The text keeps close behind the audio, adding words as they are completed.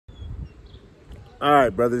All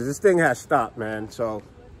right, brothers, this thing has stopped, man. So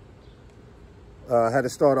I had to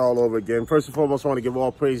start all over again. First and foremost, I want to give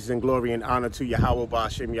all praises and glory and honor to Yahweh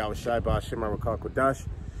Ba'ashem, Yahweh Shai Ba'ashem, Arakar Kodash,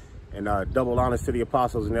 and double honors to the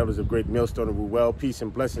apostles and elders of Great Millstone of Ruel. Peace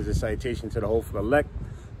and blessings and salutation to the hopeful elect,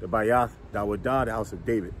 the Bayath, Dawadah, the house of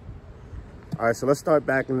David. All right, so let's start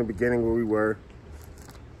back in the beginning where we were,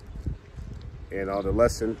 and the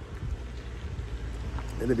lesson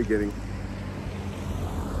in the beginning.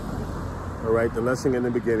 All right, the lesson in the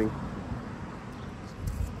beginning.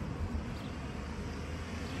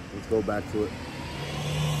 Let's go back to it.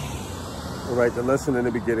 All right, the lesson in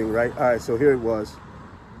the beginning, right? All right, so here it was.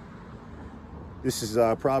 This is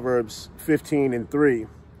Proverbs 15:3.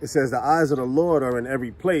 It says, the eyes of the Lord are in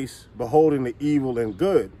every place, beholding the evil and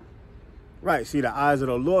good. Right, see, the eyes of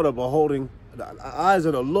the Lord are beholding, the eyes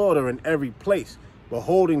of the Lord are in every place,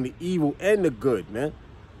 beholding the evil and the good, man.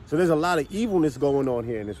 So there's a lot of evilness going on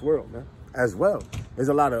here in this world, man, as well. There's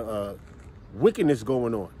a lot of wickedness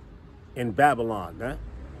going on in Babylon, man.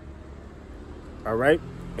 All right?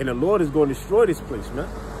 And the Lord is going to destroy this place, man.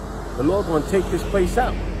 The Lord's going to take this place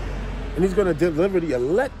out. And he's going to deliver the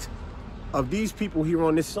elect of these people here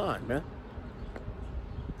on this sign, man.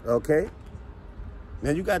 Okay? Now,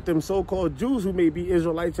 you got them so-called Jews who may be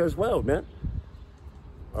Israelites as well, man.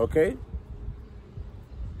 Okay?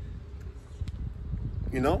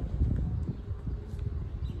 You know?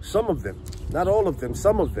 Some of them. Not all of them.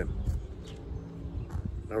 Some of them.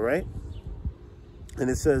 All right? And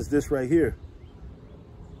it says this right here.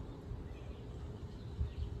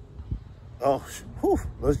 Oh, whew,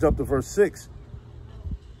 let's jump to verse 6.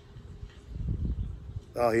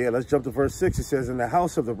 Oh, yeah, let's jump to verse 6. It says, in the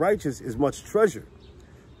house of the righteous is much treasure,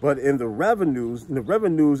 but in the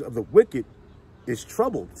revenues of the wicked is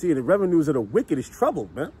troubled. See, the revenues of the wicked is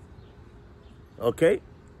troubled, man. Okay?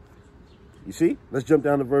 You see? Let's jump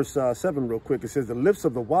down to verse 7 real quick. It says, the lips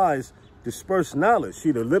of the wise disperse knowledge. See,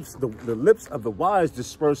 the lips of the wise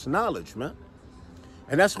disperse knowledge, man.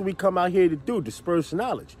 And that's what we come out here to do, disperse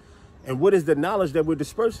knowledge. And what is the knowledge that we're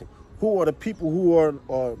dispersing? Who are the people who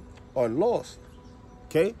are lost?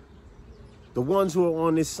 Okay? The ones who are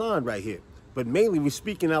on this sign right here. But mainly we're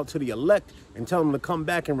speaking out to the elect and telling them to come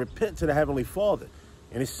back and repent to the Heavenly Father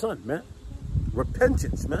and his son, man.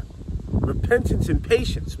 Repentance, man. Repentance and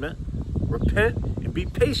patience, man. Repent and be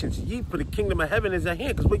patient. Ye, for the kingdom of heaven is at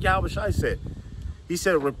hand. Because what Yahweh Shai said. He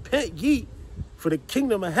said, repent ye, for the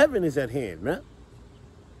kingdom of heaven is at hand, man.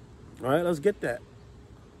 All right, let's get that.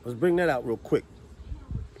 Let's bring that out real quick.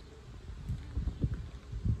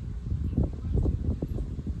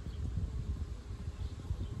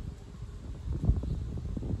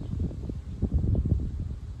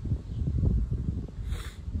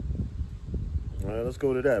 All right, let's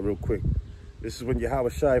go to that real quick. This is when Yahweh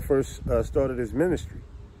Shai first started his ministry.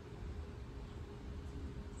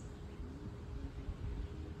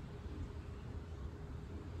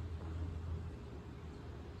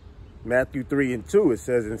 Matthew 3:2, it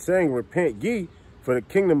says, in saying, repent ye, for the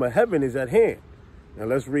kingdom of heaven is at hand. Now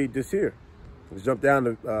let's read this here. Let's jump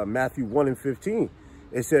down to Matthew 1:15.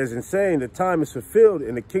 It says, in saying, the time is fulfilled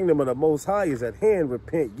and the kingdom of the Most High is at hand,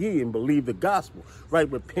 repent ye and believe the gospel.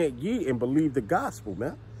 Right? Repent ye and believe the gospel,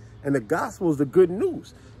 man. And the gospel is the good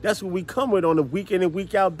news. That's what we come with on a week in and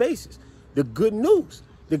week out basis. The good news.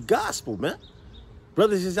 The gospel, man.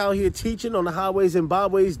 Brothers is out here teaching on the highways and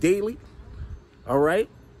byways daily. All right?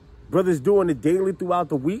 Brothers doing it daily throughout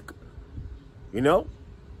the week, you know,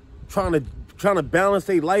 trying to balance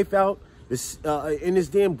their life out in this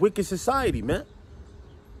damn wicked society, man.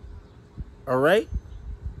 All right,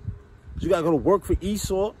 you gotta go to work for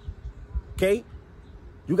Esau, okay?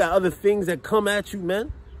 You got other things that come at you,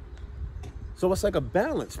 man. So it's like a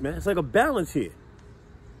balance, man. It's like a balance here,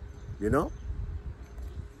 you know.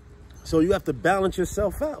 So you have to balance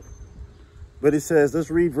yourself out. But it says,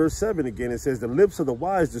 let's read verse 7 again. It says, the lips of the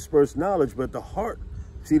wise disperse knowledge, but the heart,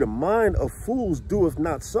 see, the mind of fools doeth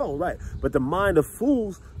not so, right? But the mind of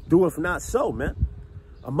fools doeth not so, man.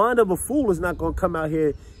 A mind of a fool is not going to come out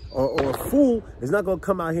here, or a fool is not going to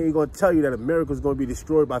come out here and going to tell you that America is going to be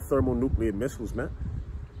destroyed by thermonuclear missiles, man.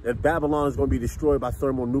 That Babylon is going to be destroyed by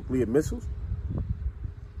thermonuclear missiles.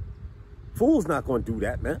 Fool's not going to do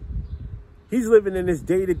that, man. He's living in his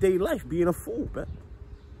day-to-day life being a fool, man.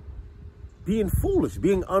 Being foolish,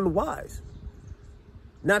 being unwise,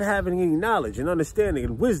 not having any knowledge and understanding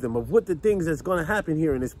and wisdom of what the things that's going to happen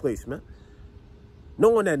here in this place, man.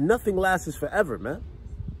 Knowing that nothing lasts forever, man.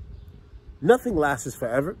 Nothing lasts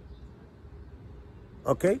forever.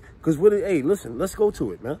 Okay? Because hey, listen, let's go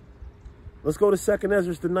to it, man. Let's go to 2nd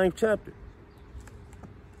Ezra, the 9th chapter.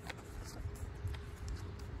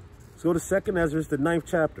 Let's go to 2nd Ezra, the 9th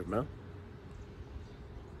chapter, man.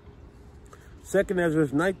 Second Ezra,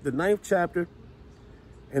 the 9th chapter,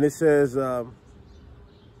 and it says,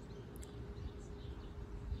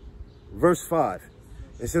 verse 5.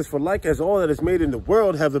 It says, for like as all that is made in the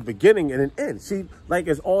world have a beginning and an end. See, like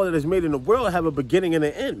as all that is made in the world have a beginning and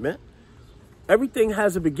an end, man. Everything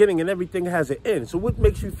has a beginning and everything has an end. So what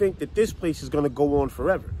makes you think that this place is going to go on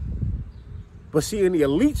forever? But see, in the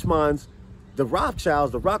elite's minds, the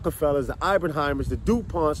Rothschilds, the Rockefellers, the Oppenheimers, the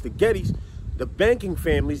DuPonts, the Gettys, the banking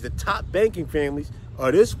families, the top banking families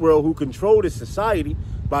of this world who control this society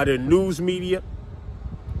by their news media,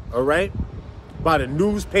 all right, by the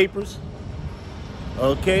newspapers,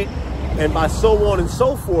 okay, and by so on and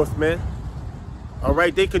so forth, man. All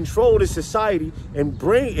right, they control this society and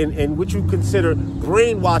and what you consider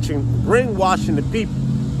brainwashing the people,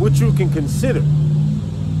 what you can consider.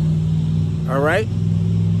 All right,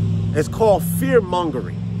 it's called fear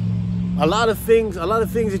mongering. A lot of things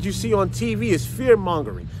that you see on TV is fear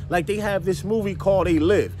mongering. Like they have this movie called They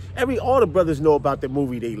Live. All the brothers know about the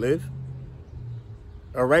movie They Live.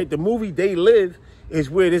 All right, the movie They Live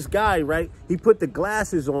is where this guy, right, he put the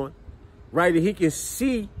glasses on, right, and he can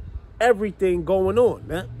see everything going on,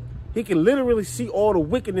 man. He can literally see all the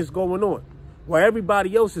wickedness going on, while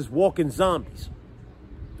everybody else is walking zombies.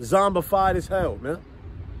 Zombified as hell, man.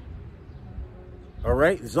 All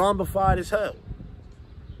right, zombified as hell.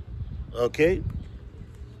 Okay,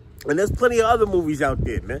 and there's plenty of other movies out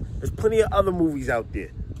there, man. There's plenty of other movies out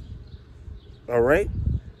there. All right,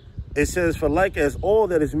 it says, for like as all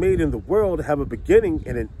that is made in the world have a beginning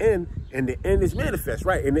and an end, and the end is manifest,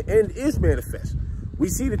 right? And the end is manifest. We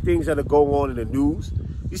see the things that are going on in the news.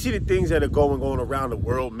 You see the things that are going on around the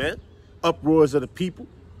world, man. Uproars of the people.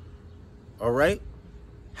 All right,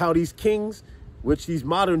 how these kings, which these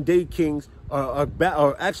modern day kings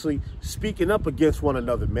are actually speaking up against one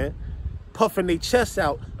another, man. Puffing their chests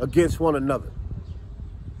out against one another.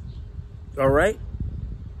 All right?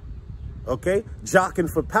 Okay? Jocking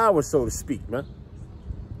for power, so to speak, man.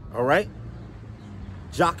 All right?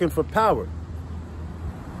 Jocking for power.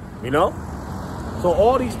 You know? So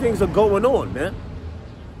all these things are going on, man.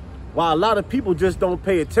 While a lot of people just don't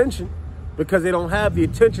pay attention because they don't have the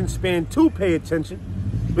attention span to pay attention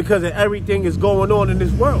because of everything is going on in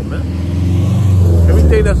this world, man.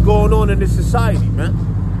 Everything that's going on in this society, man.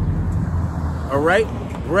 All right?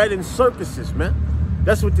 Bread and circuses, man.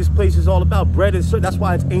 That's what this place is all about. Bread and circus. That's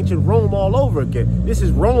why it's ancient Rome all over again. This is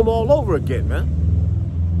Rome all over again, man.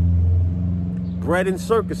 Bread and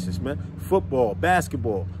circuses, man. Football,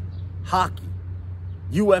 basketball, hockey,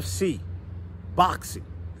 UFC, boxing.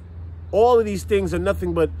 All of these things are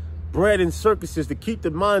nothing but bread and circuses to keep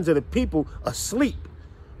the minds of the people asleep,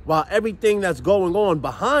 while everything that's going on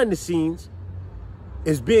behind the scenes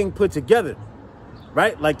is being put together.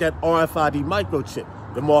 Right? Like that RFID microchip,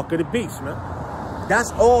 the mark of the beast, man. That's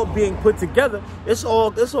all being put together. It's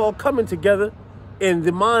all coming together in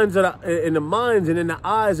the minds and in the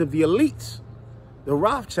eyes of the elites, the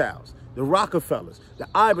Rothschilds, the Rockefellers, the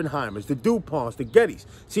Oppenheimers, the DuPonts, the Gettys.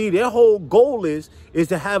 See, their whole goal is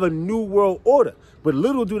to have a new world order. But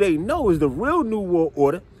little do they know is the real new world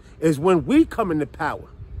order is when we come into power.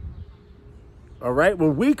 All right,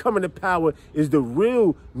 when we come into power is the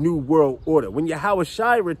real new world order. When Yahweh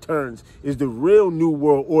Shai returns is the real new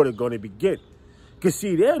world order going to begin. Because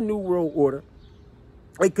see, their new world order,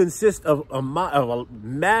 it consists of a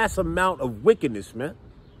mass amount of wickedness, man.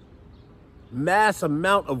 Mass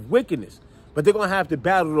amount of wickedness. But they're going to have to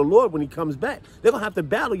battle the Lord when he comes back. They're going to have to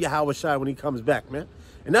battle Yahweh Shai when he comes back, man.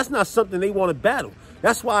 And that's not something they want to battle.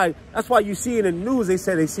 That's why you see in the news, they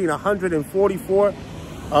said they seen 144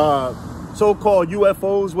 so-called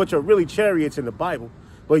UFOs, which are really chariots in the Bible.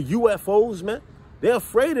 But UFOs, man, they're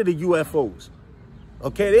afraid of the UFOs.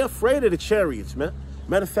 Okay, they're afraid of the chariots, man.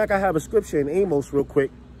 Matter of fact, I have a scripture in Amos real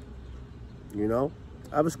quick. You know,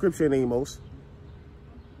 I have a scripture in Amos.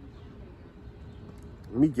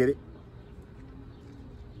 Let me get it.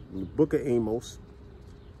 In the book of Amos.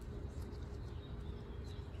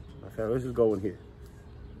 Okay, let's just go in here.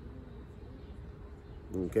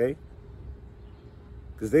 Okay.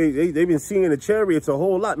 Because they've been seeing the chariots a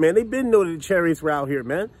whole lot, man. They've been knowing the chariots were out here,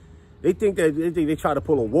 man. They think they try to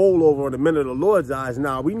pull a wool over on the men of the Lord's eyes.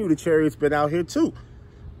 Now, we knew the chariots been out here too.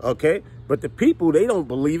 Okay? But the people, they don't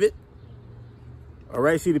believe it. All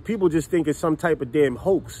right? See, the people just think it's some type of damn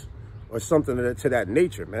hoax or something to that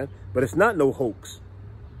nature, man. But it's not no hoax.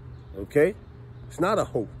 Okay? It's not a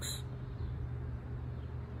hoax.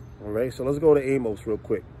 All right? So let's go to Amos real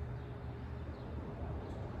quick.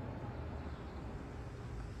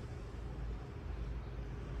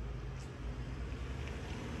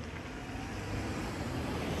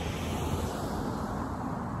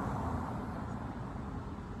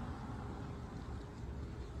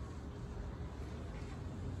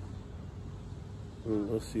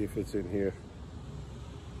 Let's see if it's in here.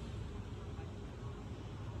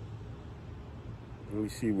 Let me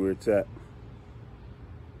see where it's at.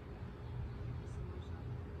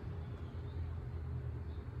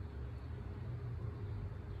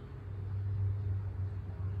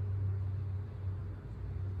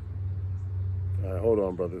 All right, hold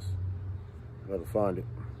on, brothers. Gotta find it.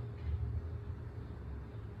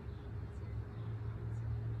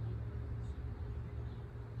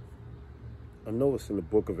 I know it's in the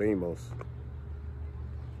book of Amos.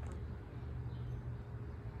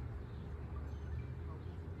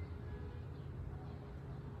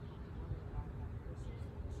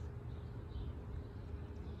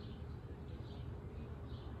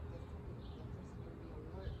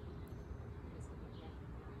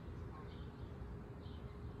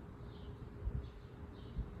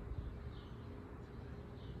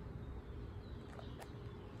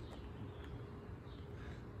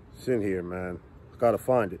 It's in here, man. Gotta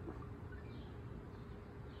find it.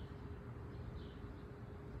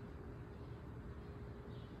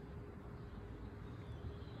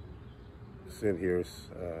 It's in here. It's,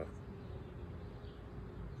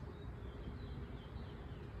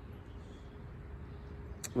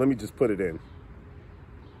 let me just put it in.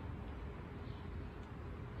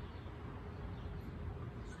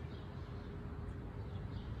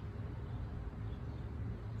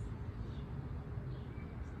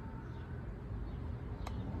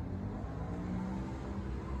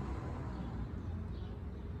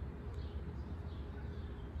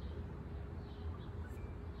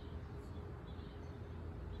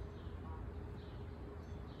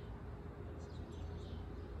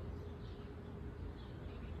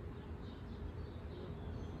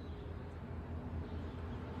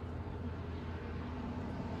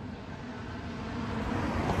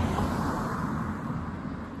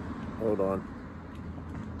 Hold on.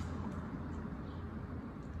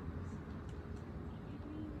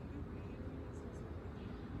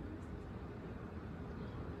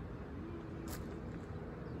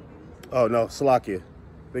 Oh no, Salakia. I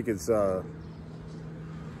think it's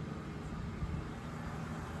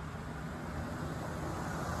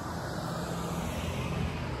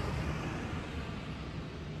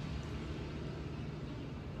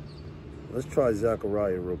let's try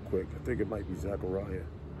Zechariah real quick. I think it might be Zechariah.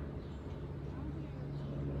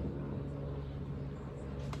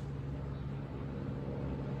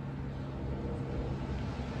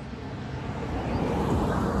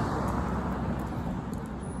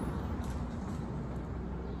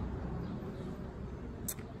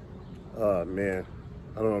 Oh man,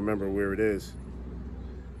 I don't remember where it is.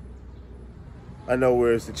 I know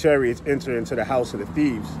where it's the chariots enter into the house of the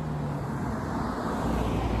thieves.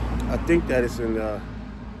 I think that it's in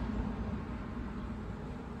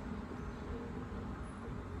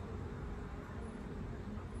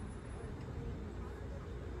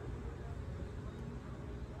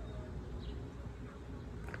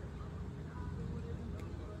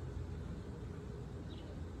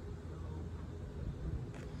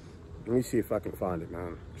let me see if I can find it, man.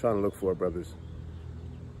 I'm trying to look for it, brothers.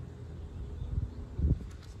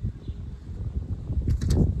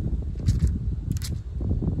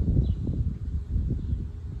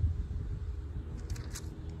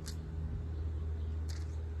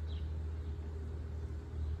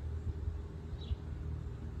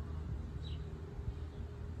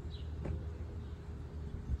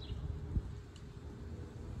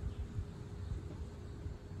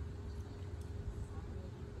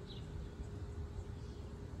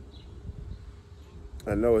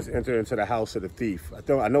 I know it's enter into the house of the thief.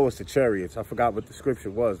 I know it's the chariots. I forgot what the scripture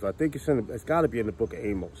was, but I think it's got to be in the book of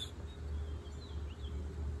Amos.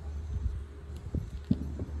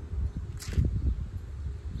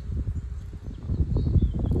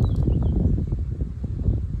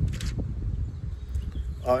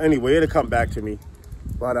 Anyway, it'll come back to me.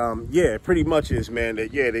 But yeah, it pretty much is, man,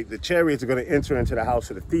 that yeah, the chariots are going to enter into the house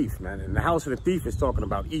of the thief, man. And the house of the thief is talking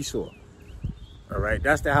about Esau. All right,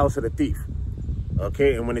 that's the house of the thief.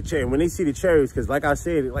 Okay, and when they see the chariots, because like I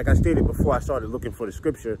stated before I started looking for the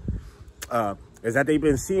scripture, is that they've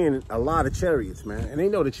been seeing a lot of chariots, man. And they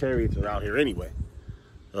know the chariots are out here anyway.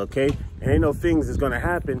 Okay, and they know things is going to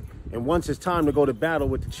happen. And once it's time to go to battle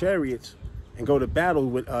with the chariots and go to battle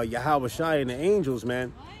with Yahweh Shai and the angels,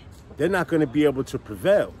 man, they're not going to be able to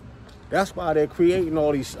prevail. That's why they're creating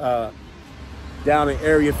all these down in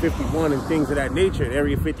Area 51 and things of that nature, in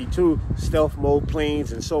Area 52, stealth mode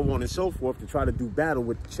planes and so on and so forth, to try to do battle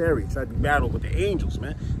with the chariots, try to do battle with the angels,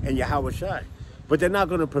 man, and Yahweh Shai. But they're not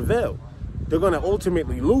going to prevail. They're going to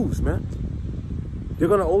ultimately lose, man. They're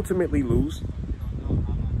going to ultimately lose.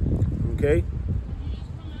 Okay?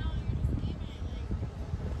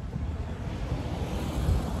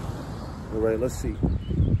 right, let's see.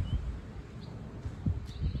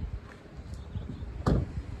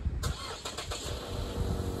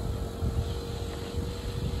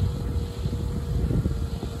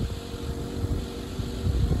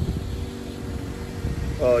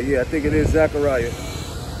 Oh, yeah, I think it is Zechariah.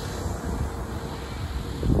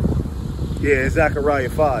 Yeah, it's Zechariah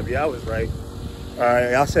 5. Yeah, I was right. All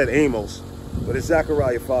right, I said Amos, but it's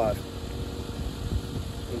Zechariah 5.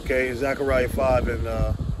 Okay, Zechariah 5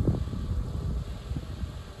 and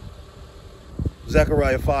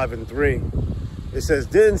Zechariah 5 and 3. It says,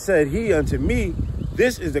 Then said he unto me,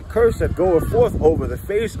 This is the curse that goeth forth over the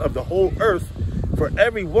face of the whole earth. For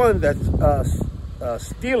every one that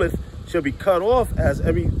stealeth shall be cut off as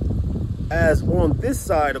on this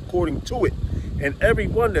side according to it. And every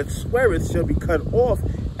one that sweareth shall be cut off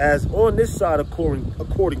as on this side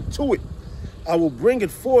according to it. I will bring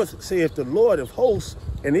it forth, saith the Lord of hosts,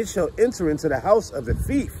 and it shall enter into the house of the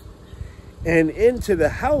thief, and into the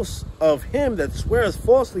house of him that swears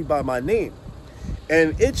falsely by my name.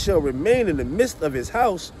 And it shall remain in the midst of his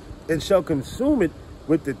house, and shall consume it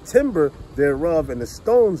with the timber thereof and the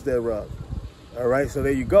stones thereof. All right, so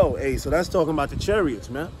there you go. Hey, so that's talking about the chariots,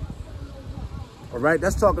 man. All right,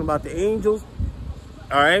 that's talking about the angels.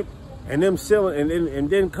 All right, and them sailing and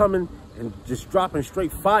then coming and just dropping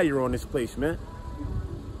straight fire on this place, man.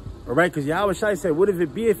 All right, because Yahweh Shai said, what if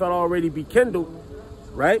it be if it already be kindled?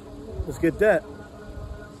 Right? Let's get that.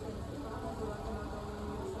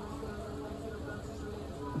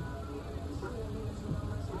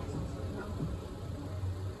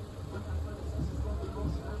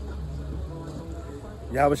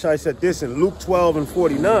 Yahweh Shai said this in Luke 12 and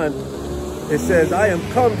 49. It says, I am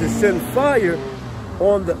come to send fire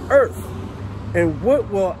on the earth. And what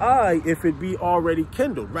will I if it be already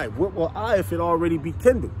kindled? Right. What will I if it already be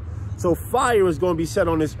kindled? So fire is going to be set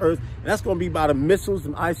on this earth. And that's going to be by the missiles, the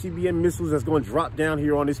ICBM missiles that's going to drop down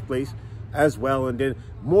here on this place as well. And then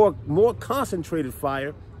more concentrated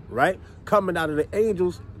fire, right? Coming out of the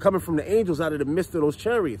angels, coming from the angels out of the midst of those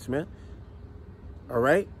chariots, man. All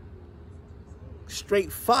right.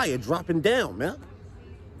 Straight fire dropping down, man.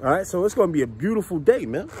 All right. So it's going to be a beautiful day,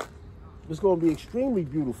 man. It's going to be extremely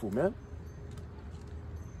beautiful, man.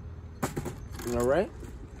 All right.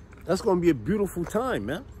 That's going to be a beautiful time,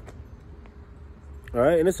 man. All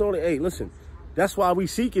right. And it's only, hey, listen, that's why we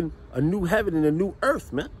seeking a new heaven and a new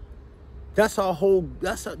earth, man. That's our whole,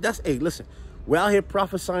 hey, listen, we're out here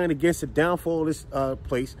prophesying against the downfall of this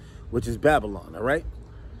place, which is Babylon. All right.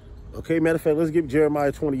 Okay. Matter of fact, let's get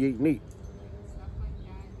Jeremiah 28 and 8.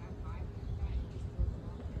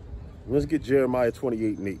 Let's get Jeremiah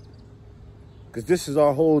 28 and 8. Because this is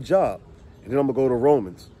our whole job. And then I'm going to go to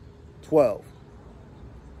Romans 12.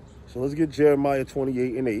 So let's get Jeremiah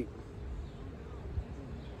 28 and 8.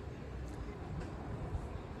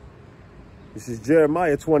 This is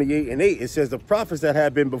Jeremiah 28 and 8. It says, the prophets that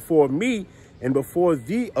have been before me and before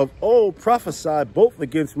thee of old prophesied both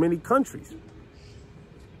against many countries.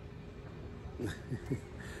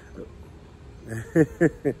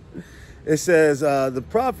 It says, the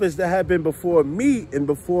prophets that have been before me and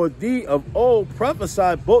before thee of old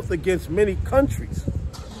prophesied both against many countries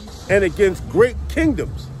and against great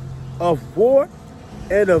kingdoms of war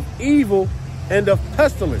and of evil and of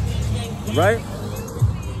pestilence. Right?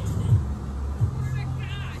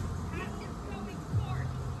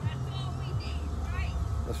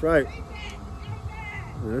 That's right.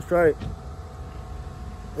 That's right.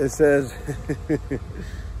 It says,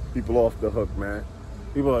 people off the hook, man.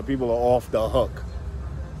 People are off the hook.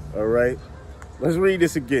 All right. Let's read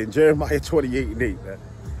this again. Jeremiah 28 and 8, man.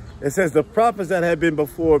 It says, the prophets that have been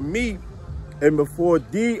before me and before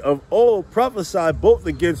thee of old prophesied both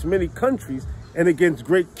against many countries and against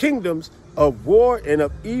great kingdoms of war and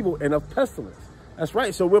of evil and of pestilence. That's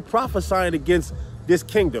right. So we're prophesying against this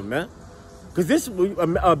kingdom, man. Because this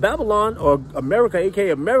Babylon or America, aka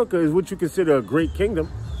America, is what you consider a great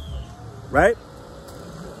kingdom, right?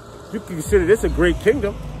 You can consider this a great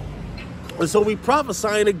kingdom. And so we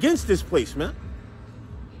prophesying against this place, man.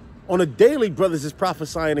 On a daily, brothers is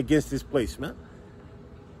prophesying against this place, man.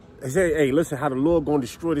 They say, hey, listen, how the Lord going to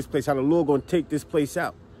destroy this place, how the Lord going to take this place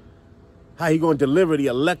out. How he going to deliver the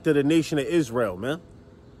elect of the nation of Israel, man.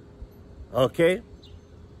 Okay?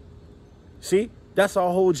 See, that's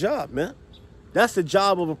our whole job, man. That's the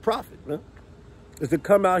job of a prophet, man. Is to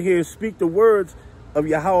come out here and speak the words of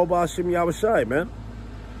Yahweh Ba'ashem Yahweh Shai, man.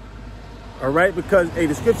 All right, because, hey,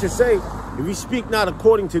 the scriptures say, if we speak not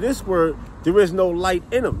according to this word, there is no light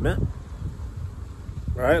in them, man.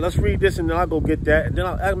 All right, let's read this and then I'll go get that. And then,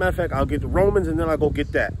 as a matter of fact, I'll get the Romans and then I'll go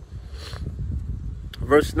get that.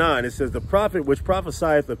 Verse 9, it says, the prophet which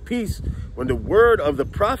prophesieth of peace when the word of the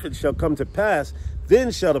prophet shall come to pass,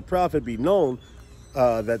 then shall the prophet be known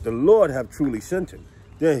that the Lord have truly sent him.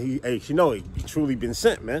 Then he truly been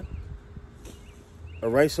sent, man. All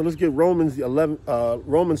right, so let's get Romans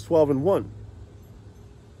 12 and 1.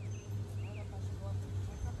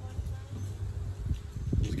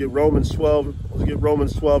 Let's get Romans 12. Let's get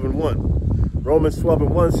Romans 12 and 1. Romans 12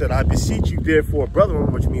 and 1 said, I beseech you therefore,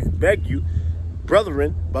 brethren, which means beg you,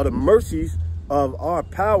 brethren, by the mercies of our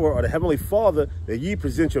power or the Heavenly Father, that ye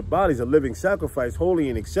present your bodies a living sacrifice, holy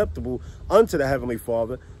and acceptable unto the Heavenly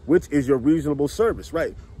Father, which is your reasonable service,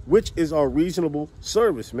 right? Which is our reasonable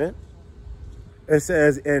service, man. It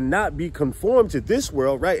says, and not be conformed to this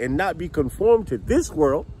world, right? And not be conformed to this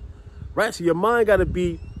world, right? So your mind got to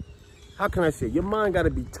be, how can I say it? Your mind got to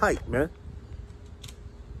be tight, man.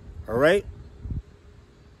 All right?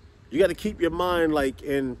 You got to keep your mind like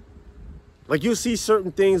you see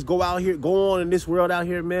certain things go on in this world out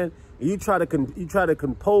here, man. And you try to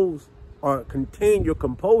compose or contain your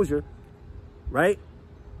composure, right?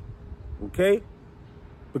 Okay?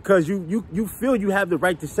 Because you feel you have the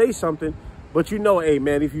right to say something, but you know, hey,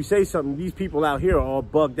 man, if you say something, these people out here are all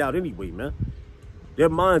bugged out anyway, man. Their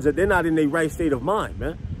minds they're not in their right state of mind,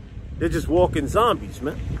 man. They're just walking zombies,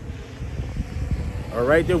 man. All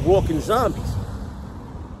right? They're walking zombies.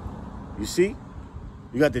 You see?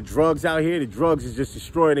 You got the drugs out here. The drugs is just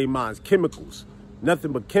destroying their minds. Chemicals.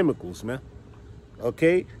 Nothing but chemicals, man.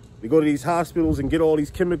 Okay? They go to these hospitals and get all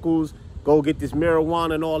these chemicals. Go get this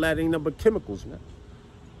marijuana and all that. Ain't nothing but chemicals, man.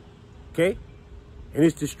 Okay? And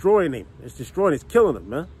it's destroying them. It's killing them,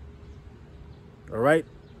 man. All right?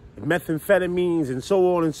 The methamphetamines and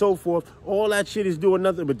so on and so forth. All that shit is doing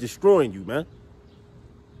nothing but destroying you, man.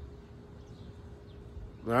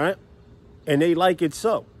 All right? And they like it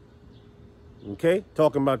so. Okay?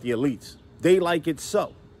 Talking about the elites. They like it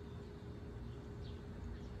so.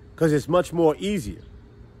 Because it's much more easier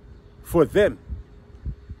for them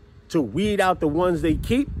to weed out the ones they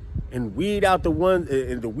keep and weed out the ones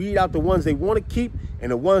they want to keep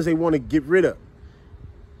and the ones they want to get rid of.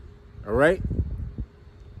 All right?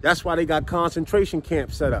 That's why they got concentration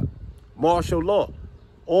camps set up. Martial law.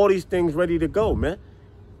 All these things ready to go, man.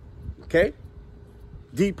 Okay?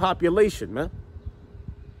 Depopulation, man.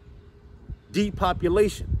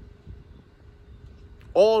 Depopulation.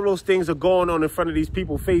 All those things are going on in front of these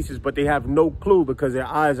people's faces, but they have no clue because their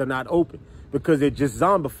eyes are not open. Because they're just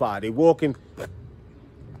zombified. They're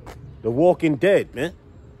walking dead, man.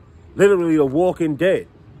 Literally the walking dead.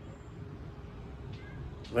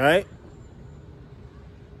 Right?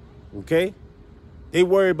 Okay? They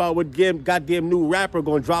worry about what goddamn new rapper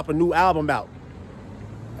gonna drop a new album out.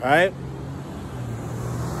 Alright?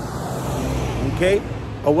 Okay?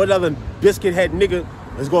 Or what other biscuit head nigga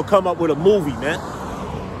is gonna come up with a movie, man.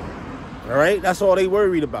 Alright? That's all they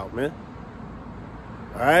worried about, man.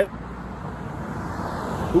 Alright?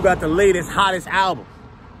 Who got the latest, hottest album?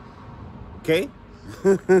 Okay?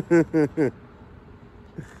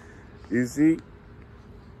 You see?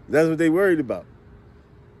 That's what they worried about.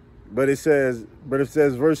 But it says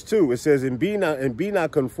verse 2, it says, and be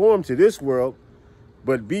not conformed to this world,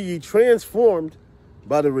 but be ye transformed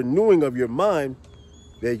by the renewing of your mind,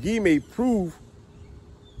 that ye may prove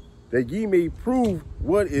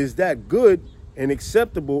what is that good and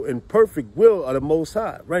acceptable and perfect will of the Most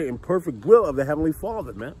High, right? And perfect will of the Heavenly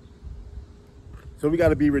Father, man. So we got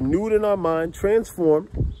to be renewed in our mind, transformed,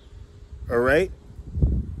 all right?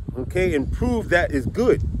 Okay, and prove that is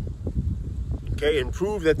good. Okay, and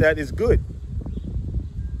prove that that is good.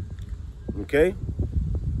 Okay?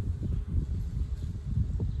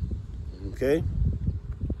 Okay?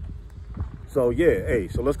 So, yeah, hey,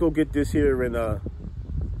 so let's go get this here and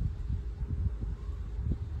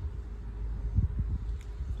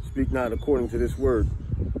speak not according to this word.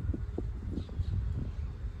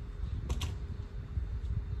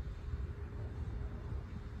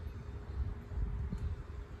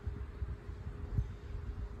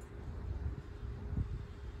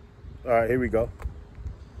 All right, here we go.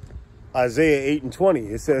 Isaiah 8 and 20.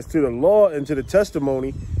 It says, to the law and to the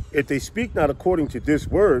testimony, if they speak not according to this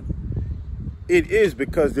word, it is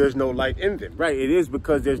because there's no light in them. Right, it is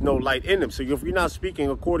because there's no light in them. So if you're not speaking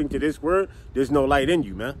according to this word, there's no light in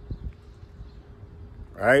you, man.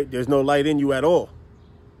 All right, there's no light in you at all.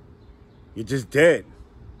 You're just dead.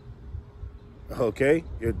 Okay,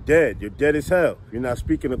 you're dead. You're dead as hell. You're not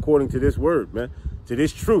speaking according to this word, man. To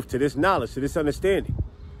this truth, to this knowledge, to this understanding.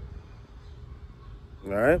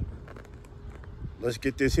 All right, let's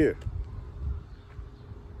get this here.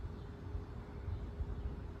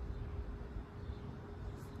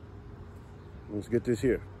 Let's get this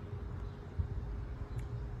here.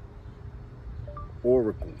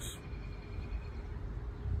 Oracles.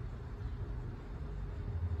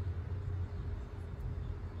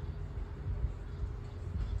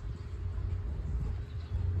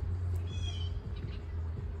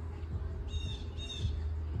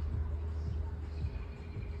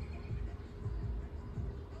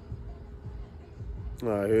 All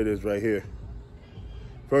right, here it is right here.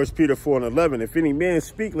 1 Peter 4:11. If any man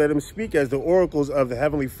speak, let him speak as the oracles of the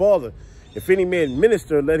Heavenly Father. If any man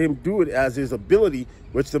minister, let him do it as his ability,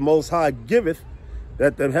 which the Most High giveth,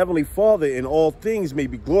 that the Heavenly Father in all things may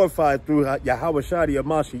be glorified through Yahweh Shadi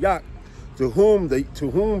Mashiach, to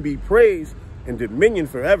whom be praise and dominion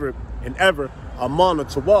forever and ever. Amen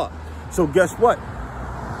Tawah. So guess what?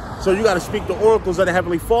 So you got to speak the oracles of the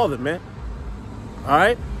Heavenly Father, man. All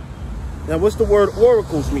right? Now, what's the word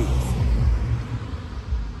oracles mean?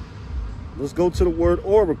 Let's go to the word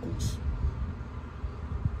oracles.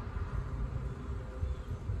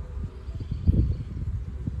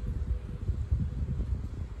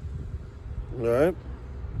 All right.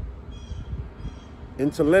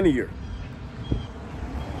 Interlinear.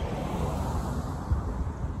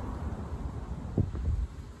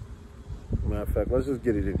 Matter of fact, let's just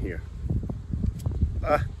get it in here.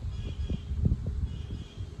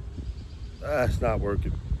 It's not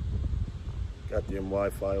working. Goddamn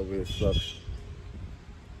Wi-Fi over here sucks.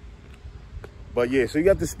 But yeah, so you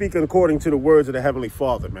have to speak according to the words of the Heavenly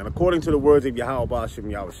Father, man. According to the words of Yahweh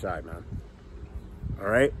Ba'ashem Yahweh Shai, man. All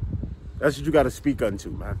right? That's what you got to speak unto,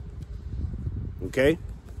 man. Okay?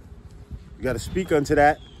 You got to speak unto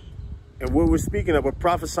that. And what we're speaking of, we're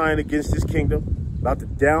prophesying against this kingdom, about the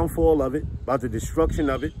downfall of it, about the destruction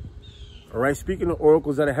of it. All right? Speaking of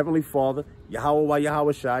oracles of the Heavenly Father, Yahweh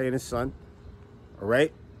Yahweh Shai and his son. All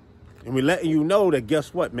right? And we're letting you know that,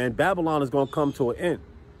 guess what, man? Babylon is going to come to an end.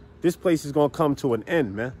 This place is going to come to an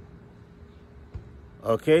end, man.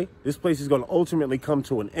 Okay? This place is going to ultimately come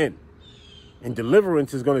to an end. And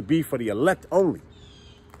deliverance is going to be for the elect only.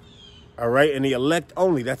 All right? And the elect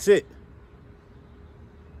only. That's it.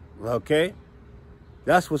 Okay?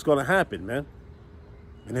 That's what's going to happen, man.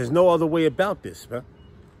 And there's no other way about this, man.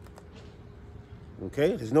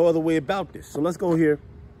 Okay? There's no other way about this. So let's go here.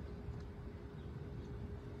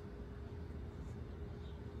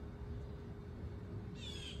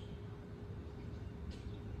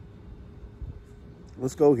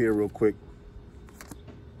 Let's go here real quick.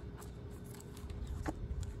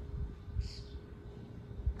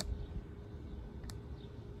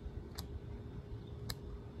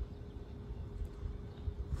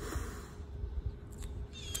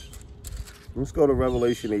 Let's go to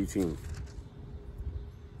Revelation 18.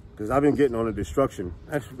 Because I've been getting on the destruction.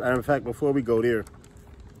 Actually, in fact, before we go there,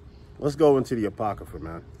 let's go into the Apocrypha,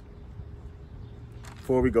 man.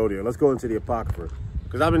 Before we go there, let's go into the Apocrypha.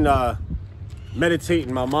 Because I've been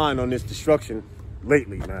meditating my mind on this destruction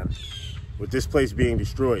lately, man. With this place being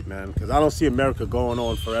destroyed, man. Because I don't see America going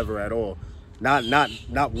on forever at all. Not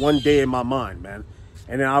one day in my mind, man.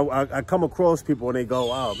 And then I come across people and they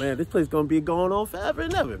go, oh, man, this place is going to be going on forever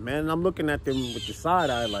and ever, man. And I'm looking at them with the side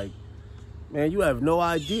eye like, man, you have no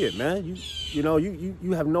idea, man.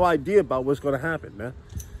 You have no idea about what's going to happen, man.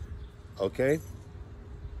 Okay?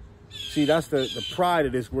 See, that's the pride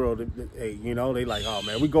of this world. You know, they like, oh,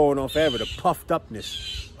 man, we going on forever. The puffed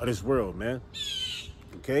upness of this world, man.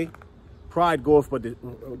 Okay? Pride goeth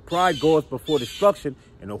before destruction,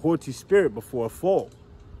 and a haughty spirit before a fall.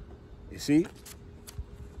 You see?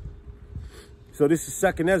 So this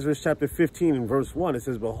is 2 Ezra chapter 15 and verse 1. It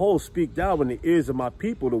says, behold, speak thou in the ears of my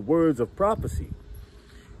people the words of prophecy,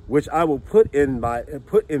 which I will put in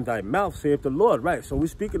thy mouth, saith the Lord. Right. So we're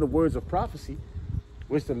speaking the words of prophecy,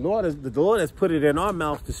 which the Lord has put it in our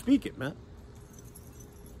mouth to speak it, man.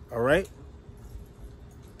 All right.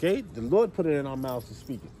 Okay. The Lord put it in our mouths to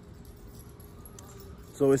speak it.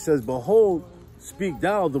 So it says, behold, speak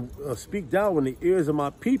thou in the ears of my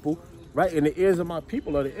people. Right. In the ears of my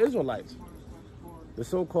people are the Israelites. The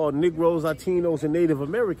so-called Negroes, Latinos, and Native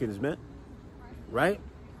Americans, man. Right?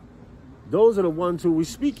 Those are the ones who we're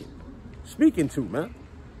speaking to, man.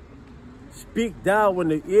 Speak thou in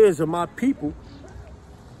the ears of my people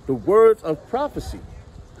the words of prophecy,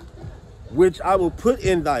 which I will put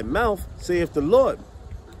in thy mouth, saith the Lord,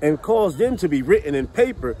 and cause them to be written in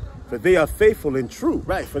paper, for they are faithful and true.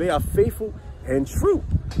 Right, for they are faithful and true.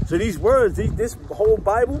 So these words, this whole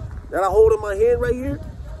Bible that I hold in my hand right here,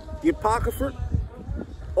 the Apocrypha,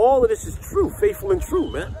 all of this is true, faithful and true,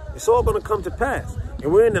 man. It's all going to come to pass.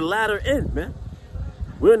 And we're in the latter end, man.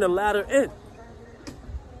 We're in the latter end.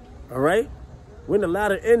 All right? We're in the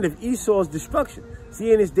latter end of Esau's destruction.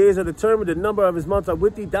 See, in his days are determined, the number of his months are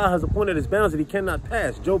with thee. Thou hast appointed his bounds that he cannot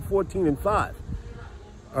pass. Job 14 and 5.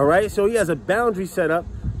 All right? So he has a boundary set up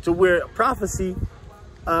to where prophecy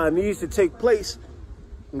needs to take place,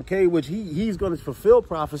 okay, which he's going to fulfill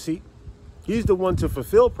prophecy. He's the one to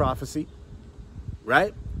fulfill prophecy.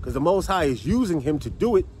 Right? Because the Most High is using him to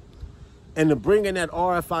do it and to bring in that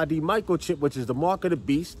RFID microchip, which is the mark of the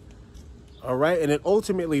beast. All right. And then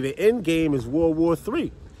ultimately the end game is World War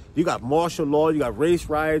III. You got martial law, you got race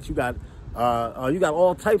riots, you got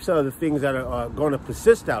all types of other things that are going to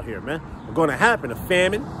persist out here, man. Are going to happen. A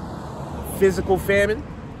famine, physical famine,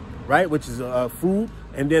 right? Which is food,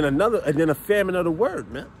 and then a famine of the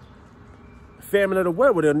word, man. A famine of the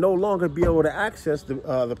word, where they'll no longer be able to access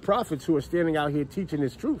the prophets who are standing out here teaching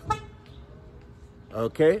this truth.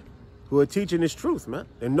 Okay, who are teaching this truth, man.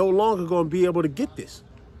 They're no longer going to be able to get this.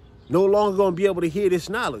 No longer going to be able to hear this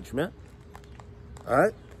knowledge, man. All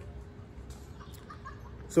right.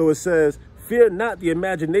 So it says, fear not the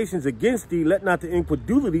imaginations against thee. Let not the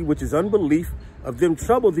incredulity, which is unbelief, of them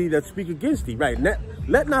trouble thee that speak against thee. Right.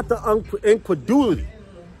 Let not the incredulity,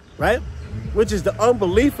 right, which is the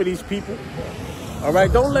unbelief of these people. All right.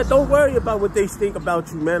 Don't worry about what they think about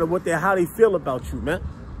you, man, or how they feel about you, man.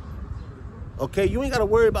 Okay. You ain't got to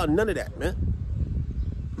worry about none of that, man.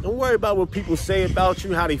 Don't worry about what people say about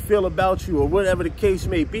you, how they feel about you, or whatever the case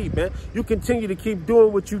may be, man. You continue to keep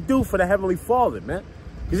doing what you do for the Heavenly Father, man.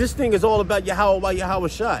 Because this thing is all about Yahweh while Yahweh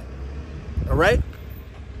Shai. All right?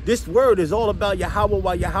 This word is all about Yahweh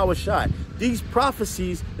while Yahweh Shai. These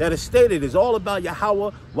prophecies that are stated is all about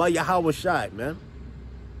Yahweh while Yahweh Shai, man.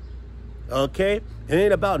 Okay? It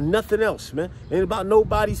ain't about nothing else, man. It ain't about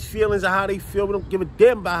nobody's feelings or how they feel. We don't give a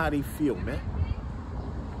damn about how they feel, man.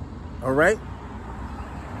 All right?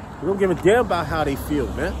 We don't give a damn about how they feel,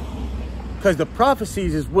 man. Because the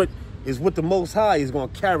prophecies is what the Most High is going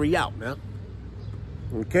to carry out, man.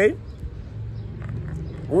 Okay?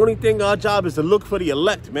 Only thing our job is to look for the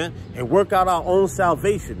elect, man, and work out our own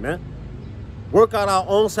salvation, man. Work out our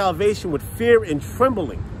own salvation with fear and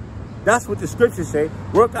trembling. That's what the scriptures say.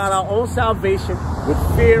 Work out our own salvation with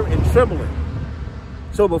fear and trembling.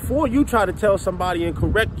 So before you try to tell somebody and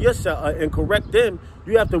correct yourself and correct them,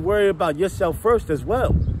 you have to worry about yourself first as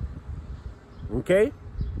well. Okay?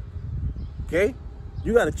 Okay?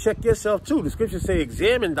 You got to check yourself too. The scriptures say,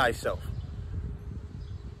 examine thyself.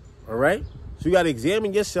 All right? So you got to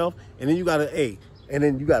examine yourself, and then you got to,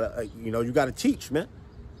 you got to teach, man.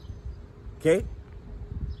 Okay?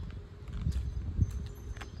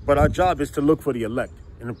 But our job is to look for the elect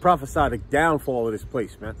and to prophesy the downfall of this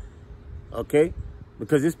place, man. Okay?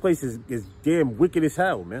 Because this place is damn wicked as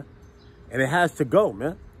hell, man. And it has to go,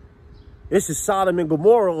 man. This is Sodom and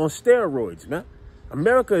Gomorrah on steroids, man.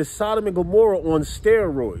 America is Sodom and Gomorrah on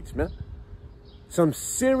steroids, man. Some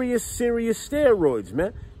serious steroids,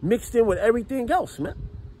 man. Mixed in with everything else, man.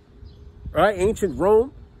 All right? Ancient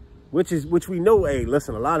Rome, which we know, hey,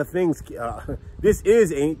 listen, a lot of things, this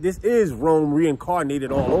is Rome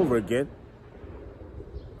reincarnated all over again.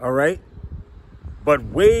 All right? But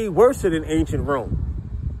way worse than ancient Rome.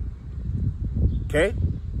 Okay?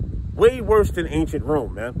 Way worse than ancient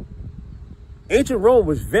Rome, man. Ancient Rome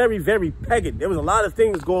was very, very pagan. There was a lot of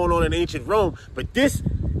things going on in ancient Rome, but this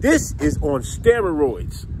is on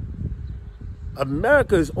steroids.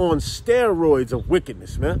 America is on steroids of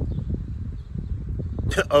wickedness, man.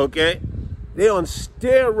 Okay? They're on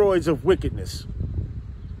steroids of wickedness.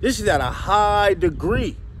 This is at a high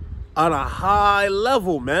degree, on a high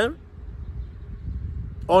level, man.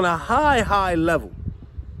 On a high level.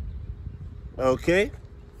 Okay?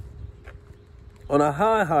 On a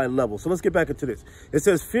high level. So let's get back into this. It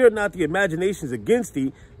says, fear not the imaginations against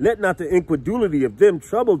thee. Let not the incredulity of them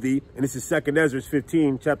trouble thee. And this is 2 Ezra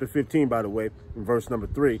 15, chapter 15, by the way, in verse number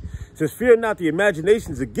 3. It says, fear not the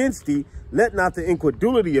imaginations against thee. Let not the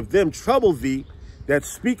incredulity of them trouble thee that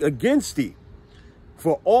speak against thee.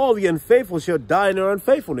 For all the unfaithful shall die in their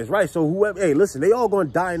unfaithfulness. Right? So whoever, hey, listen, they all going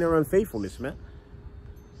to die in their unfaithfulness, man.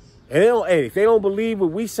 And if they don't believe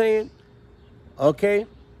what we saying, okay,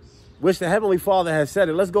 which the Heavenly Father has said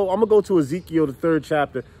it. Let's go. I'm going to go to Ezekiel, the 3rd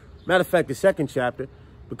chapter. Matter of fact, the 2nd chapter,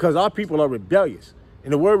 because our people are rebellious.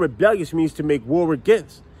 And the word rebellious means to make war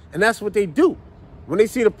against. And that's what they do. When they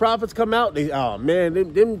see the prophets come out, they, oh, man,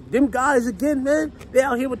 them guys again, man. They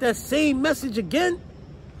out here with that same message again.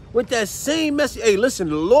 With that same message. Hey, listen,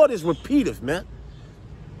 the Lord is repetitive, man.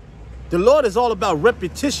 The Lord is all about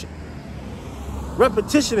repetition.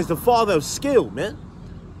 Repetition is the father of skill, man.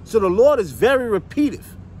 So the Lord is very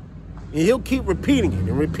repetitive. And he'll keep repeating it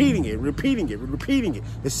and repeating it and repeating it and repeating it.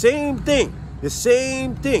 The same thing. The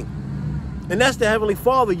same thing. And that's the Heavenly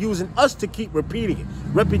Father using us to keep repeating it.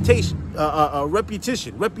 Repetition.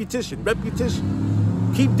 Repetition.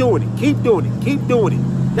 Keep doing it. Keep doing it. Keep doing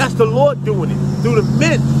it. That's the Lord doing it through the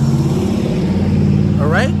men. All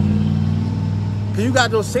right? Because you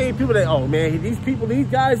got those same people that, oh, man, these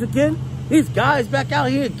guys again? These guys back out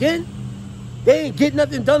here again? They ain't get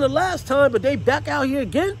nothing done the last time, but they back out here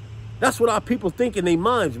again? That's what our people think in their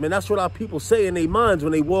minds, man. That's what our people say in their minds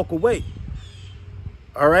when they walk away.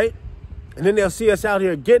 All right? And then they'll see us out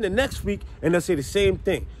here again the next week, and they'll say the same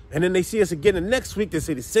thing. And then they see us again the next week, they'll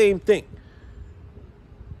say the same thing.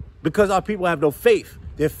 Because our people have no faith.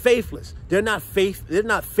 They're faithless. They're not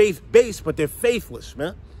faith-based, but they're faithless,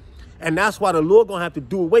 man. And that's why the Lord gonna have to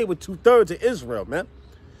do away with 2/3 of Israel, man.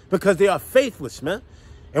 Because they are faithless, man.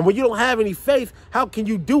 And when you don't have any faith, how can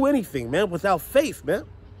you do anything, man, without faith, man?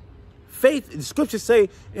 Faith, the scriptures say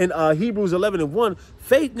in Hebrews 11:1,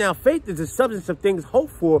 faith is the substance of things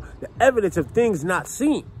hoped for, the evidence of things not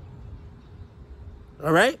seen.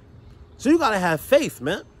 All right? So you got to have faith,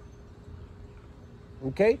 man.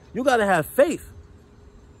 Okay? You got to have faith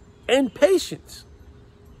and patience.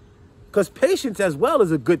 Because patience as well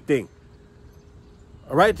is a good thing.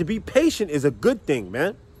 All right? To be patient is a good thing,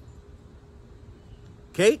 man.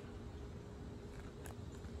 Okay?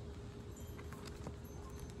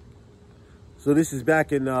 So this is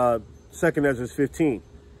back in 2nd Ezra 15.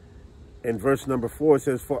 In verse number 4, it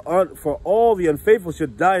says, For all the unfaithful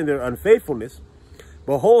should die in their unfaithfulness.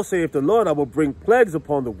 Behold, saith the Lord, I will bring plagues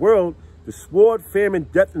upon the world, the sword, famine,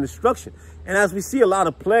 death, and destruction. And as we see a lot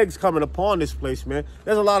of plagues coming upon this place, man,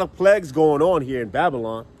 there's a lot of plagues going on here in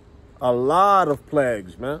Babylon. A lot of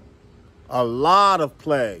plagues, man. A lot of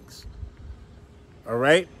plagues. All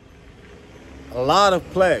right? A lot of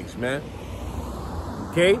plagues, man.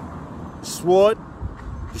 Okay? Sword,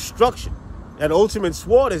 destruction. That ultimate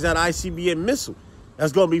sword is that ICBM missile.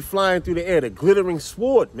 That's going to be flying through the air. The glittering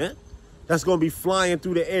sword, man. That's going to be flying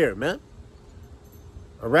through the air, man.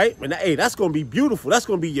 All right? And hey, that's going to be beautiful. That's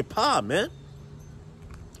going to be your pa, man.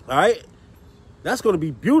 All right? That's going to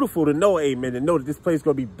be beautiful to know, amen, to know that this place is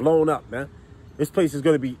going to be blown up, man. This place is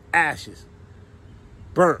going to be ashes.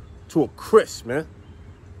 Burnt to a crisp, man.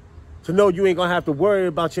 To know you ain't going to have to worry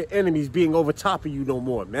about your enemies being over top of you no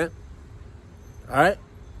more, man. All right?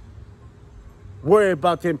 Worry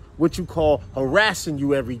about them, what you call harassing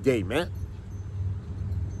you every day, man.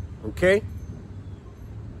 Okay?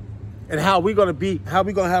 And how we going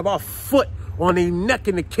to have our foot on their neck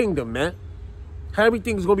in the kingdom, man. How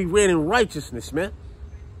everything is going to be ran in righteousness, man.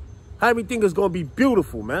 How everything is going to be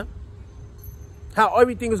beautiful, man. How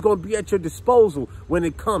everything is going to be at your disposal when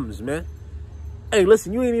it comes, man. Hey,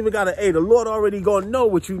 listen, you ain't even got to, hey, the Lord already going to know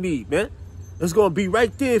what you need, man. It's going to be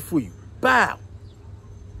right there for you. Bow.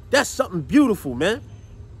 That's something beautiful, man.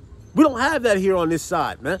 We don't have that here on this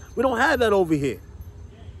side, man. We don't have that over here.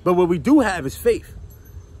 But what we do have is faith.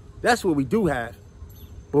 That's what we do have.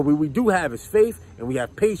 But what we do have is faith, and we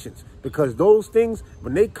have patience. Because those things,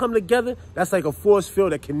 when they come together, that's like a force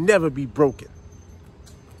field that can never be broken.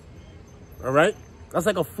 All right? That's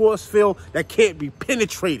like a force field that can't be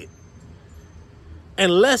penetrated.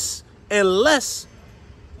 Unless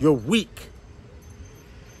you're weak.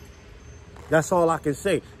 That's all I can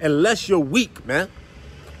say. Unless you're weak, man.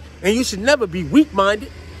 And you should never be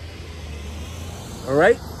weak-minded. All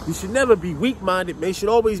right? You should never be weak-minded, man. You should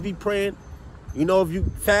always be praying. You know, if you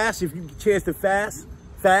fast, if you get a chance to fast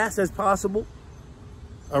as possible.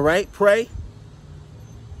 All right? Pray.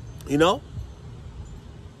 You know?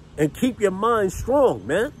 And keep your mind strong,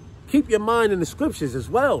 man. Keep your mind in the scriptures as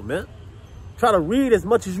well, man. Try to read as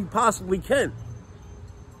much as you possibly can.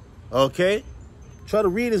 Okay? Try to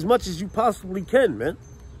read as much as you possibly can, man.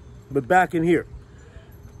 But back in here.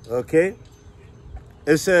 Okay?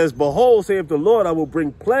 It says, Behold, saith the Lord, I will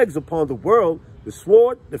bring plagues upon the world, the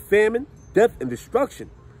sword, the famine, death, and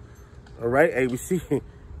destruction. All right? Hey, we see,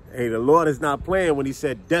 hey, the Lord is not playing when he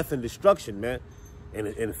said death and destruction, man.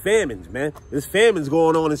 And famines, man. There's famines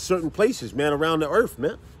going on in certain places, man, around the earth,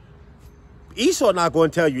 man. Esau not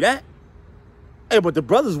going to tell you that. Hey, but the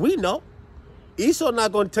brothers we know, Esau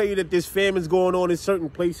not going to tell you that there's famines going on in certain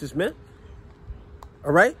places, man.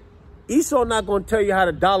 All right? Esau not going to tell you how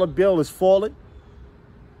the dollar bill is falling.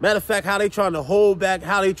 Matter of fact, how they trying to hold back,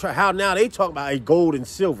 how now they talk about gold and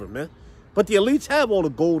silver, man. But the elites have all the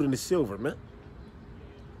gold and the silver, man.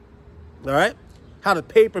 All right? How the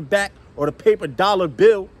paperback or the paper dollar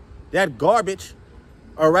bill, that garbage,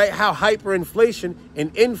 all right? How hyperinflation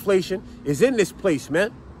and inflation is in this place,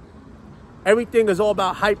 man. Everything is all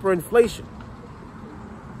about hyperinflation.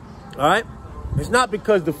 All right? It's not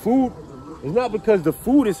because the food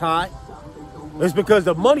is high. It's because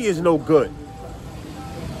the money is no good.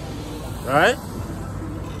 All right?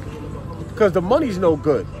 Because the money's no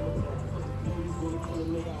good.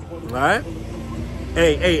 All right?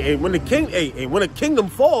 Hey, when a kingdom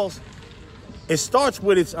falls, it starts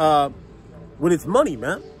with its money,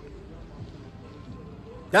 man.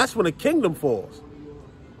 That's when a kingdom falls.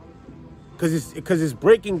 Because it's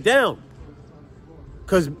breaking down.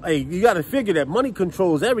 Because, hey, you got to figure that money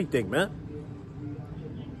controls everything, man.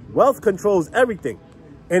 Wealth controls everything.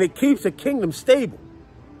 And it keeps a kingdom stable.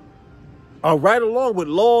 are right along with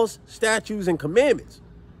laws, statutes, and commandments,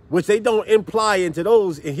 which they don't imply into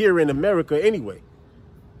those here in America anyway.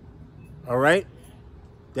 All right?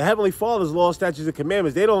 The Heavenly Father's laws, statutes, and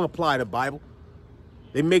commandments, they don't apply to the Bible.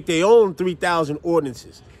 They make their own 3,000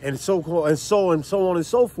 ordinances and so on and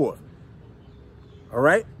so forth. All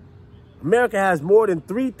right? America has more than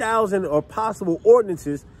 3,000 or possible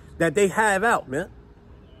ordinances that they have out, man.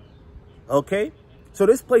 Okay? So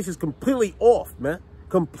this place is completely off, man.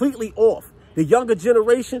 Completely off. The younger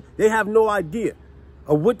generation, they have no idea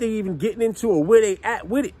of what they even getting into or where they at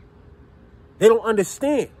with it. They don't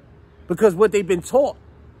understand because what they've been taught.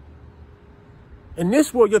 In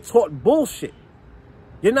this world, you're taught bullshit.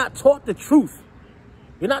 You're not taught the truth.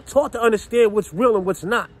 You're not taught to understand what's real and what's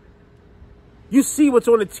not. You see what's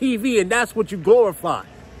on the TV and that's what you glorify.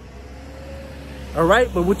 All right?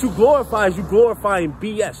 But what you glorify is you glorifying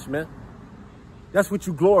BS, man. That's what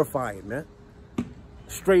you glorifying, man.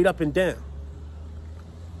 Straight up and down.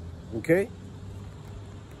 Okay?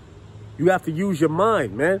 You have to use your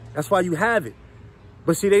mind, man. That's why you have it.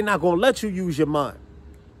 But see, they're not going to let you use your mind.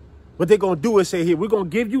 What they're going to do is say, here, we're going to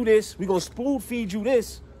give you this. We're going to spoon feed you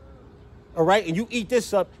this. All right? And you eat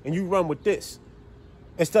this up and you run with this.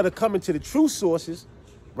 Instead of coming to the true sources,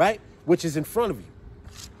 right? Which is in front of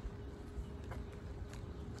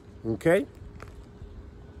you. Okay?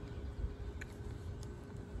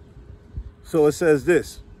 So it says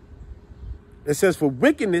this. It says, for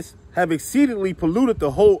wickedness have exceedingly polluted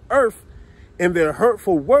the whole earth, and their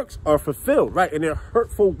hurtful works are fulfilled. Right? And their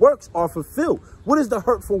hurtful works are fulfilled. What is the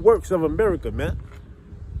hurtful works of America, man?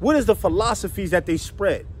 What is the philosophies that they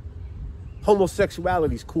spread?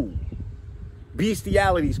 Homosexuality's cool.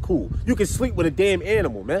 Bestiality's cool. You can sleep with a damn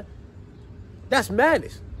animal, man. That's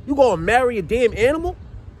madness. You gonna marry a damn animal?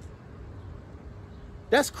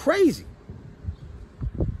 That's crazy.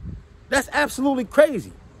 That's absolutely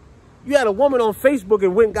crazy. You had a woman on Facebook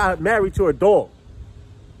and went and got married to a dog.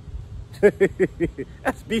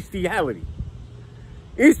 That's bestiality.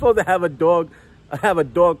 You're supposed to have a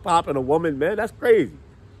dog popping a woman, man. That's crazy.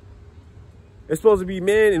 It's supposed to be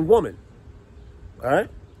man and woman. All right?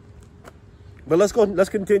 But let's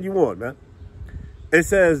continue on, man. It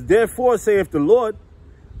says, therefore saith the Lord,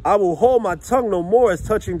 I will hold my tongue no more as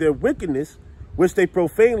touching their wickedness, which they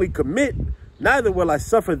profanely commit, neither will I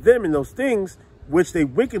suffer them in those things which they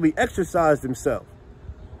wickedly exercise themselves.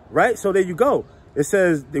 Right? So there you go. It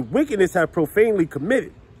says the wickedness have profanely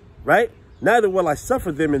committed. Right? Neither will I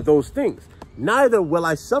suffer them in those things. Neither will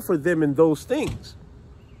I suffer them in those things.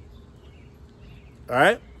 All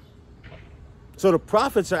right? So the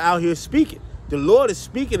prophets are out here speaking. The Lord is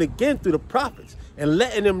speaking again through the prophets and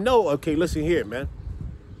letting them know, okay, listen here, man.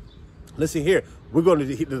 Listen here.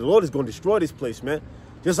 The Lord is going to destroy this place, man.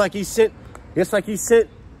 Just like he sent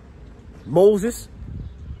Moses,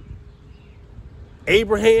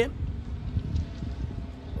 Abraham,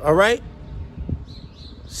 all right,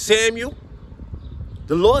 Samuel.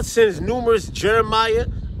 The Lord sends numerous Jeremiah,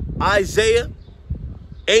 Isaiah,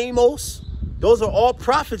 Amos. Those are all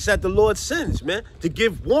prophets that the Lord sends, man, to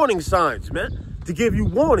give warning signs, man, to give you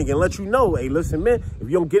warning and let you know, hey, listen, man, if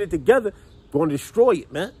you don't get it together, going to destroy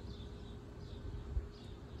it, man.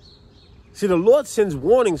 See, the Lord sends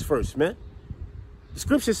warnings first, man. The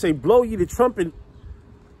scriptures say, blow ye the trumpet.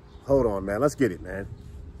 Hold on, man. Let's get it, man.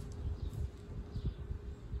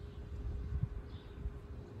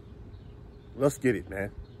 Let's get it,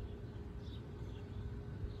 man.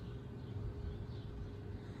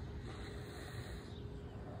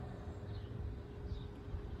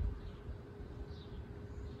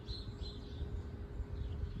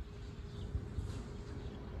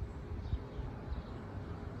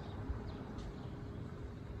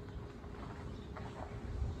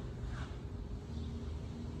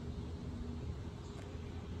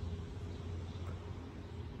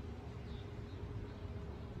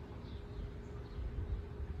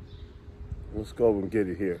 Let's go and get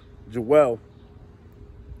it here. Joel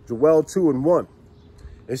 2:1.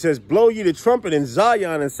 It says, blow ye the trumpet in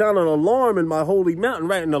Zion and sound an alarm in my holy mountain.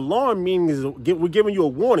 Right? An alarm means we're giving you a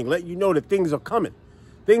warning, letting you know that things are coming.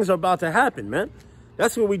 Things are about to happen, man.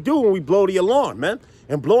 That's what we do when we blow the alarm, man.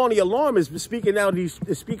 And blowing the alarm is speaking out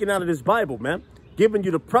of this Bible, man. Giving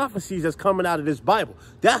you the prophecies that's coming out of this Bible.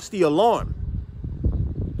 That's the alarm.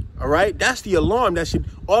 All right? That's the alarm that should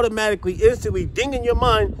automatically, instantly ding in your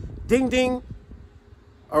mind. Ding, ding.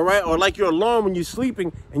 All right? Or like your alarm when you're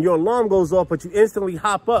sleeping and your alarm goes off, but you instantly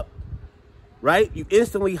hop up. Right? You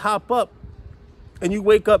instantly hop up and you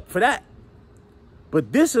wake up for that.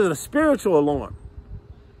 But this is a spiritual alarm.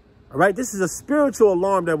 All right? This is a spiritual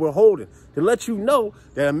alarm that we're holding to let you know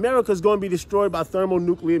that America is going to be destroyed by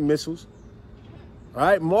thermonuclear missiles. All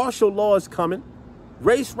right, martial law is coming.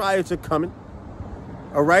 Race riots are coming.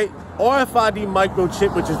 All right, RFID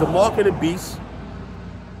microchip, which is the mark of the beast.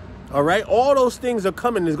 All right, all those things are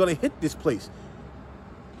coming. It's going to hit this place.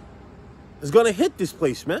 It's going to hit this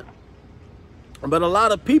place, man. But a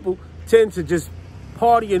lot of people tend to just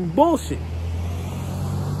party and bullshit.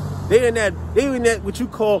 They in that what you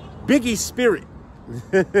call Biggie spirit.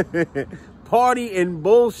 Party and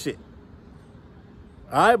bullshit.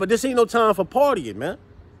 All right, but this ain't no time for partying, man.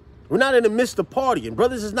 We're not in the midst of partying.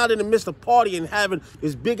 Brothers is not in the midst of partying, having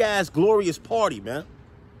this big-ass, glorious party, man.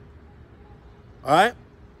 All right?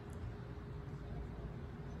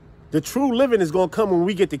 The true living is going to come when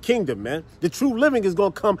we get the kingdom, man. The true living is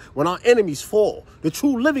going to come when our enemies fall. The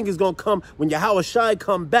true living is going to come when Yahweh Shai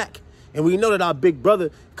come back. And we know that our big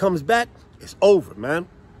brother comes back, it's over, man.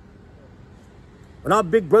 When our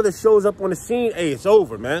big brother shows up on the scene, hey, it's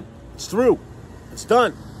over, man. It's through. It's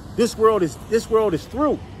done. This world is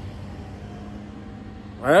through.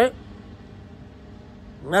 All right?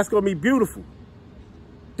 And that's going to be beautiful.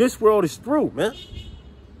 This world is through, man.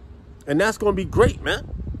 And that's going to be great, man.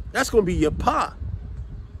 That's going to be your pa.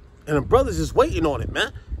 And the brothers is waiting on it,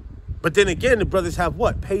 man. But then again, the brothers have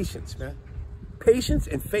what? Patience, man. Patience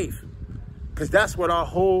and faith. Because that's what our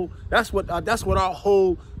whole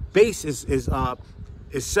base is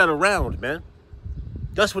set around, man.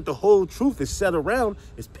 That's what the whole truth is set around,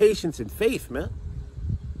 is patience and faith, man.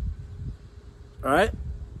 All right?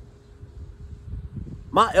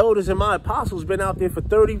 My elders and my apostles been out there for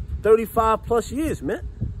 30, 35 plus years, man.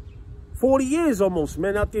 40 years almost,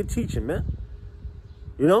 man, out there teaching, man.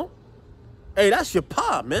 You know? Hey, that's your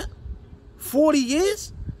pa, man. 40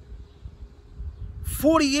 years?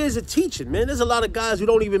 40 years of teaching, man. There's a lot of guys who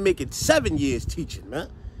don't even make it 7 years teaching, man.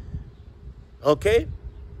 Okay?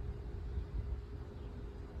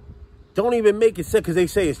 Don't even make it 7 because they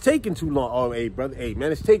say it's taking too long. Oh, hey, brother. Hey,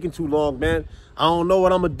 man, it's taking too long, man. I don't know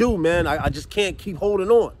what I'm going to do, man. I just can't keep holding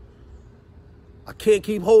on. I can't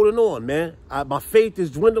keep holding on, man. My faith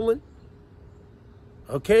is dwindling.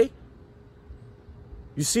 Okay?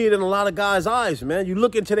 You see it in a lot of guys' eyes, man. You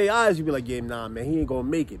look into their eyes, you be like, yeah, nah, man, he ain't going to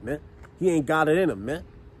make it, man. He ain't got it in him, man.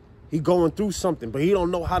 He going through something, but he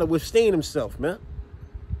don't know how to withstand himself, man.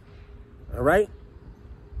 All right?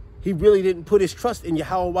 He really didn't put his trust in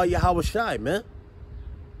Yahweh Shai, man.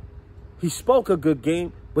 He spoke a good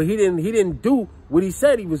game, but he didn't do what he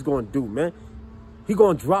said he was going to do, man. He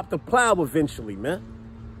going to drop the plow eventually, man.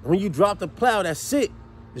 When you drop the plow, that's it.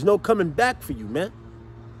 There's no coming back for you, man.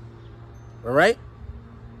 All right?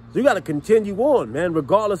 So you got to continue on, man,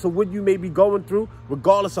 regardless of what you may be going through,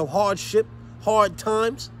 regardless of hardship, hard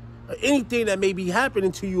times, or anything that may be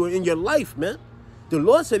happening to you in your life, man. The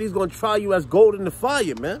Lord said he's going to try you as gold in the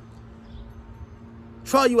fire, man.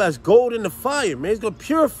 Try you as gold in the fire, man. He's going to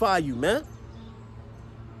purify you, man.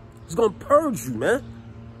 He's going to purge you, man.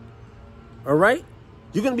 All right?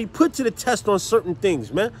 You're going to be put to the test on certain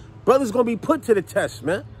things, man. Brothers going to be put to the test,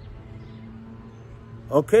 man.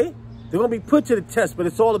 Okay? They're going to be put to the test, but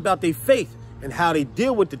it's all about their faith and how they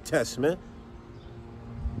deal with the test, man.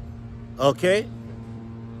 Okay?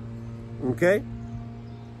 Okay?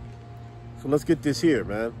 So let's get this here,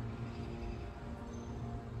 man.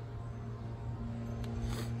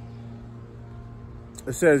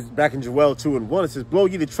 It says back in Joel 2:1, it says, blow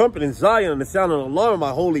ye the trumpet in Zion and the sound of an alarm on my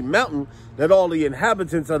holy mountain. Let all the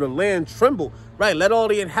inhabitants of the land tremble. Right, let all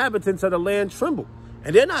the inhabitants of the land tremble.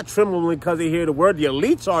 And they're not trembling because they hear the word. The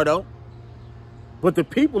elites are, though. But the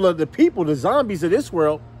people, the zombies of this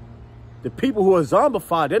world, the people who are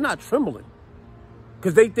zombified, they're not trembling.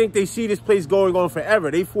 Because they think they see this place going on forever.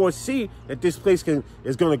 They foresee that this place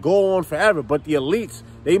is going to go on forever. But the elites,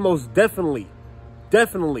 they most definitely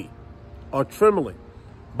are trembling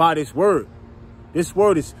by this word. This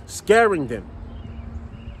word is scaring them.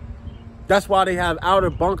 That's why they have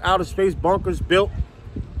outer space bunkers built.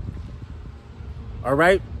 All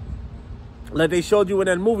right? Like they showed you in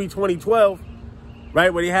that movie 2012,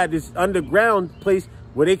 right? Where they had this underground place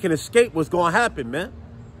where they can escape what's going to happen, man.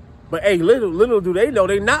 But hey, little do they know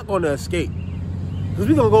they're not going to escape. Because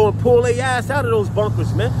we're going to go and pull their ass out of those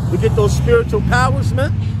bunkers, man. We get those spiritual powers,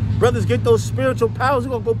 man. Brothers get those spiritual powers.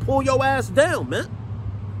 We're going to go pull your ass down, man.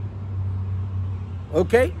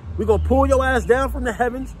 Okay? We're going to pull your ass down from the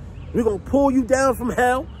heavens. We're going to pull you down from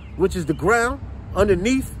hell, which is the ground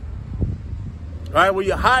underneath. All right, where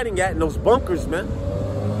you're hiding at in those bunkers, man.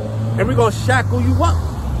 And we're going to shackle you up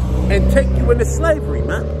and take you into slavery,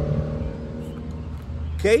 man.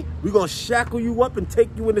 Okay? We're going to shackle you up and take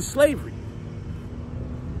you into slavery.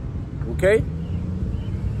 Okay?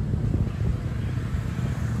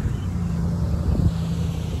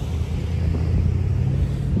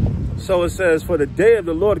 So it says, for the day of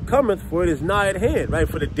the Lord cometh, for it is nigh at hand, right?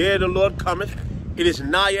 For the day of the Lord cometh, it is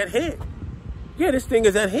nigh at hand. Yeah, this thing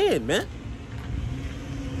is at hand, man.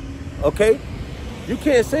 Okay? You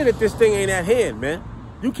can't say that this thing ain't at hand, man.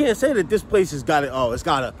 You can't say that this place has got it. Oh, it's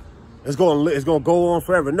going to go on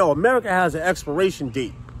forever. No, America has an expiration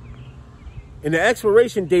date. And the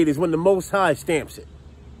expiration date is when the Most High stamps it.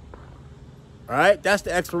 All right? That's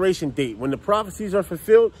the expiration date. When the prophecies are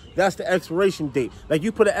fulfilled, that's the expiration date. Like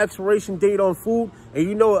you put an expiration date on food and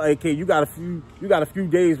you know, okay, you got a few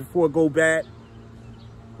days before it go bad.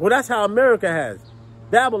 Well, that's how America has it.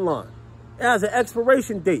 Babylon. It has an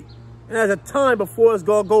expiration date. It has a time before it's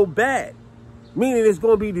going to go bad. Meaning it's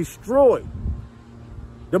going to be destroyed.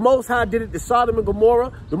 The Most High did it to Sodom and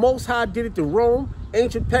Gomorrah. The Most High did it to Rome,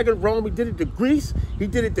 ancient pagan Rome. He did it to Greece. He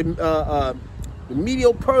did it to the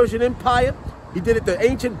Medo-Persian Empire. He did it to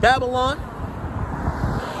ancient Babylon.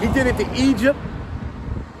 He did it to Egypt.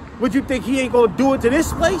 Would you think he ain't going to do it to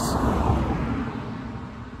this place?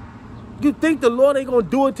 You think the Lord ain't going to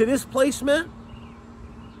do it to this place, man?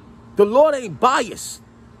 The Lord ain't biased.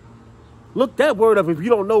 Look that word up if you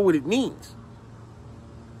don't know what it means.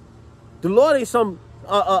 The Lord ain't some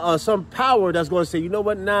power that's going to say, you know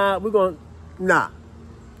what, nah.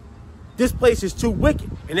 This place is too wicked,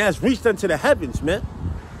 and it has reached unto the heavens, man.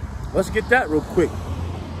 Let's get that real quick.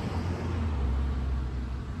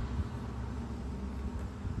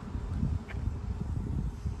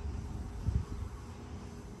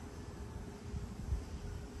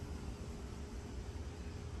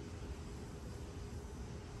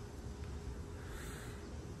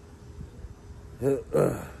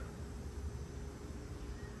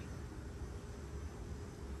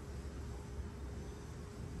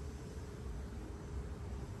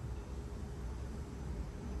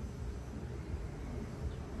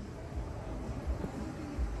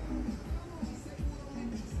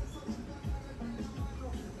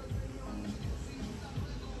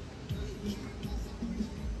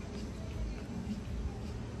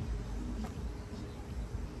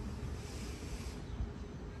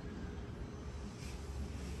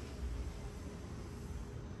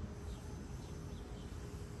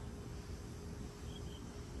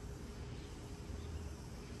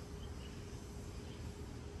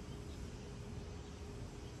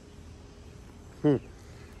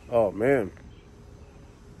 Oh, man.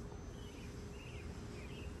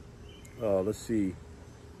 Let's see.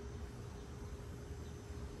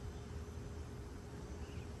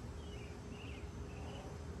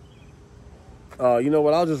 You know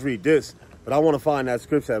what? I'll just read this. But I want to find that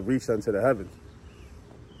scripture that reached unto the heavens.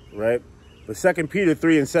 Right? But 2 Peter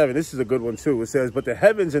 3:7. This is a good one, too. It says, but the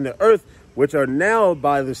heavens and the earth, which are now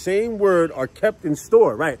by the same word, are kept in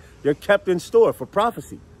store. Right? They're kept in store for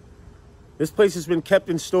prophecy. This place has been kept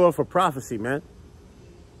in store for prophecy, man.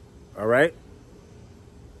 All right?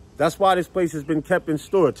 That's why this place has been kept in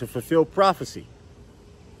store, to fulfill prophecy.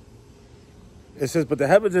 It says, but the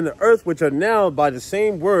heavens and the earth, which are now by the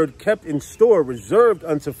same word kept in store, reserved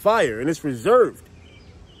unto fire. And it's reserved.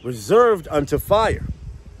 Reserved unto fire.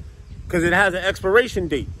 Because it has an expiration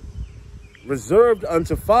date. Reserved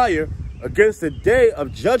unto fire against the day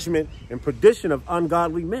of judgment and perdition of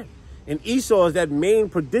ungodly men. And Esau is that main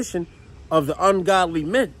perdition of the ungodly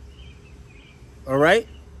men. All right?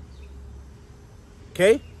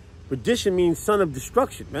 Okay? Perdition means son of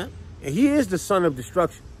destruction, man. And he is the son of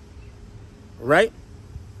destruction. All right?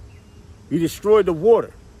 He destroyed the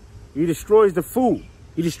water. He destroys the food.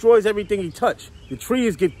 He destroys everything he touched. The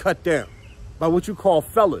trees get cut down by what you call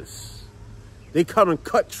fellas. They come and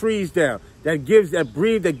cut trees down. That gives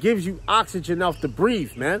you oxygen enough to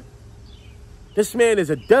breathe, man. This man is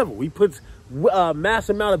a devil. He puts mass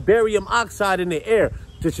amount of barium oxide in the air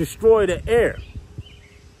to destroy the air,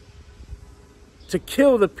 to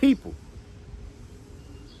kill the people.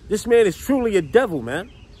 This man is truly a devil,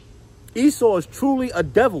 man. Esau is truly a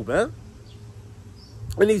devil, man.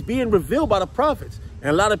 And he's being revealed by the prophets. And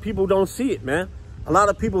a lot of people don't see it, man. A lot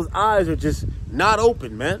of people's eyes are just not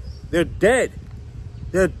open, man. They're dead.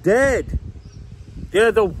 They're dead.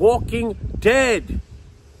 They're the walking dead.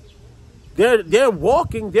 They're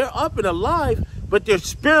walking, they're up and alive, but they're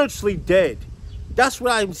spiritually dead. That's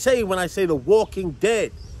what I'm saying when I say the walking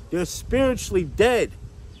dead. They're spiritually dead.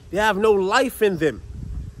 They have no life in them.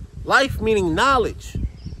 Life meaning knowledge,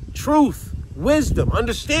 truth, wisdom,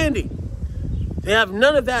 understanding. They have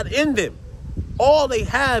none of that in them. All they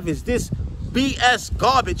have is this BS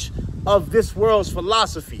garbage of this world's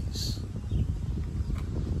philosophies.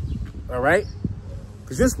 All right?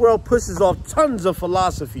 Because this world pushes off tons of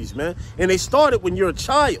philosophies, man. And they started when you're a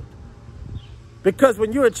child. Because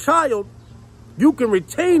when you're a child, you can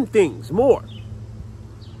retain things more.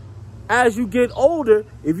 as you get older,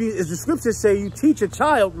 as the scriptures say, you teach a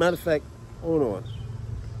child. Matter of fact, hold on.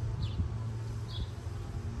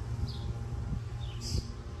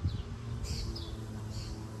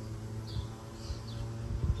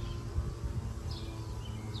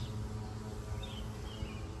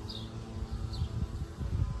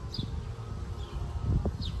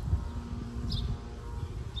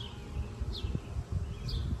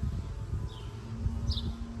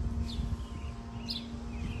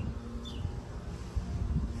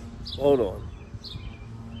 Hold on.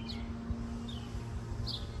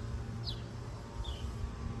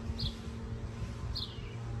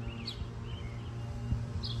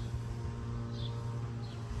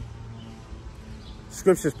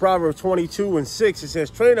 Scriptures, Proverbs 22:6, it says,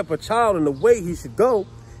 train up a child in the way he should go,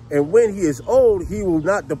 and when he is old, he will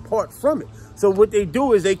not depart from it. So what they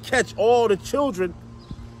do is they catch all the children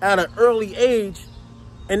at an early age,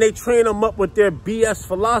 and they train them up with their BS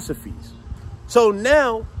philosophies. So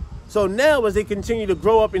now as they continue to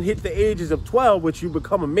grow up and hit the ages of 12, which you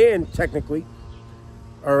become a man technically,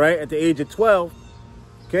 all right, at the age of 12,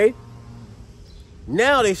 okay?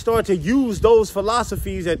 Now they start to use those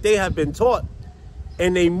philosophies that they have been taught,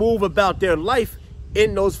 and they move about their life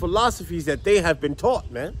in those philosophies that they have been taught,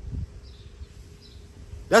 man.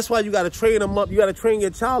 That's why you got to train them up. You got to train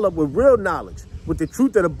your child up with real knowledge, with the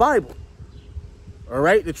truth of the Bible, all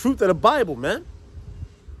right? The truth of the Bible, man.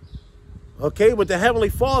 Okay, with the Heavenly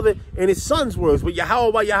Father and His Son's words, with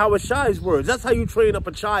Yahweh Shai's words. That's how you train up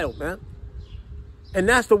a child, man. And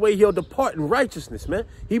that's the way he'll depart in righteousness, man.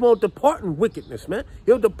 He won't depart in wickedness, man.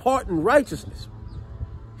 He'll depart in righteousness.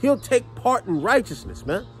 He'll take part in righteousness,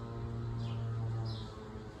 man.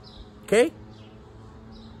 Okay?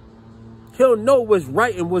 He'll know what's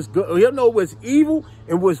right and what's good. He'll know what's evil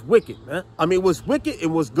and what's wicked, man. I mean, what's wicked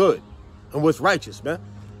and what's good and what's righteous, man.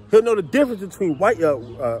 He'll know the difference between right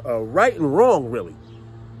and wrong, really.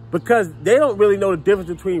 Because they don't really know the difference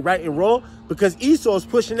between right and wrong, because Esau's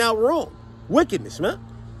pushing out wrong. Wickedness, man.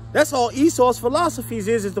 That's all Esau's philosophies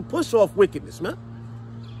is to push off wickedness, man.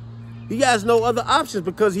 He has no other options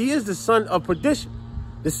because he is the son of perdition,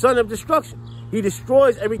 the son of destruction. He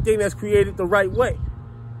destroys everything that's created the right way.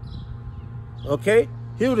 Okay?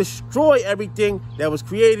 He'll destroy everything that was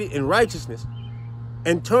created in righteousness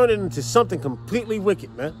and turn it into something completely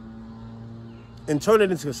wicked, man. And turn it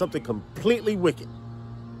into something completely wicked.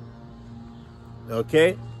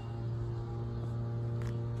 Okay?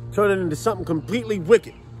 Turn it into something completely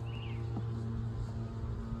wicked.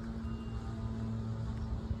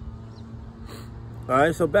 All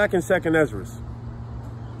right, so back in 2nd Ezra.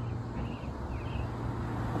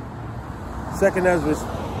 2nd Ezra,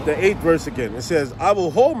 the 8th verse again. It says, I will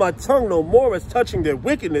hold my tongue no more as touching their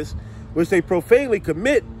wickedness, which they profanely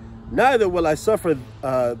commit, neither will I suffer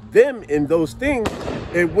them in those things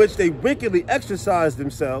in which they wickedly exercise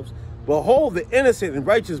themselves. Behold, the innocent and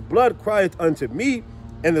righteous blood crieth unto me,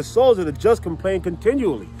 and the souls of the just complain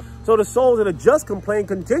continually. So the souls of the just complain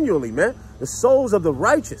continually, man. The souls of the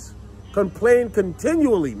righteous complain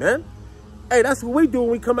continually, man. Hey, that's what we do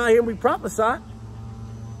when we come out here and we prophesy.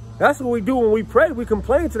 That's what we do when we pray. We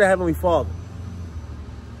complain to the Heavenly Father.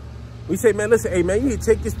 We say, man, listen, hey, man, you need to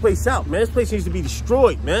take this place out, man. This place needs to be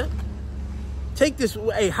destroyed, man. Take this,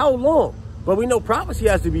 hey, how long? But we know prophecy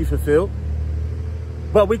has to be fulfilled.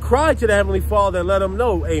 But we cry to the Heavenly Father and let him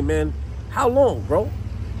know, hey, man, how long, bro?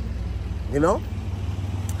 You know?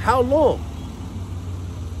 How long?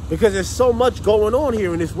 Because there's so much going on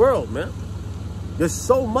here in this world, man. There's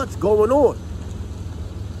so much going on.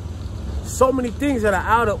 So many things that are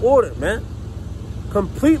out of order, man.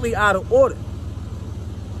 Completely out of order.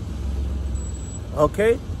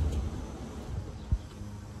 Okay?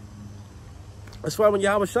 That's why when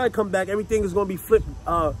Yahweh Shai come back, everything is going to be flipped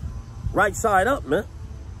right side up, man.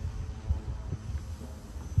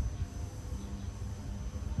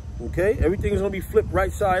 Okay? Everything is going to be flipped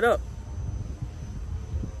right side up.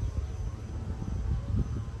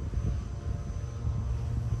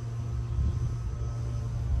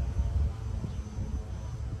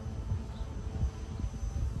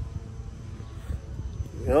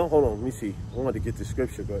 You know, hold on, let me see. I wanted to get the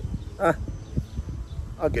scripture, but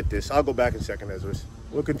I'll get this. I'll go back in 2nd Ezra.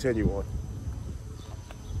 We'll continue on.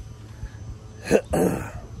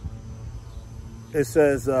 It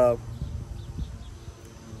says,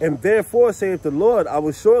 and therefore saith the Lord, I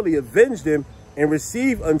will surely avenge them and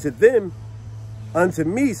receive unto them, unto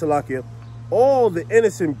me, Salakia, all the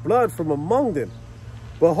innocent blood from among them.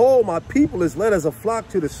 Behold, my people is led as a flock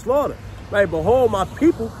to the slaughter. Right? Behold, my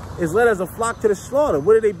people is led as a flock to the slaughter.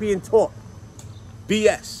 What are they being taught?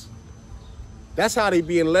 BS. That's how they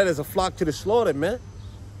being led as a flock to the slaughter, man.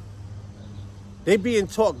 They being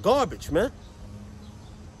taught garbage, man.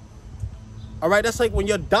 All right, that's like when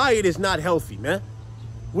your diet is not healthy, man.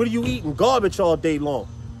 What are you eating? Garbage all day long.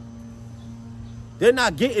 They're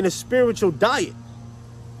not getting a spiritual diet.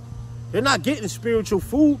 They're not getting spiritual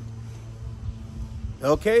food.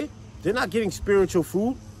 Okay? They're not getting spiritual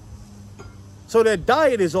food. So their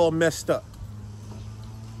diet is all messed up.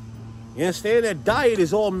 You understand? Their diet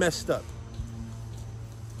is all messed up.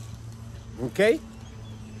 Okay?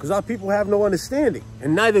 Because our people have no understanding.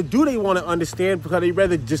 And neither do they want to understand, because they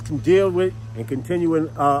rather just can deal with and continue in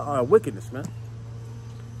wickedness, man.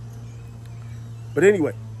 But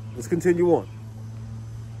anyway, let's continue on.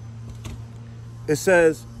 It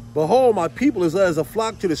says, behold, my people is led as a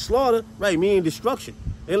flock to the slaughter, right, meaning destruction.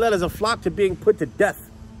 They led as a flock to being put to death.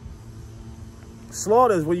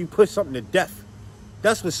 Slaughter is when you put something to death.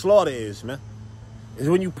 That's what slaughter is, man. Is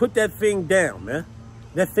when you put that thing down, man.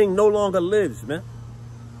 That thing no longer lives, man.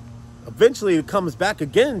 Eventually it comes back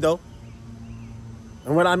again, though.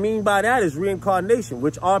 And what I mean by that is reincarnation,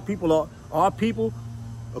 which our people,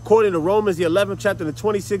 according to Romans, the 11th chapter, the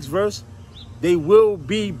 26th verse, they will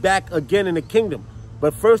be back again in the kingdom.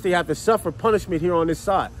 But first they have to suffer punishment here on this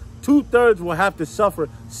side. 2/3 will have to suffer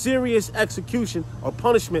serious execution or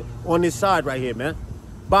punishment on this side right here, man.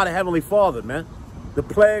 By the Heavenly Father, man. The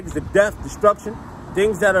plagues, the death, destruction,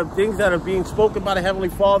 things that are being spoken by the Heavenly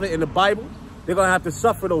Father in the Bible, they're gonna have to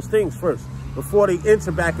suffer those things first before they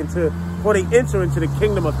enter into the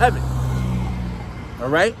kingdom of heaven. All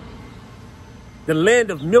right? The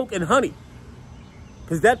land of milk and honey.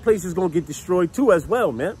 Because that place is gonna get destroyed too as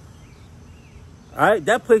well, man. All right,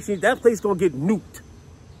 that place gonna get nuked.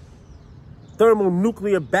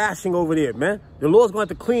 Thermonuclear bashing over there, man. The Lord's gonna have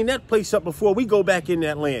to clean that place up before we go back in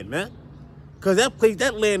that land, man. Because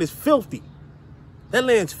that land is filthy. That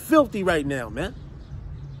land's filthy right now, man.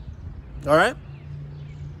 All right?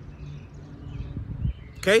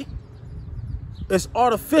 Okay? It's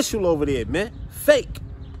artificial over there, man. Fake.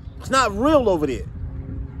 It's not real over there.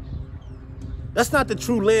 That's not the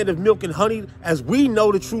true land of milk and honey as we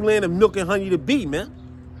know the true land of milk and honey to be, man.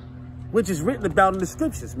 Which is written about in the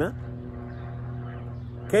scriptures, man.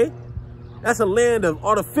 Okay? That's a land of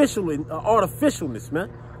artificialness, man.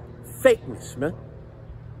 Fakeness, man.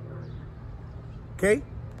 Okay?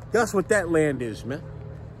 That's what that land is, man.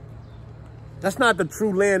 That's not the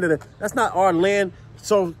true land of that's not our land,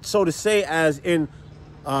 so to say, as in,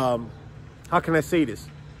 how can I say this?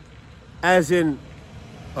 As in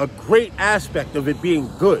a great aspect of it being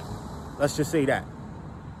good. Let's just say that.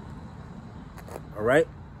 All right?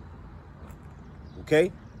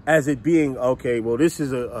 Okay? As it being, okay, well, this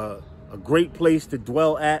is a great place to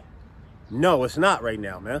dwell at. No, it's not right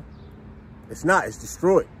now, man. It's not. It's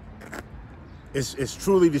destroyed. It's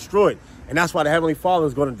truly destroyed. And that's why the Heavenly Father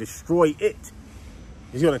is going to destroy it.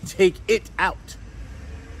 He's going to take it out.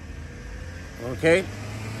 Okay?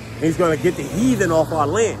 And he's going to get the heathen off our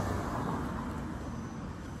land.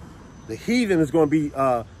 The heathen is going to be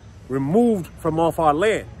removed from off our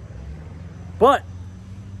land. But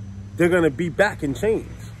they're going to be back in chains.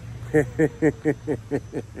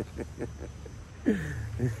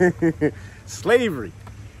 Slavery.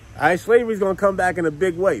 All right, slavery's going to come back in a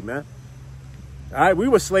big way, man. All right, we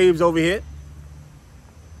were slaves over here.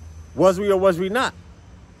 Was we or was we not?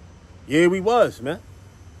 Yeah, we was, man.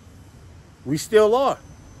 We still are,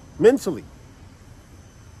 mentally.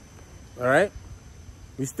 All right?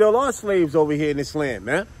 We still are slaves over here in this land,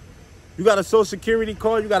 man. You got a social security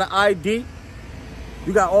card, you got an ID,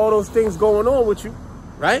 you got all those things going on with you,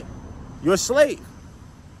 right? You're a slave.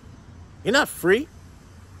 You're not free.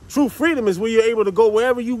 True freedom is where you're able to go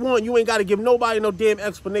wherever you want. You ain't got to give nobody no damn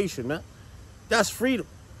explanation, man. That's freedom.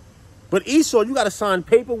 But Esau, you got to sign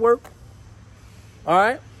paperwork. All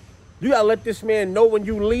right? You got to let this man know when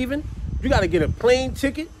you leaving. You got to get a plane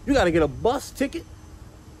ticket. You got to get a bus ticket.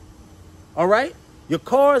 All right? Your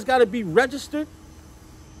car's got to be registered.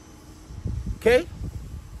 Okay?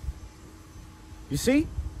 You see?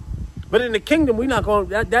 But in the kingdom, we're not going,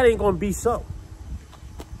 that ain't going to be so.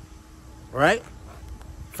 All right?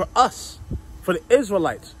 For us, for the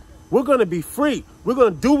Israelites, we're going to be free. We're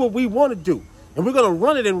going to do what we want to do. And we're going to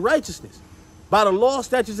run it in righteousness. By the law,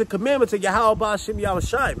 statutes, and commandments of Yahweh Ba'ashem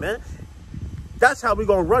Yahushai, man. That's how we're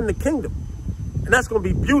going to run the kingdom. And that's going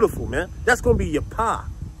to be beautiful, man. That's going to be your pa.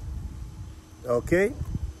 Okay?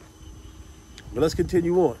 But let's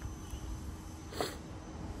continue on.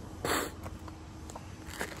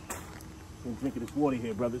 I'm drinking this water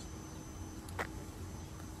here, brothers.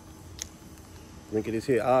 Drinking this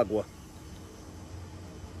here agua.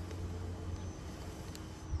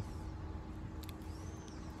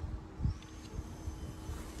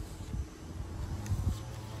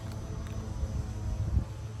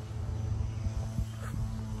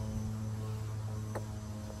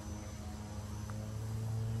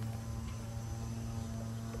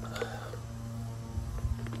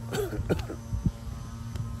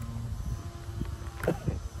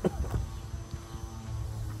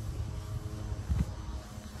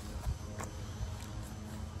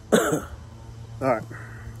 All right,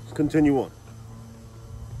 let's continue on.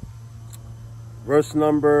 Verse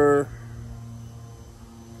number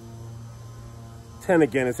 10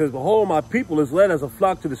 again. It says, "Behold, my people is led as a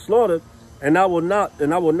flock to the slaughter, and I will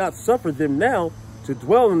not suffer them now to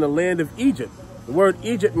dwell in the land of Egypt." The word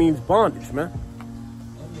Egypt means bondage, man.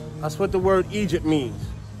 That's what the word Egypt means.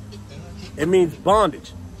 It means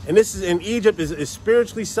bondage. And this is in Egypt is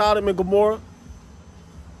spiritually Sodom and Gomorrah.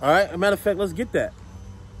 All right. As a matter of fact, let's get that.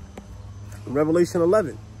 Revelation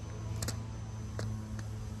 11.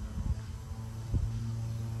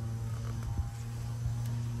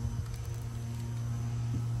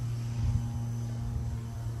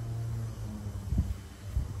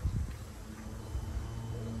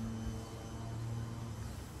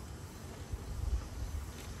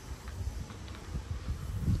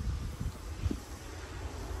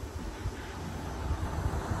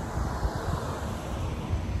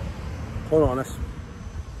 Hold on,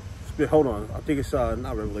 hold on. I think it's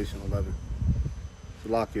not Revelation 11. It's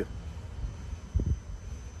Salakia.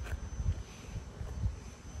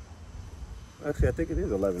 Actually, I think it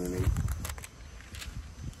is 11 and 8.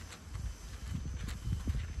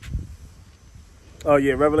 Oh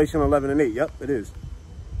yeah, Revelation 11 and 8. Yep, it is.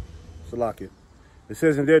 Salakia. It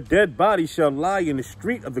says, "And their dead bodies shall lie in the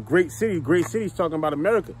street of the great city." Great city is talking about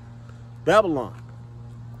America, Babylon.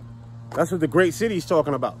 That's what the great city is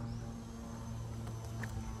talking about.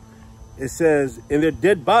 It says, "And their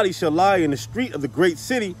dead bodies shall lie in the street of the great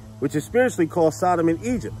city, which is spiritually called Sodom and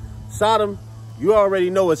Egypt." Sodom, you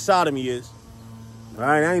already know what sodomy is. All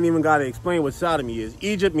right, I ain't even got to explain what sodomy is.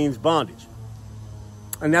 Egypt means bondage.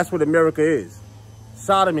 And that's what America is.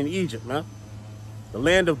 Sodom and Egypt, man. The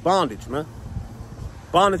land of bondage, man.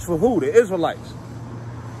 Bondage for who? The Israelites.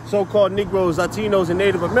 So-called Negroes, Latinos, and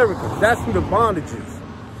Native Americans. That's who the bondage is.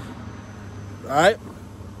 All right?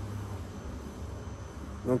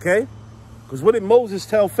 Okay? Because what did Moses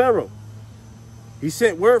tell Pharaoh? He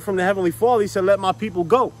sent word from the Heavenly Father. He said, "Let my people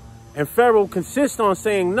go." And Pharaoh consists on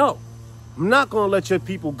saying, "No, I'm not going to let your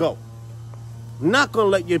people go. I'm not going to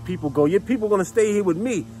let your people go. Your people are going to stay here with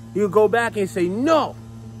me." He would go back and say, "No."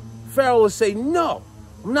 Pharaoh would say, "No,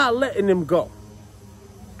 I'm not letting them go.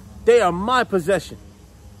 They are my possession."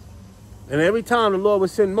 And every time the Lord would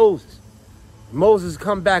send Moses, Moses would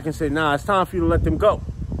come back and say, "Nah, it's time for you to let them go.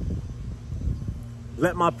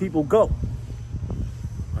 Let my people go."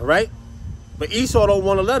 All right? But Esau don't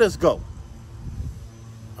want to let us go.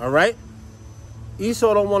 All right?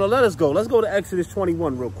 Esau don't want to let us go. Let's go to Exodus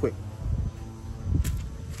 21 real quick.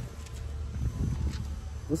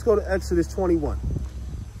 Let's go to Exodus 21.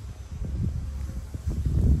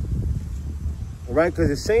 All right? Because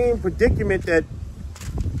the same predicament that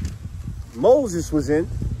Moses was in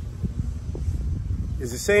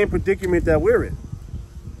is the same predicament that we're in.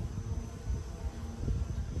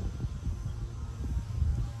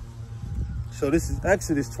 So this is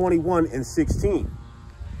Exodus 21 and 16.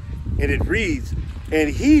 And it reads,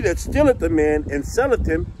 "And he that stealeth a man and selleth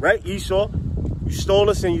him," right? Esau, you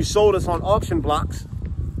stole us and you sold us on auction blocks,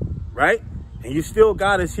 right? And you still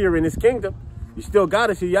got us here in this kingdom. You still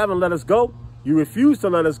got us here. You haven't let us go. You refuse to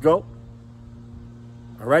let us go.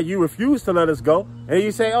 All right? You refuse to let us go. And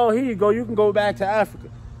you say, "Oh, here you go. You can go back to Africa."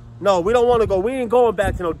 No, we don't want to go. We ain't going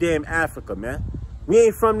back to no damn Africa, man. We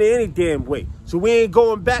ain't from there any damn way. So we ain't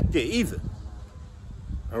going back there either.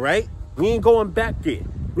 All right? We ain't going back there.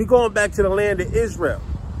 We going back to the land of Israel.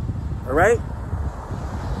 All right?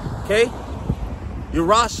 Okay?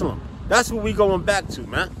 Jerusalem. That's what we going back to,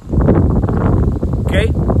 man.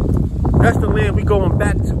 Okay? That's the land we going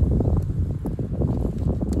back to.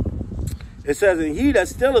 It says, "And he that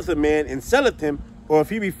stealeth a man and selleth him, or if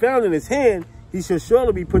he be found in his hand, he shall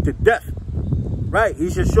surely be put to death." Right? He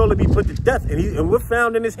shall surely be put to death. And we're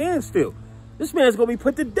found in his hand still. This man's going to be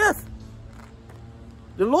put to death.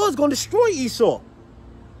 The Lord's going to destroy Esau.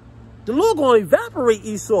 The Lord going to evaporate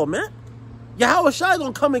Esau, man. Yahweh Shai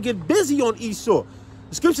going to come and get busy on Esau.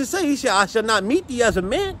 The scriptures say, "He said, I shall not meet thee as a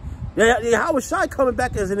man." Yahweh Shai coming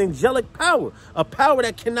back as an angelic power. A power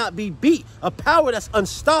that cannot be beat. A power that's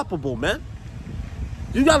unstoppable, man.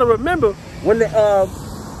 You got to remember when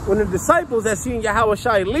the disciples that seen Yahweh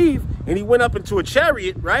Shai leave and he went up into a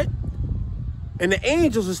chariot, right? And the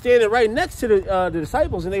angels were standing right next to the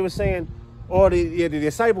disciples, and they were saying, or the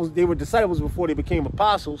disciples, they were disciples before they became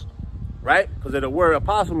apostles, right? Because the word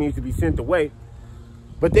apostle means to be sent away.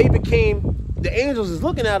 But they became, the angels is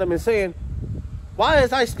looking at them and saying, "Why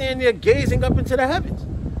is I stand there gazing up into the heavens?"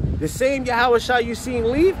 The same Yahweh Shai you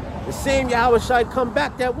seen leave, The same Yahweh Shai come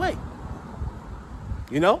back that way.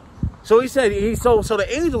 You know? So he said, so the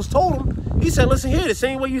angels told him, he said, listen here, the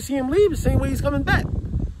same way you see him leave, the same way he's coming back.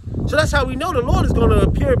 So that's how we know the Lord is going to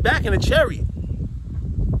appear back in a chariot.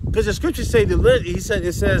 Because the scriptures say,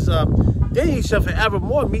 it says, then he shall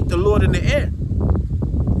forevermore meet the Lord in the air.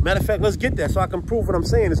 Matter of fact, let's get that so I can prove what I'm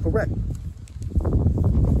saying is correct.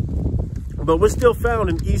 But we're still found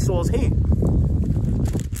in Esau's hand.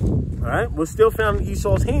 All right? We're still found in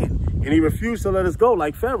Esau's hand. And he refused to let us go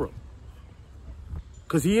like Pharaoh.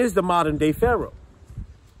 Because he is the modern day Pharaoh.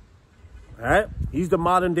 All right? He's the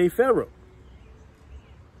modern day Pharaoh.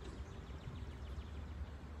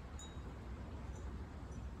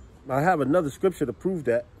 I have another scripture to prove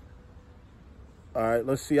that. All right,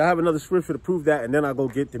 let's see. I have another scripture to prove that, and then I'll go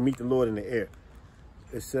get to meet the Lord in the air.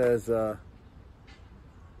 It says,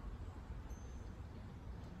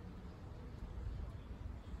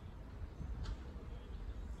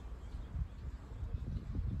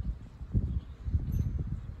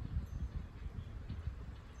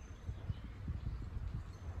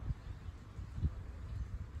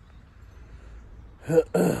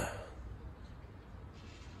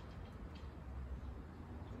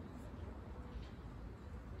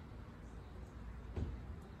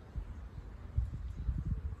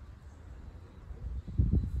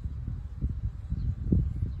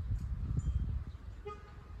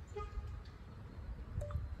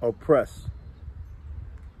 oppress.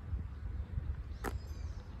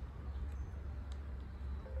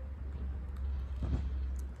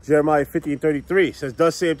 Jeremiah 50:33 says,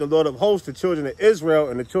 thus saith the Lord of hosts, the children of Israel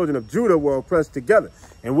and the children of Judah were oppressed together.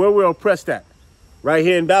 And where we're oppressed at? Right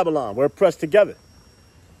here in Babylon. We're oppressed together.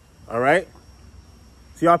 All right?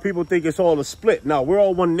 See how people think it's all a split. No, we're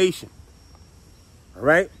all one nation. All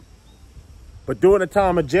right? But during the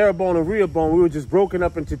time of Jeroboam and Rehoboam, we were just broken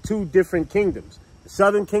up into two different kingdoms. The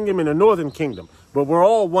southern kingdom and the northern kingdom. But we're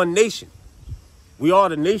all one nation. We are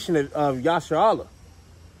the nation of Yasharallah.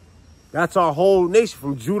 That's our whole nation,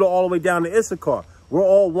 from Judah all the way down to Issachar. We're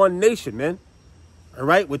all one nation, man. All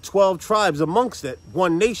right? With 12 tribes amongst that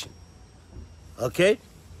one nation. Okay?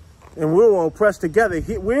 And we're all oppressed together.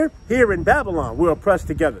 We're here in Babylon. We're oppressed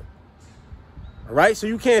together. All right? So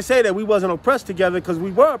you can't say that we wasn't oppressed together, because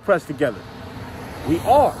we were oppressed together. We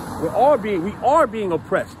are. We are being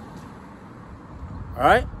oppressed. All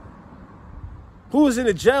right? Who's in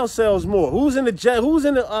the jail cells more? Who's in the jail? Who's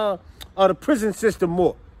in the prison system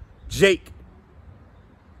more? Jake.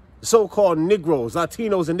 So-called Negroes,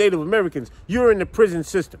 Latinos, and Native Americans. You're in the prison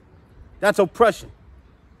system. That's oppression.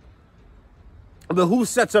 But who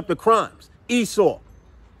sets up the crimes? Esau.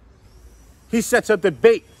 He sets up the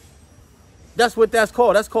bait. That's what that's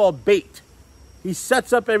called. That's called bait. He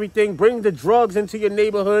sets up everything, bring the drugs into your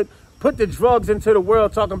neighborhood, put the drugs into the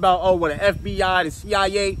world, talking about, oh, well, the FBI, the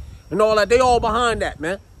CIA, and all that. They all behind that,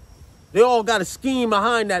 man. They all got a scheme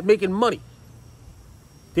behind that, making money.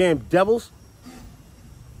 Damn devils.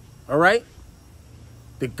 All right?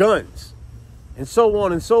 The guns. And so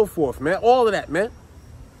on and so forth, man. All of that, man.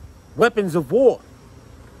 Weapons of war.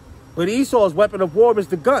 But Esau's weapon of war is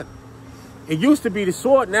the gun. It used to be the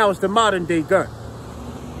sword, now it's the modern day gun.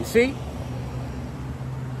 You see?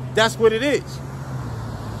 That's what it is.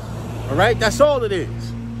 All right? That's all it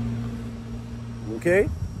is. Okay?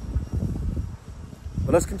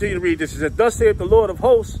 But let's continue to read this. It says, thus saith the Lord of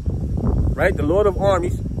hosts, right? The Lord of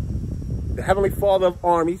armies, the heavenly Father of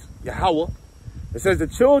armies, Yahweh. It says, the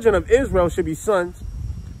children of Israel should be sons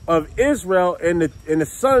of Israel, and the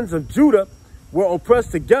sons of Judah were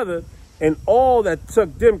oppressed together, and all that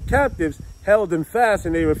took them captives held them fast,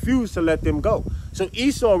 and they refused to let them go. So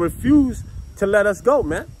Esau refused to let us go,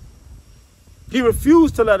 man. He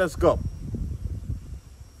refused to let us go.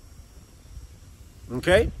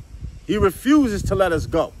 Okay? He refuses to let us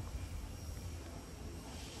go.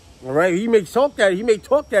 All right? He may talk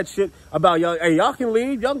that shit about y'all. Hey, y'all can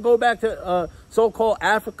leave. Y'all can go back to so-called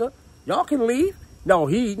Africa. Y'all can leave. No,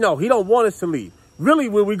 he don't want us to leave. Really,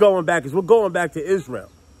 where we're going back is we're going back to Israel.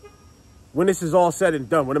 When this is all said and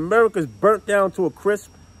done. When America's burnt down to a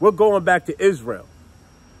crisp, we're going back to Israel.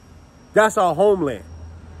 That's our homeland.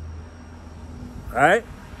 All right?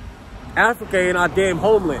 Africa ain't our damn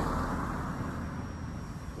homeland.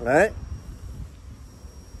 All right?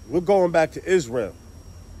 We're going back to Israel.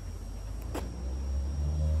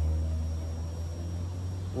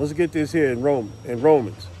 Let's get this here in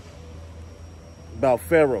Romans. About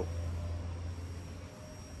Pharaoh.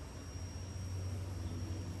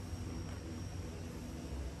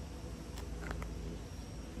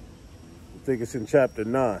 I think it's in chapter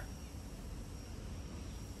 9.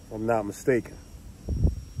 If I'm not mistaken.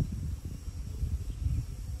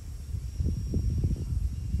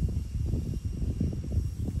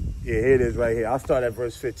 Yeah, here it is right here. I'll start at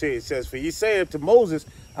verse 15. It says, for ye say to Moses,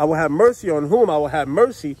 I will have mercy on whom I will have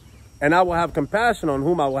mercy, and I will have compassion on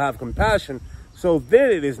whom I will have compassion. So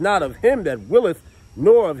then it is not of him that willeth,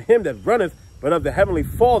 nor of him that runneth, but of the heavenly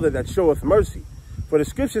Father that showeth mercy. For the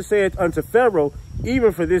scripture saith unto Pharaoh,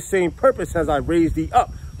 even for this same purpose has I raised thee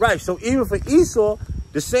up. Right, so even for Esau,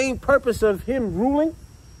 the same purpose of him ruling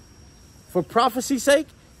for prophecy's sake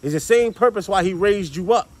is the same purpose why he raised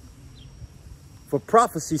you up. For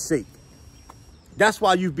prophecy's sake. That's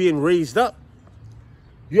why you've been raised up.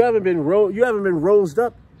 You haven't been rose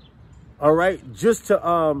up, all right, just to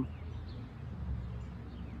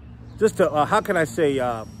how can I say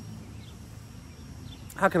it?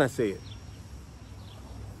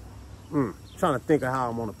 Trying to think of how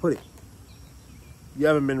I'm gonna put it. You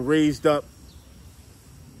haven't been raised up,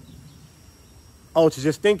 to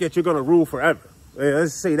just think that you're gonna rule forever. Yeah,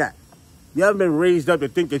 let's say that. You haven't been raised up to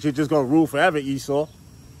think that you're just gonna rule forever, Esau.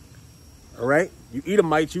 All right? You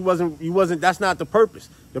Edomites, you wasn't, that's not the purpose.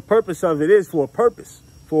 The purpose of it is for a purpose,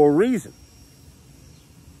 for a reason.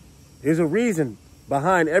 There's a reason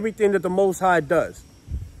behind everything that the Most High does.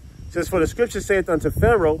 It says, for the scripture saith unto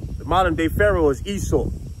Pharaoh, the modern day Pharaoh is Esau.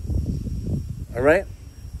 All right?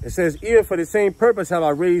 It says, even for the same purpose have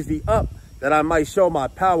I raised thee up, that I might show my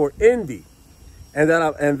power in thee, and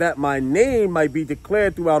that my name might be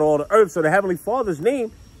declared throughout all the earth. So the Heavenly Father's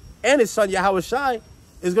name and his son Yahushai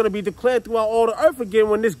is going to be declared throughout all the earth again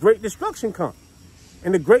when this great destruction comes.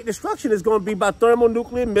 And the great destruction is going to be by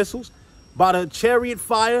thermonuclear missiles, by the chariot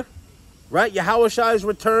fire, right? Yahushai's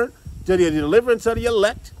return to the deliverance of the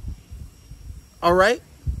elect. All right?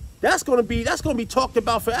 That's going to be talked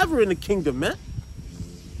about forever in the kingdom, man.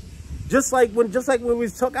 Just like when we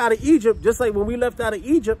took out of Egypt, just like when we left out of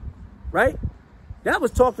Egypt, right? That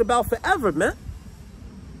was talked about forever, man.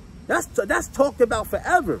 That's talked about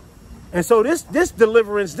forever. And so this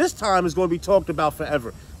deliverance this time is going to be talked about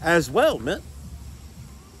forever as well, man.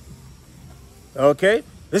 Okay?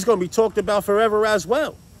 It's going to be talked about forever as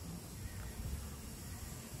well.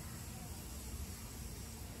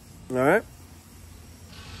 All right?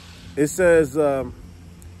 It says,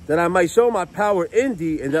 that I might show my power in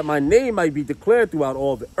thee, and that my name might be declared throughout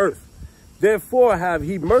all the earth. Therefore have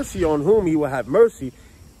he mercy on whom he will have mercy,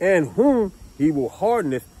 and whom he will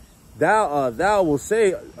hardeneth. Thou will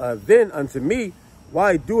say then unto me,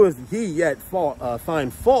 why doeth he yet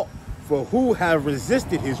find fault? For who have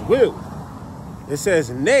resisted his will? It says,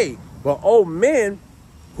 nay, but O man,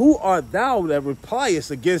 who art thou that repliest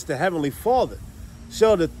against the heavenly Father?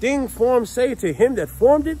 Shall the thing formed say to him that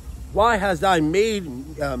formed it, why hast thou made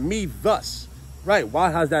me thus? Right, why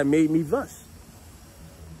hast thou made me thus?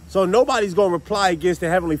 So nobody's going to reply against the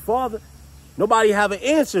Heavenly Father. Nobody have an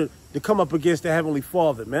answer to come up against the Heavenly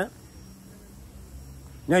Father, man.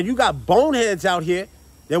 Now, you got boneheads out here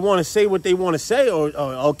that want to say what they want to say, or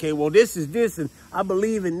okay, well, this is this, and I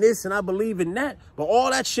believe in this, and I believe in that. But all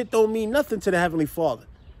that shit don't mean nothing to the Heavenly Father.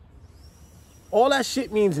 All that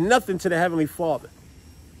shit means nothing to the Heavenly Father.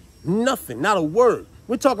 Nothing, not a word.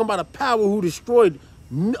 We're talking about a power who destroyed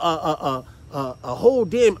a whole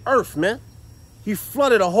damn earth, man. He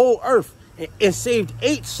flooded a whole earth and saved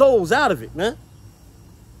 8 souls out of it, man.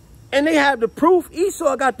 And they have the proof.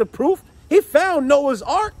 Esau got the proof. He found Noah's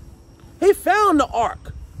ark. He found the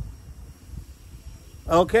ark.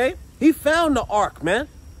 Okay? He found the ark, man.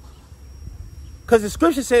 Because the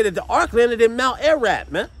scripture said that the ark landed in Mount Arab,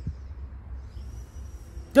 man.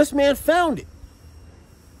 This man found it.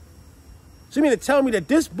 So you mean to tell me that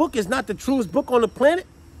this book is not the truest book on the planet?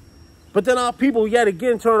 But then our people yet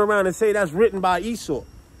again turn around and say that's written by Esau.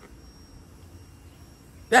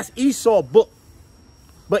 That's Esau's book.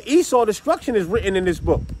 But Esau's destruction is written in this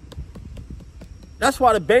book. That's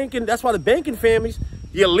why the banking families,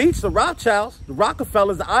 the elites, the Rothschilds, the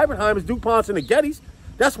Rockefellers, the Oppenheimers, DuPonts, and the Gettys,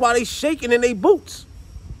 that's why they shaking in their boots.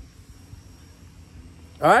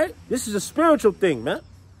 All right? This is a spiritual thing, man.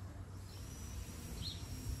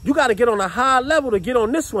 You got to get on a high level to get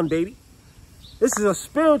on this one, baby. This is a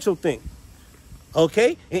spiritual thing.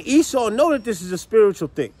 Okay? And Esau know that this is a spiritual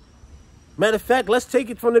thing. Matter of fact, let's take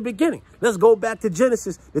it from the beginning. Let's go back to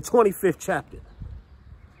Genesis, the 25th chapter.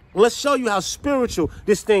 Let's show you how spiritual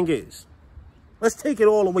this thing is. Let's take it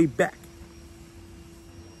all the way back.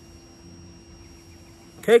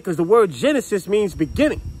 Okay? Because the word Genesis means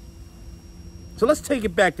beginning. So let's take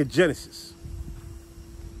it back to Genesis.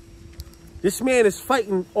 This man is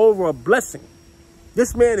fighting over a blessing.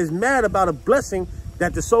 This man is mad about a blessing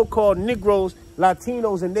that the so-called Negroes,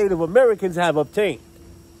 Latinos, and Native Americans have obtained.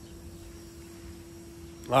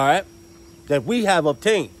 All right? That we have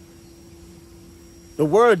obtained. The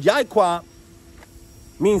word Yahweh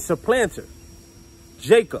means supplanter.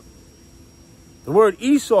 Jacob. The word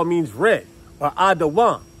Esau means red, or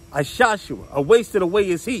Adawan, Ashashua, a wasted away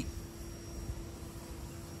is he.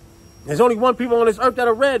 There's only one people on this earth that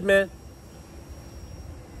are red, man.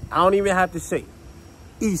 I don't even have to say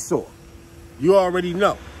Esau. You already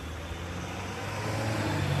know.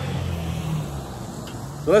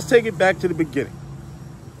 So let's take it back to the beginning.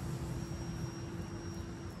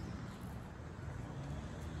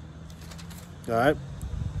 All right.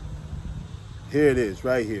 Here it is,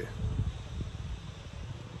 right here.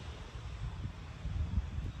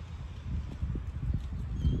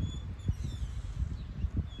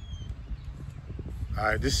 All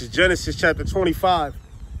right, this is Genesis chapter 25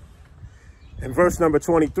 and verse number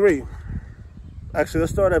 23. Actually,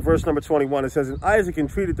 let's start at verse number 21. It says, and Isaac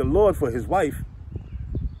entreated the Lord for his wife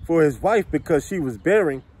because she was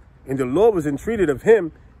bearing, and the Lord was entreated of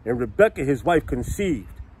him, and Rebekah his wife conceived.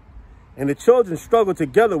 And the children struggled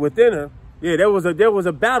together within her. Yeah, there was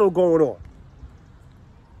a battle going on.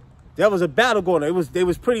 There was a battle going on. They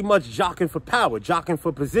was pretty much jockeying for power, jockeying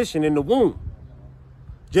for position in the womb.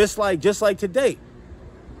 Just like today.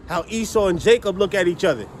 How Esau and Jacob look at each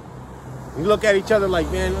other. We look at each other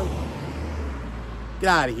like, man, get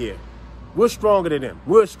out of here. We're stronger than them.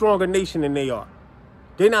 We're a stronger nation than they are.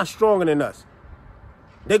 They're not stronger than us.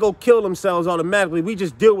 They go kill themselves automatically. We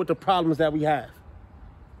just deal with the problems that we have.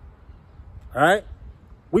 All right?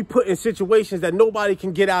 We put in situations that nobody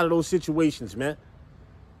can get out of those situations, man.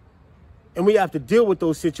 And we have to deal with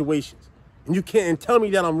those situations. And you can't tell me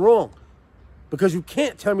that I'm wrong. Because you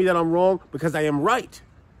can't tell me that I'm wrong because I am right.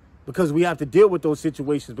 Because we have to deal with those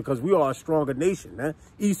situations because we are a stronger nation, man.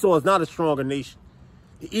 Esau is not a stronger nation.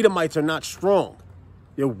 The Edomites are not strong.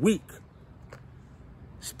 They're weak.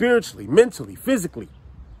 Spiritually, mentally, physically.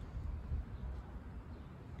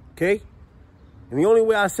 Okay? And the only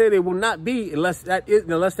way I say they will not be unless that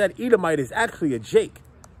Edomite is actually a Jake.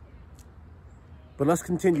 But let's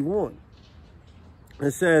continue on.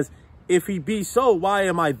 It says, if he be so, why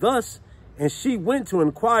am I thus? And she went to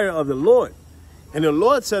inquire of the Lord. And the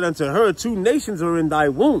Lord said unto her, 2 nations are in thy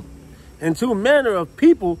womb, and 2 manner of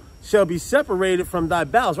people shall be separated from thy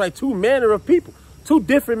bowels. Right? 2 manner of people. 2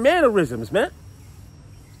 different mannerisms, man.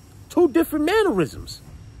 2 different mannerisms.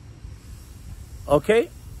 Okay?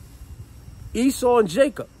 Esau and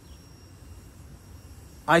Jacob.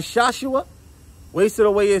 Ishashua, wasted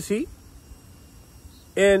away is he.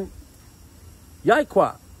 And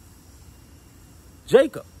Yaiqua,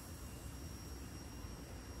 Jacob.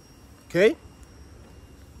 Okay?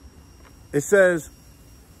 It says,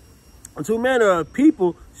 2 manner of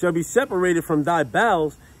people shall be separated from thy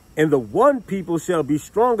bowels, and the one people shall be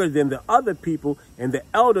stronger than the other people, and the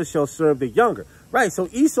elder shall serve the younger. Right, so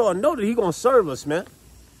Esau know that he's going to serve us, man.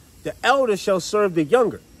 The elder shall serve the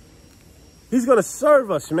younger. He's going to serve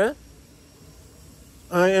us, man.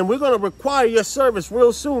 And we're going to require your service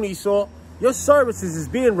real soon, Esau. Your services is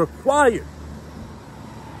being required.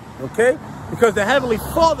 Okay? Because the Heavenly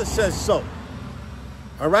Father says so.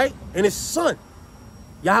 All right? And his son,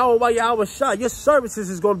 Yahweh Shah, your services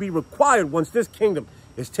is going to be required once this kingdom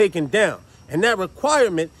is taken down. And that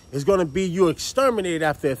requirement is going to be you exterminated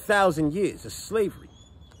after 1,000 years of slavery.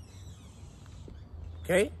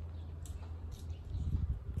 Okay?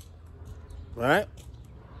 All right?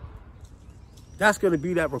 That's going to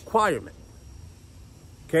be that requirement.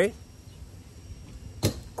 Okay?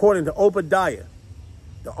 According to Obadiah,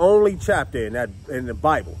 the only chapter in the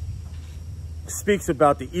Bible speaks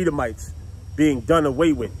about the Edomites being done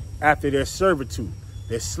away with after their servitude,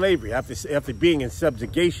 their slavery, after being in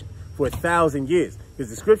subjugation for 1,000 years. Because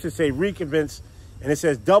the scriptures say recompense, and it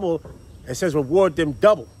says double, it says reward them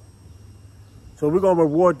double. So we're going to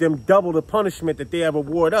reward them double the punishment that they have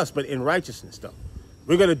rewarded us, but in righteousness stuff.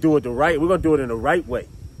 We're going to do it we're going to do it in the right way.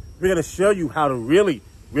 We're going to show you how to really,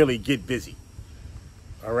 really get busy.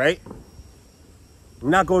 All right? We're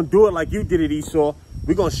not going to do it like you did it, Esau.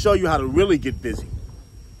 We're going to show you how to really get busy.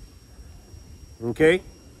 Okay?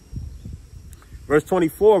 Verse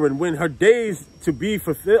 24, and when her days to be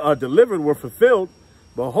delivered were fulfilled,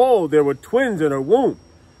 behold, there were twins in her womb.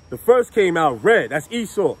 The first came out red. That's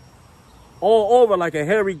Esau. All over like a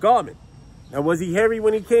hairy garment. Now, was he hairy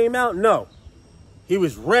when he came out? No. He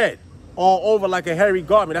was red. All over like a hairy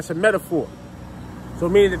garment. That's a metaphor. So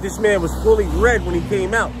meaning that this man was fully red when he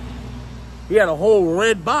came out. He had a whole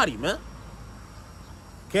red body, man.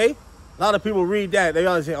 Okay? A lot of people read that. They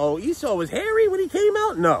always say, oh, Esau was hairy when he came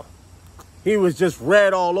out? No. He was just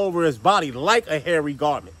red all over his body like a hairy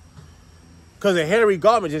garment. Because a hairy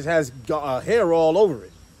garment just has hair all over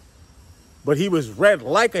it. But he was red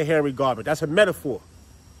like a hairy garment. That's a metaphor.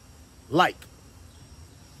 Like.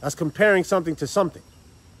 That's comparing something to something.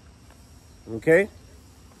 Okay?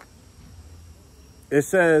 it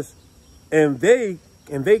says, and they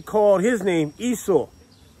called his name Esau.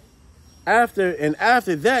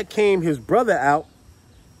 After that came his brother out.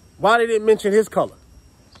 Why they didn't mention his color?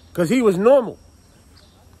 Because he was normal.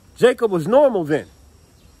 Jacob was normal then.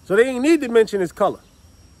 So they didn't need to mention his color.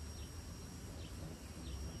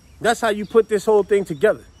 That's how you put this whole thing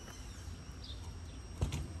together.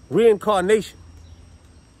 Reincarnation.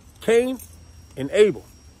 Cain and Abel.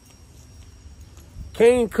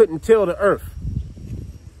 Cain couldn't till the earth.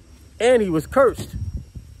 And he was cursed.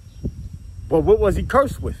 But what was he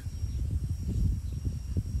cursed with?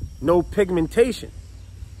 No pigmentation.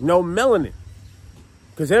 No melanin.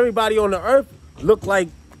 Because everybody on the earth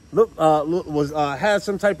had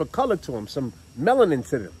some type of color to them. Some melanin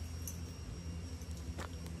to them.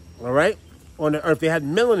 All right? On the earth, they had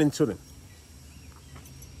melanin to them.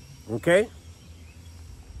 Okay?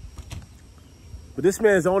 But this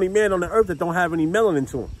man is the only man on the earth that don't have any melanin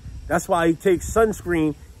to him. That's why he takes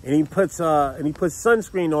sunscreen and he puts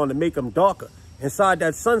sunscreen on to make him darker. Inside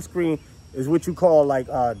that sunscreen is what you call like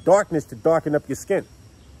darkness to darken up your skin.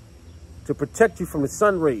 To protect you from the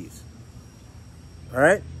sun rays. All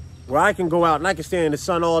right? Where I can go out and I can stand in the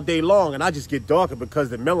sun all day long and I just get darker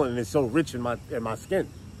because the melanin is so rich in my skin.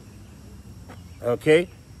 Okay?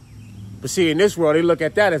 But see, in this world, they look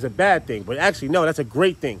at that as a bad thing. But actually, no, that's a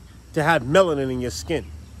great thing to have melanin in your skin.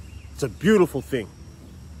 It's a beautiful thing.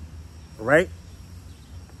 All right?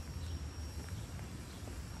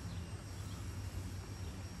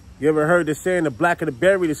 You ever heard the saying, the blacker the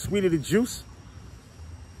berry, the sweeter the juice?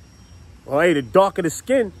 Well, hey, the darker the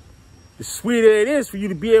skin, the sweeter it is for you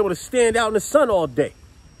to be able to stand out in the sun all day.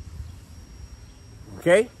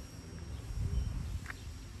 Okay?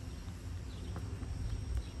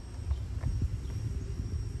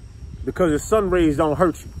 Because the sun rays don't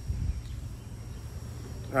hurt you.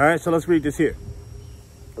 All right, so let's read this here.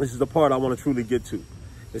 This is the part I want to truly get to.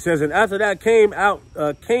 It says, and after that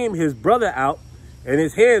came his brother out, and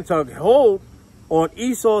his hand took hold on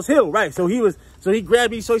Esau's heel. Right, so he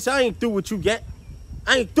grabbed Esau. He said, I ain't through what you get.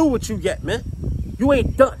 I ain't through what you get, man. You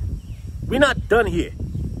ain't done. We're not done here.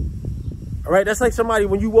 All right, that's like somebody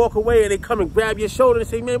when you walk away and they come and grab your shoulder and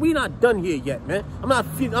say, man, we're not done here yet, man. I'm not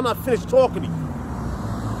finished talking to you.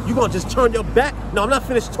 You gonna just turn your back? No, I'm not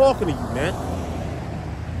finished talking to you, man.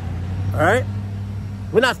 All right?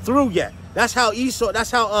 We're not through yet. That's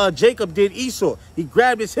how Jacob did Esau. He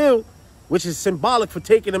grabbed his heel, which is symbolic for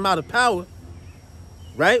taking him out of power.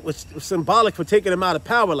 Right? Which is symbolic for taking him out of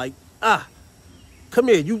power. Like, come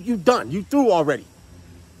here, you done. You through already.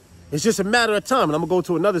 It's just a matter of time. And I'm gonna go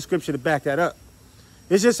to another scripture to back that up.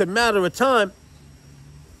 It's just a matter of time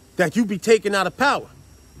that you be taken out of power.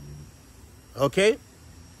 Okay?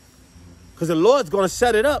 Because the Lord's going to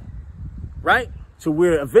set it up, right? To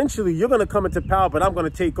where eventually you're going to come into power, but I'm going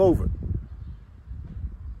to take over.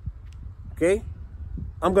 Okay?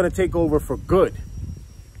 I'm going to take over for good.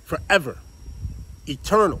 Forever.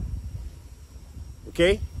 Eternal.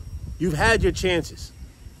 Okay? You've had your chances.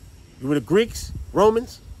 You were the Greeks,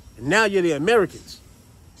 Romans, and now you're the Americans.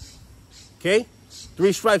 Okay?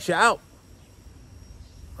 3 strikes, you're out.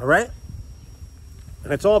 All right?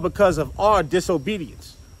 And it's all because of our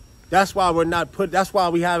disobedience. That's why that's why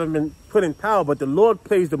we haven't been put in power. But the Lord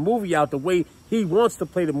plays the movie out the way he wants to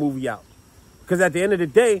play the movie out. Because at the end of the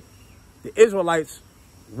day, the Israelites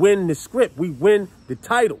win the script. We win the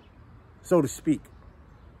title, so to speak.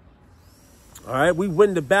 All right, we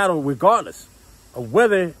win the battle regardless of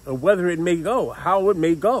whether it may go, how it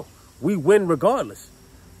may go. We win regardless.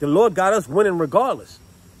 The Lord got us winning regardless.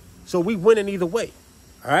 So we winning either way.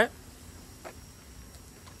 All right.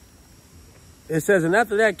 It says, and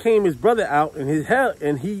after that came his brother out, and his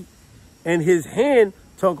hand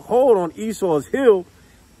took hold on Esau's heel,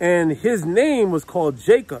 and his name was called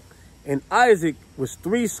Jacob. And Isaac was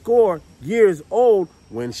 80 years old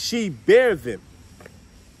when she bare them.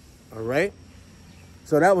 All right.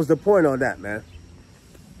 So that was the point on that, man.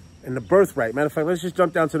 And the birthright. Matter of fact, let's just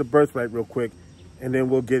jump down to the birthright real quick, and then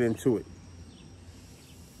we'll get into it.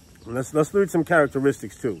 And let's read some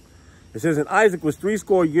characteristics too. It says, and Isaac was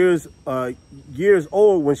 80 years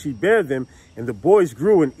old when she bare them, and the boys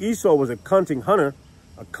grew, and Esau was a cunning hunter,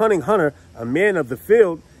 a man of the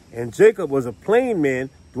field, and Jacob was a plain man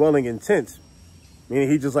dwelling in tents, meaning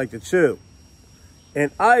he just liked to chill.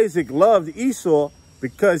 And Isaac loved Esau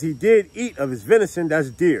because he did eat of his venison, that's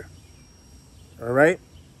deer. All right?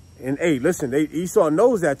 And hey, listen, Esau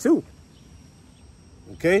knows that too.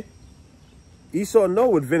 Okay? Esau know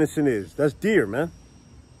what venison is. That's deer, man.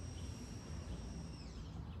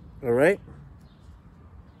 All right.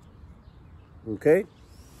 Okay.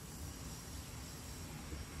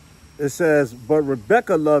 It says, but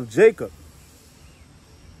Rebekah loved Jacob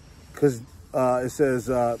Because it says,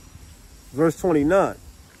 verse 29.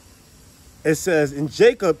 It says, and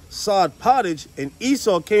Jacob sawed pottage, and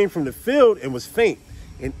Esau came from the field and was faint.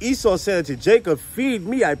 And Esau said to Jacob, feed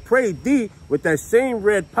me, I pray thee, with that same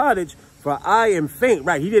red pottage, for I am faint.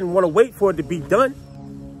 Right, he didn't want to wait for it to be done.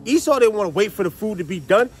 Esau didn't want to wait for the food to be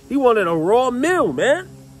done. He wanted a raw meal, man.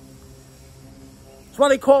 That's why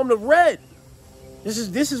they call him the Red.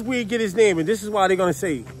 This is where he get his name, and this is why they're going to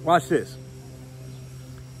say, watch this.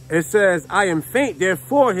 It says, I am faint,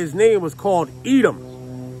 therefore his name was called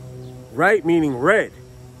Edom, right, meaning red.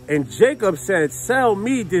 And Jacob said, sell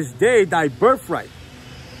me this day thy birthright.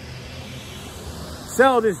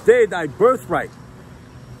 Sell this day thy birthright.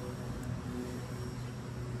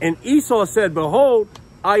 And Esau said, behold,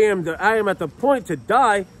 I am at the point to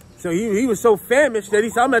die. So he was so famished that he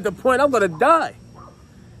said, I'm at the point I'm going to die.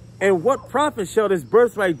 And what profit shall this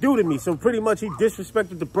birthright do to me? So pretty much he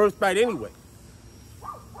disrespected the birthright anyway.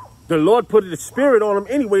 The Lord put the spirit on him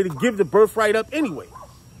anyway to give the birthright up anyway.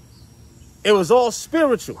 It was all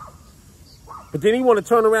spiritual. But then he want to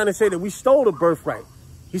turn around and say that we stole the birthright.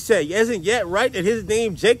 He said, isn't yet right that his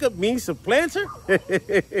name Jacob means supplanter?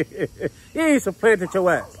 He ain't supplanted your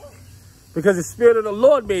ass. Because the spirit of the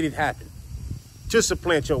Lord made it happen. To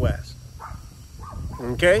supplant your ass.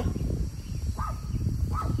 Okay?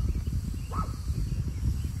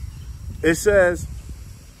 It says,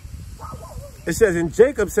 and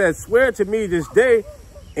Jacob said, swear to me this day.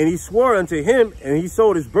 And he swore unto him, and he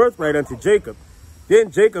sold his birthright unto Jacob.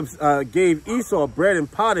 Then Jacob gave Esau bread and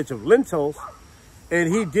pottage of lentils.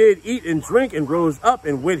 And he did eat and drink and rose up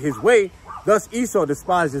and went his way. Thus Esau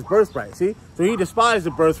despised his birthright. See? So he despised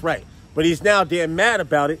the birthright. But he's now damn mad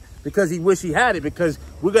about it because he wish he had it, because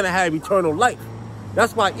we're going to have eternal life.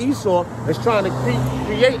 That's why Esau is trying to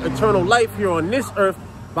create eternal life here on this earth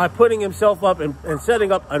by putting himself up and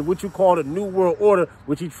setting up what you call the New World Order,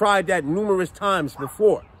 which he tried that numerous times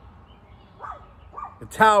before. The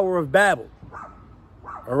Tower of Babel.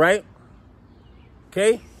 All right?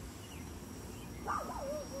 Okay?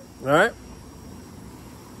 All right?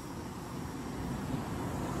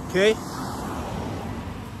 Okay?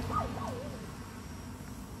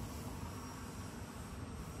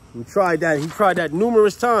 He tried that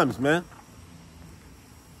numerous times, man.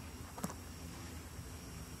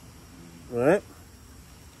 All right?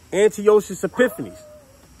 Antiochus Epiphanes,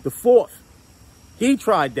 the fourth. He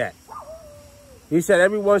tried that. He said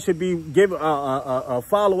everyone should be given a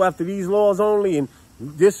follow after these laws only, and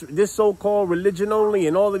this so-called religion only,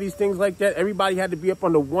 and all of these things like that. Everybody had to be up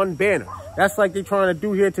under one banner. That's like they're trying to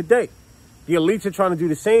do here today. The elites are trying to do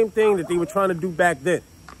the same thing that they were trying to do back then.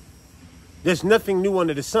 There's nothing new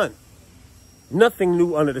under the sun. Nothing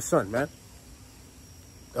new under the sun, man.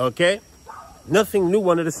 Okay? Nothing new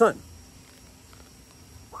under the sun.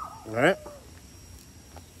 All right?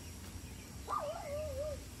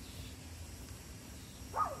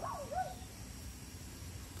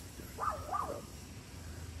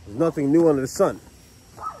 There's nothing new under the sun.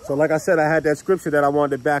 So like I said, I had that scripture that I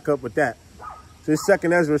wanted to back up with that. So it's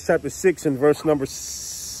 2 Ezra chapter 6 and verse number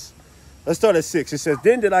 6. Let's start at 6. It says,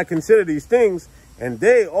 then did I consider these things, and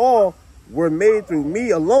they all were made through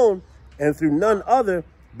me alone, and through none other.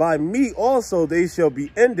 By me also they shall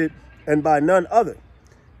be ended, and by none other.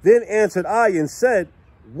 Then answered I and said,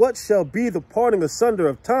 what shall be the parting asunder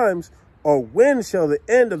of times, or when shall the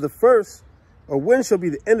end of the first, or when shall be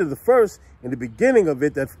the end of the first, and the beginning of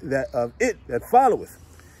it that followeth?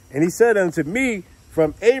 And he said unto me,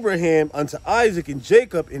 from Abraham unto Isaac and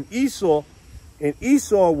Jacob and Esau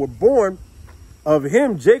were born. Of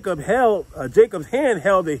him Jacob's hand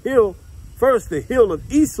held the hill, first the hill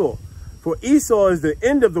of Esau. For Esau is the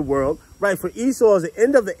end of the world, right? For Esau is the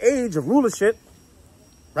end of the age of rulership,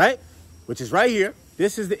 right? Which is right here.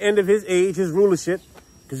 This is the end of his age, his rulership,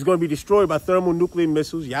 because he's going to be destroyed by thermonuclear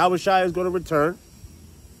missiles. Yahushua is going to return.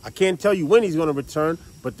 I can't tell you when he's going to return,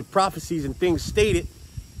 but the prophecies and things stated,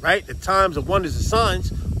 right? The times of wonders and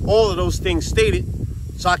signs, all of those things stated.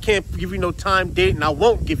 So I can't give you no time, date, and I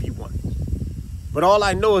won't give you one. But all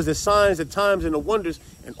I know is the signs, the times, and the wonders,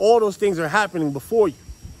 and all those things are happening before you.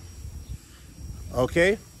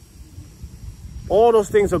 Okay? All those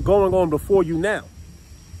things are going on before you now.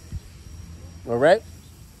 All right?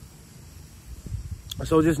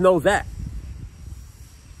 So just know that.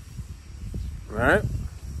 All right?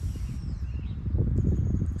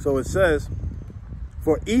 So it says,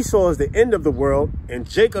 for Esau is the end of the world, and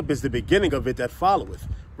Jacob is the beginning of it that followeth.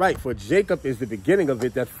 Right, for Jacob is the beginning of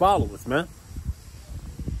it that followeth, man.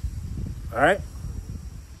 All right?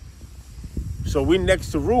 So we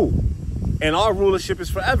next to rule. And our rulership is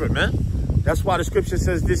forever, man. That's why the scripture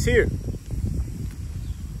says this here.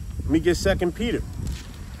 Let me get 2 Peter.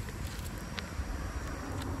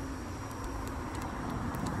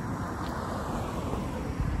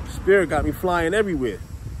 Spirit got me flying everywhere.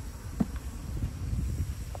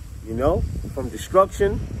 You know, from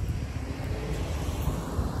destruction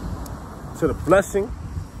to the blessing,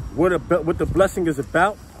 what the blessing is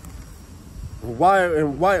about, and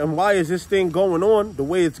why is this thing going on the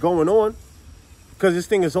way it's going on? Because this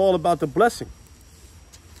thing is all about the blessing.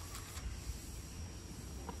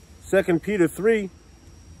 2 Peter 3.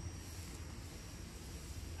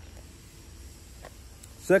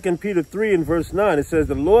 2 Peter 3 and verse 9, it says,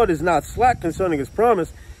 the Lord is not slack concerning his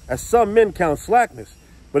promise, as some men count slackness,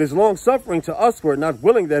 but is long-suffering to usward, not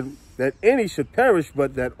willing that any should perish,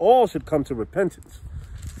 but that all should come to repentance.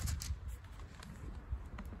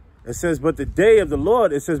 It says, but the day of the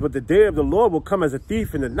Lord will come as a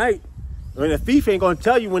thief in the night. And the thief ain't going to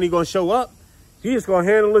tell you when he's going to show up. He is going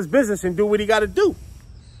to handle his business and do what he got to do.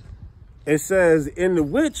 It says, in the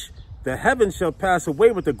which the heavens shall pass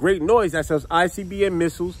away with a great noise. That says ICBM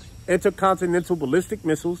missiles, intercontinental ballistic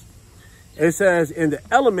missiles. It says in the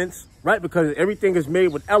elements, right? Because everything is made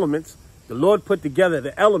with elements. The Lord put together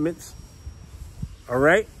the elements. All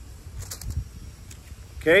right.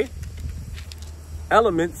 Okay.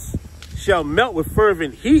 Elements shall melt with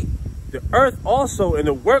fervent heat. The earth also and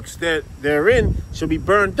the works that therein shall be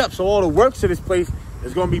burned up. So all the works of this place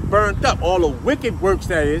is going to be burned up. All the wicked works,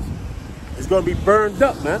 that is going to be burned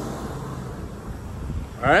up, man.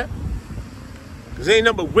 All right? Because there ain't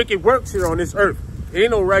no wicked works here on this earth. There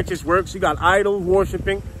ain't no righteous works. You got idol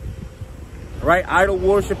worshiping. All right? Idol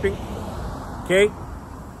worshiping. Okay?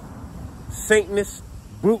 Saintness.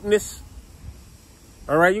 Bruteness.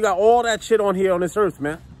 All right? You got all that shit on here on this earth,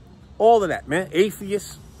 man. All of that, man.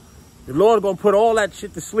 Atheists. The Lord going to put all that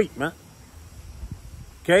shit to sleep, man.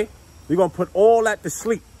 Okay? We're going to put all that to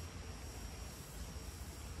sleep.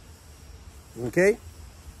 Okay?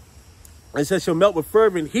 It says, shall melt with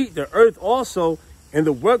fervent heat. The earth also and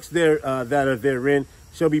the works there that are therein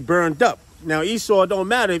shall be burned up. Now, Esau, it don't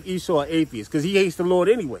matter if Esau is atheist, because he hates the Lord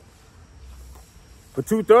anyway. But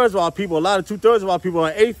two-thirds of our people, a lot of two-thirds of our people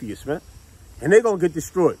are atheists, man. And they're going to get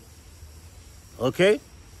destroyed. Okay?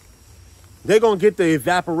 They're going to get the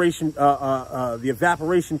evaporation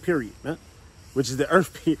period, man. Which is the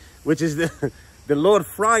earth, which is the Lord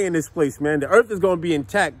frying this place, man. The earth is going to be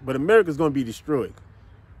intact, but America's going to be destroyed.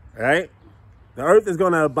 All right? The earth is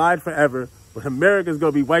going to abide forever, but America is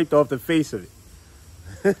going to be wiped off the face of it.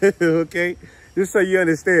 Okay? Just so you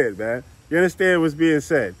understand, man. You understand what's being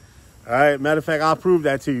said. All right? Matter of fact, I'll prove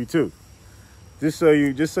that to you, too. Just so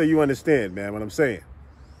you understand, man, what I'm saying.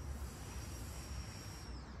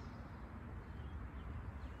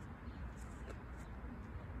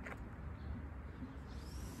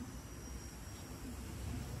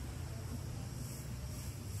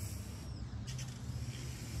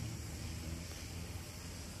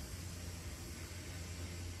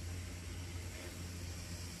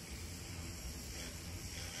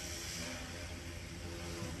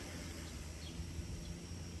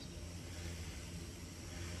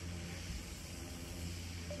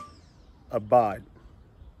 Abide.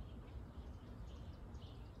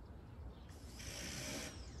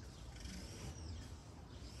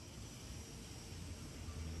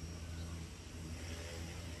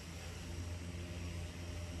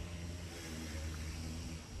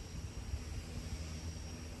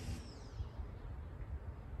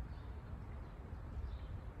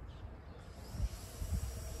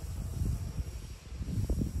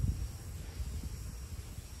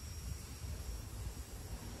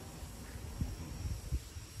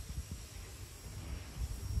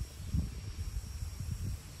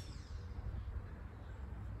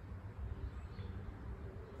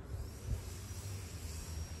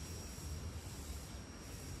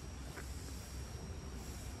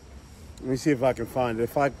 Let me see if I can find it.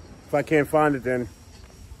 If I can't find it, then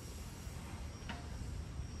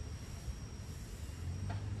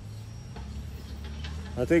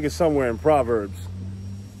I think it's somewhere in Proverbs.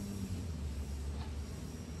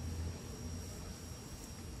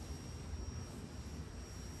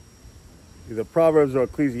 Either Proverbs or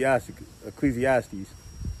Ecclesiastes,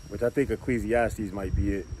 which I think Ecclesiastes might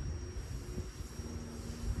be it.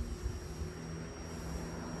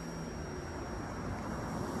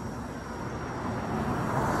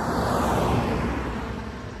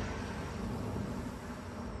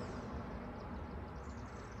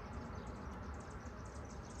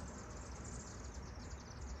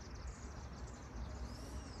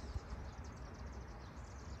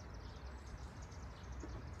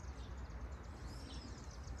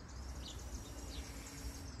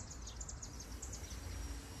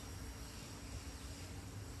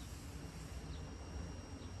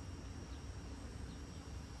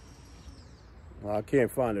 Well, I can't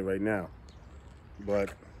find it right now,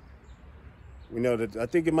 but We know that, I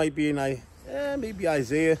think it might be in maybe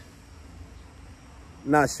Isaiah.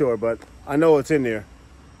 Not sure, but I know it's in there.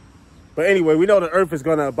 But anyway, we know the earth is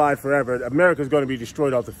going to abide forever. America is going to be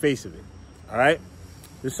destroyed off the face of it. All right?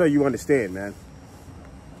 Just so you understand, man.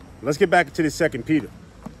 Let's get back to the 2 Peter.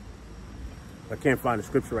 I can't find the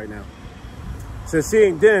scripture right now. It says,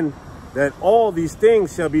 seeing then that all these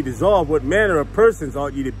things shall be dissolved, what manner of persons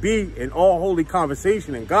ought ye to be in all holy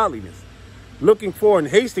conversation and godliness, looking for and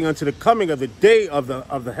hasting unto the coming of the day of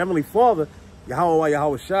the Heavenly Father,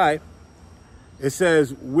 Yahweh Shai. It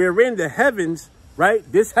says, wherein the heavens, right?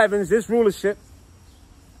 This heavens, this rulership,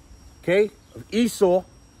 okay, of Esau, all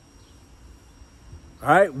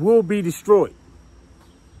right, will be destroyed.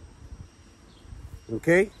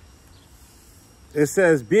 Okay? It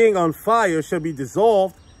says, being on fire shall be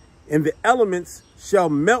dissolved, and the elements shall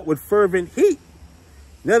melt with fervent heat.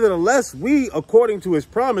 Nevertheless, we, according to his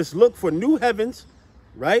promise, look for new heavens,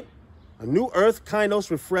 right? A new earth, kainos,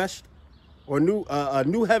 refreshed, or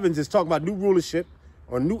new heavens is talking about new rulership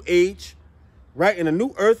or new age, right? And a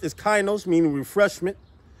new earth is kainos, meaning refreshment.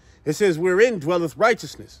 It says, wherein dwelleth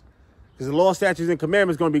righteousness, because the law, statutes, and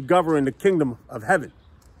commandments is going to be governing the kingdom of heaven.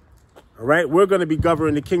 All right, we're going to be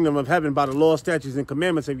governing the kingdom of heaven by the law, statutes, and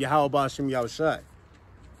commandments of Yahweh Ba'ashem Yahushai.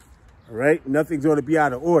 All right, nothing's going to be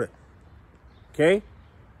out of order. Okay,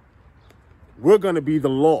 we're going to be the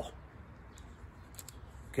law.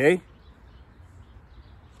 Okay.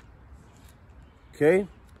 Okay.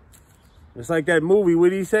 It's like that movie.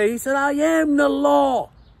 What did he say? He said, I am the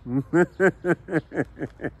law.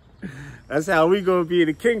 That's how we going to be in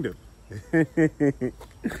the kingdom.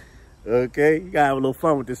 Okay. You got to have a little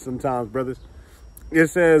fun with this sometimes, brothers. It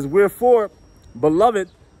says, wherefore, beloved,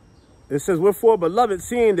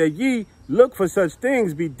 seeing that ye look for such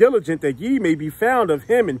things, be diligent that ye may be found of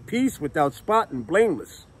him in peace, without spot and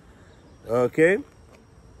blameless. Okay.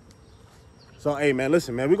 So, hey, man,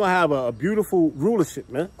 listen, man, we're going to have a beautiful rulership,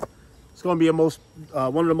 man. It's going to be one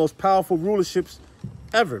of the most powerful rulerships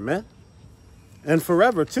ever, man. And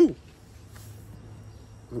forever, too.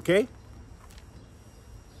 Okay?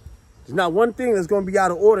 There's not one thing that's going to be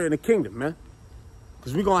out of order in the kingdom, man.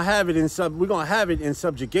 Because we're going to have it in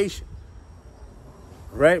subjugation.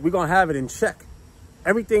 Right? We're going to have it in check.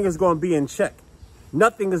 Everything is going to be in check.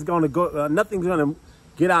 Nothing is going to go, nothing's going to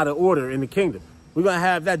get out of order in the kingdom. We're going to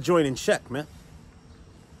have that joint in check, man.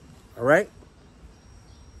 All right?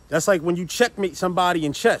 That's like when you checkmate somebody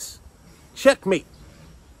in chess. Checkmate.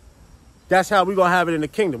 That's how we're going to have it in the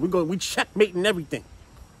kingdom. We checkmating everything.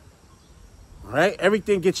 All right?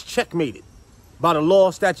 Everything gets checkmated by the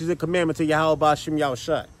law, statutes, and commandments of Yahweh Ba'ashem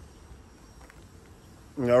Yahushai.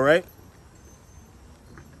 All right?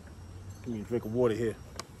 Give me a drink of water here.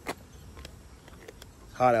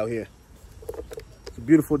 It's hot out here. It's a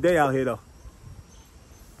beautiful day out here, though.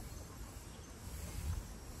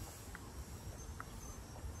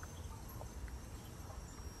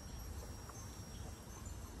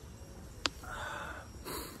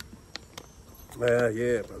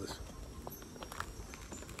 Yeah, brothers.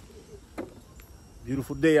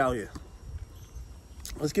 Beautiful day out here.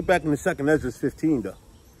 Let's get back in the 2nd Ezra 15, though.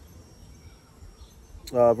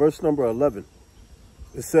 Verse number 11.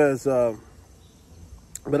 It says,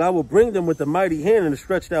 but I will bring them with a mighty hand and a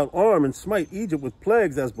stretched out arm, and smite Egypt with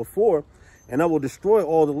plagues as before, and I will destroy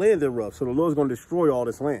all the land thereof. So the Lord's going to destroy all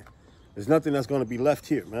this land. There's nothing that's going to be left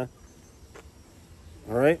here, man.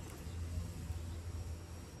 All right?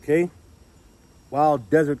 Okay? Wild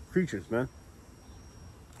desert creatures, man.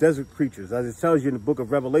 Desert creatures, as it tells you in the book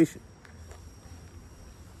of Revelation.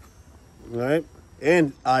 All right?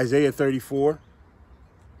 And Isaiah 34.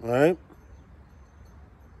 All right?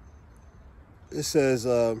 It says,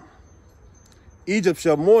 Egypt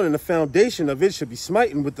shall mourn, and the foundation of it shall be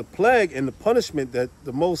smitten with the plague and the punishment that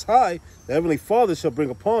the Most High, the Heavenly Father, shall bring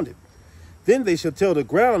upon it. Then they shall till the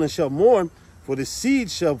ground and shall mourn, for the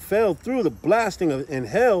seed shall fail through the blasting in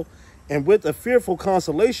hell, and with a fearful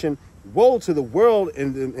consolation, woe to the world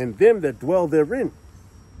and them that dwell therein.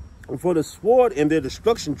 And for the sword and their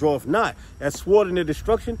destruction draweth nigh. That sword and their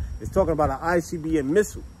destruction is talking about an ICBM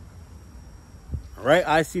missile. All right,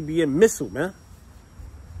 ICBM missile, man.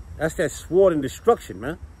 That's that sword and destruction,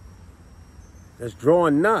 man. That's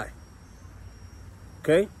drawing nigh.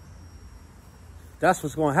 Okay? That's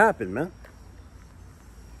what's going to happen, man.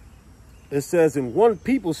 It says, and one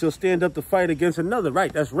people shall stand up to fight against another.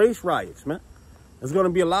 Right, that's race riots, man. There's going to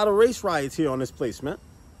be a lot of race riots here on this place, man.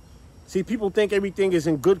 See, people think everything is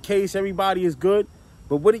in good case, everybody is good.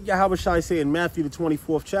 But what did Yahweh Shai say in Matthew, the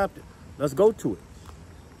 24th chapter? Let's go to it.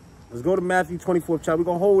 Let's go to Matthew 24th chapter. We're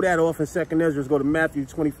going to hold that off in 2nd Ezra. Let's go to Matthew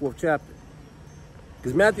 24th chapter.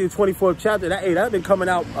 Because Matthew 24th chapter, that's been coming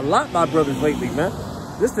out a lot, my brothers, lately, man.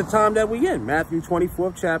 This is the time that we in, Matthew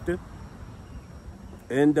 24th chapter.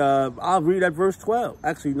 And I'll read at verse 12.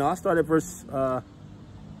 Actually, no, I'll start at verse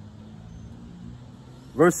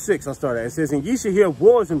 6. I'll start at. It says, and ye shall hear of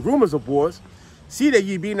wars and rumors of wars. See that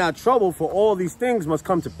ye be not troubled, for all these things must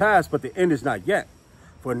come to pass, but the end is not yet.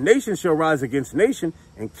 For nation shall rise against nation,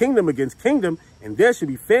 and kingdom against kingdom, and there shall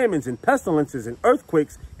be famines and pestilences and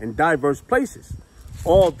earthquakes in diverse places.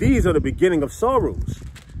 All these are the beginning of sorrows.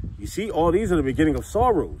 You see, all these are the beginning of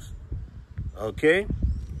sorrows. Okay?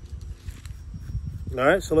 All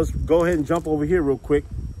right, so let's go ahead and jump over here real quick.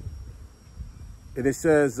 And it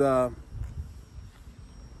says,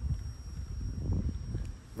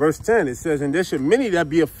 verse 10, it says, and there shall many that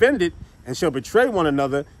be offended, and shall betray one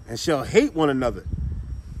another, and shall hate one another.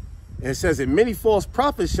 And it says that many false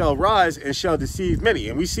prophets shall rise and shall deceive many.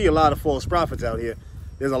 And we see a lot of false prophets out here.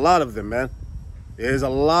 There's a lot of them, man. There's a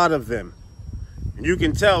lot of them. And you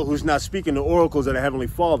can tell who's not speaking the oracles of the Heavenly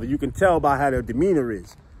Father. You can tell by how their demeanor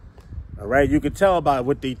is. All right? You can tell by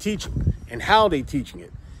what they teach and how they teaching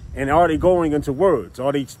it. And are they going into words?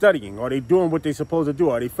 Are they studying? Are they doing what they're supposed to do?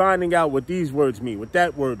 Are they finding out what these words mean, what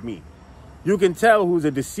that word mean? You can tell who's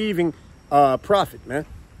a deceiving prophet, man,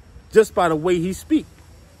 just by the way he speaks,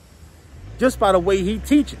 just by the way he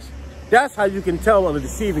teaches. That's how you can tell a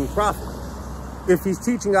deceiving prophet. If he's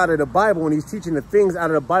teaching out of the Bible and he's teaching the things out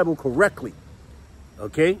of the Bible correctly.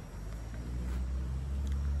 Okay?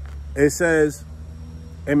 It says,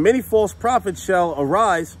 and many false prophets shall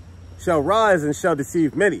rise and shall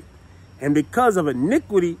deceive many. And because of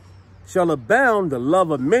iniquity shall abound, the love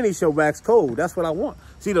of many shall wax cold. That's what I want.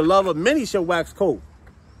 See, the love of many shall wax cold.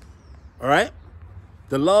 All right?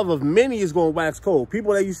 The love of many is going to wax cold.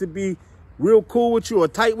 People that used to be real cool with you or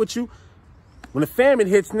tight with you, when the famine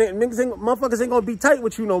hits, motherfuckers ain't going to be tight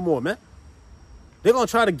with you no more, man. They're going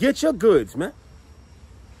to try to get your goods, man.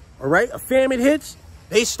 All right? A famine hits,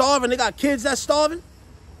 they starving, they got kids that's starving.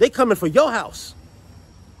 They coming for your house.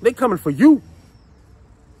 They coming for you.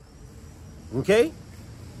 Okay?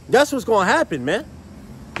 That's what's going to happen, man.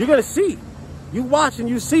 You're going to see. You watch and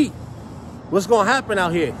you see what's going to happen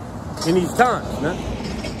out here in these times, man.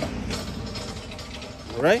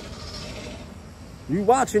 All right? You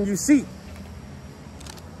watch and you see.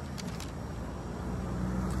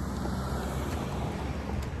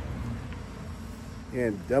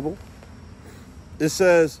 And devil. It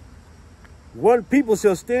says, one people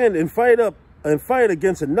shall stand and fight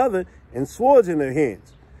against another, and swords in their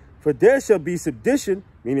hands. For there shall be sedition,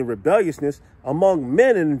 meaning rebelliousness, among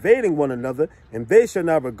men invading one another, and they shall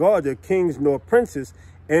not regard their kings nor princes,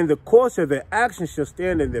 and the course of their actions shall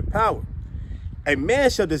stand in their power. A man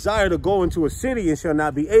shall desire to go into a city and shall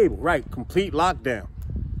not be able. Right, complete lockdown.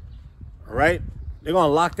 All right, they're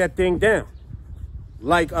gonna lock that thing down.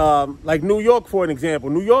 Like New York, for an example.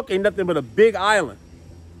 New York ain't nothing but a big island.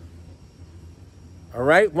 All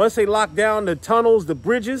right, once they lock down the tunnels, the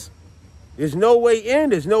bridges, there's no way in,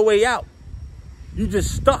 there's no way out. You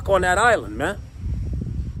just stuck on that island, man.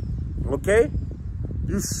 Okay?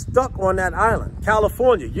 You stuck on that island.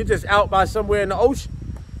 California, you're just out by somewhere in the ocean.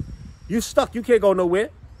 You stuck, you can't go nowhere.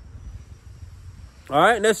 All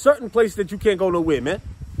right, and there's certain places that you can't go nowhere, man.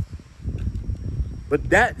 But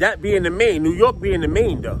that being the main, New York being the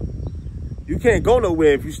main, though. You can't go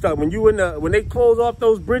nowhere if you stuck. When they close off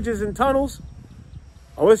those bridges and tunnels,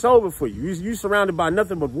 oh, it's over for you. You're surrounded by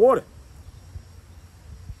nothing but water.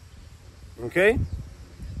 Okay?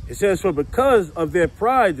 It says, for because of their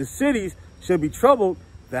pride, the cities shall be troubled,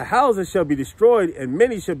 the houses shall be destroyed, and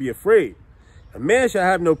many shall be afraid. A man shall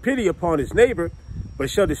have no pity upon his neighbor, but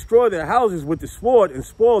shall destroy their houses with the sword and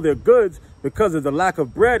spoil their goods because of the lack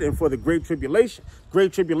of bread and for the great tribulation.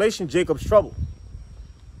 Great tribulation, Jacob's trouble.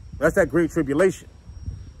 That's that great tribulation.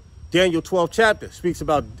 Daniel 12th chapter speaks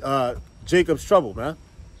about Jacob's trouble, man.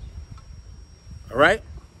 All right?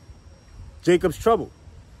 Jacob's trouble.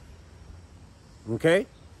 Okay?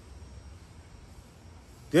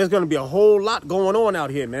 There's going to be a whole lot going on out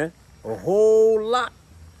here, man. A whole lot.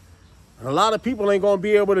 And a lot of people ain't going to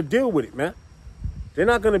be able to deal with it, man. They're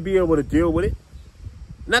not going to be able to deal with it.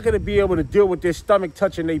 Not going to be able to deal with their stomach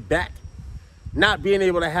touching their back. Not being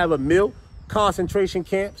able to have a meal. Concentration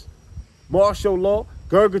camps. Martial law.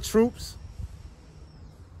 Gurga troops.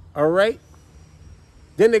 All right?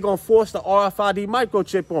 Then they're going to force the RFID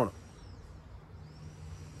microchip on them.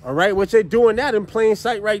 All right? Which they're doing that in plain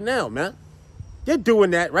sight right now, man. They're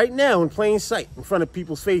doing that right now in plain sight in front of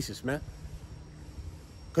people's faces, man.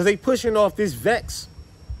 Because they pushing off this Vex.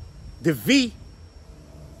 The V.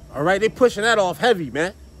 All right? They're pushing that off heavy,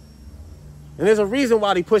 man. And there's a reason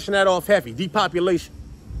why they're pushing that off heavy. Depopulation.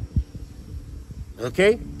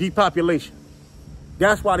 Okay? Depopulation.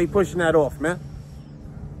 That's why they pushing that off, man.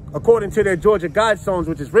 According to their Georgia Guidestones,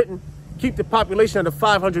 which is written, keep the population under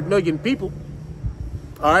 500 million people.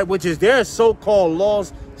 All right, which is their so-called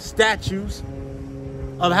laws, statutes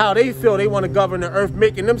of how they feel they want to govern the earth,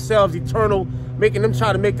 making themselves eternal, making them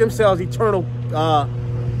try to make themselves eternal,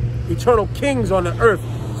 eternal kings on the earth,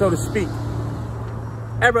 so to speak.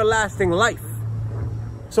 Everlasting life,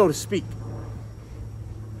 so to speak.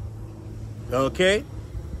 Okay?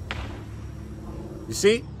 You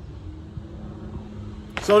see?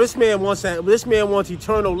 So this man wants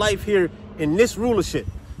eternal life here in this rulership,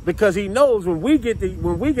 because he knows when we get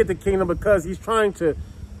the kingdom, because he's trying to,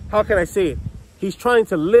 how can I say it? He's trying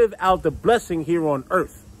to live out the blessing here on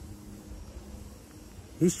earth.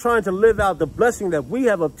 He's trying to live out the blessing that we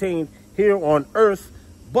have obtained here on earth,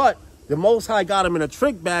 but the Most High got him in a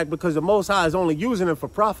trick bag, because the Most High is only using him for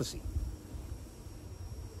prophecy.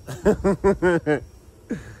 The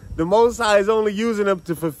Most High is only using him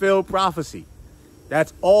to fulfill prophecy.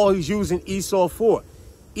 That's all he's using Esau for.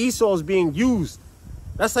 Esau is being used.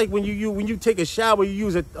 That's like when you take a shower, you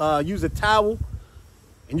use a towel,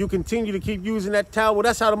 and you continue to keep using that towel.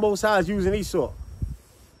 That's how the Most High is using Esau,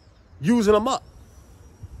 using them up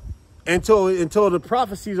until the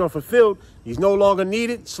prophecies are fulfilled. He's no longer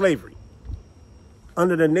needed. Slavery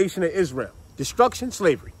under the nation of Israel, destruction,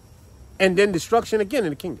 slavery, and then destruction again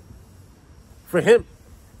in the kingdom. For him,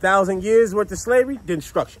 1,000 years worth of slavery, then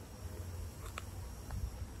destruction.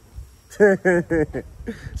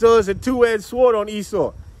 So it's a two-edged sword on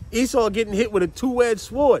Esau. Esau getting hit with a two-edged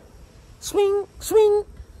sword. Swing, swing,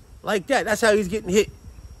 like that. That's how he's getting hit.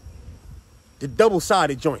 The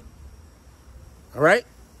double-sided joint. All right?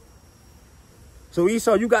 So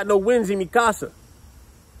Esau, you got no wins in Mikasa.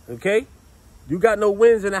 Okay? You got no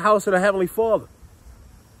wins in the house of the Heavenly Father.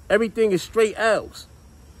 Everything is straight L's.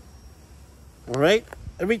 All right?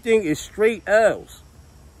 Everything is straight L's.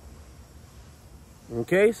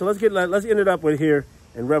 Okay, so let's end it up with here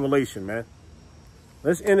in Revelation, man.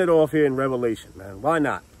 Let's end it off here in Revelation, man. Why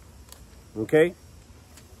not? Okay,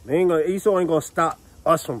 Esau ain't gonna stop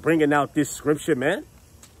us from bringing out this scripture, man.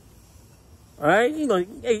 All right, he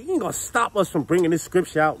ain't gonna stop us from bringing this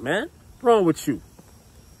scripture out, man. What's wrong with you?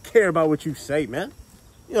 Care about what you say, man.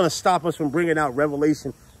 You're gonna stop us from bringing out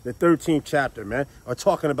Revelation, the 13th chapter, man, or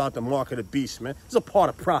talking about the mark of the beast, man. It's a part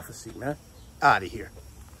of prophecy, man. Out of here.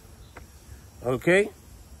 Okay,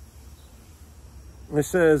 it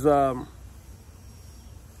says,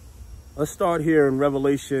 let's start here in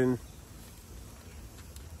Revelation.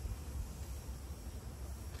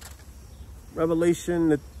 Revelation,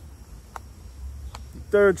 the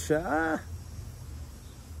third chapter.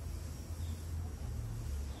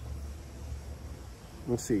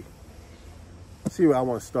 Let's see. Let's see where I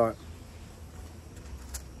want to start.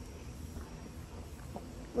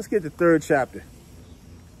 Let's get the third chapter.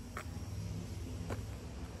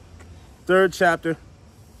 Third chapter,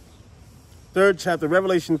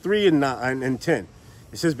 Revelation 3 and 9 and 10.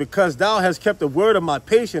 It says, because thou hast kept the word of my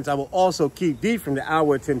patience, I will also keep thee from the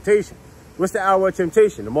hour of temptation. What's the hour of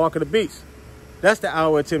temptation? The mark of the beast. That's the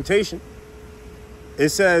hour of temptation. It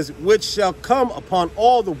says, which shall come upon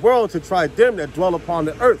all the world to try them that dwell upon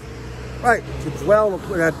the earth. Right,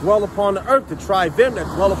 that dwell upon the earth, to try them that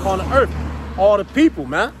dwell upon the earth. All the people,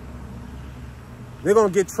 man. They're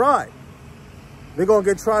going to get tried. They're going to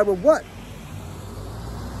get tried with what?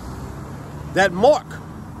 That mark.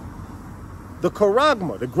 The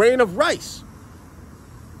charagma, the grain of rice.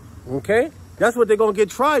 Okay? That's what they're going to get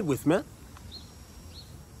tried with, man.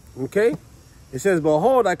 Okay? It says,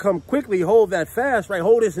 behold, I come quickly, hold that fast, right?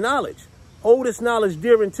 Hold this knowledge. Hold this knowledge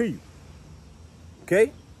dear unto you.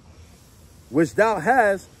 Okay? Which thou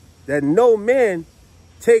hast, that no man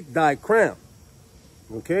take thy crown.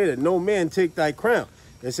 Okay? That no man take thy crown.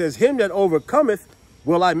 It says, him that overcometh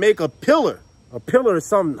will I make a pillar. A pillar is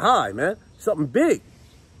something high, man. Something big.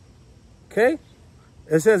 Okay?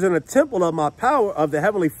 It says, in a temple of my power of the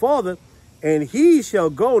Heavenly Father, and he shall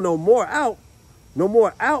go no more out,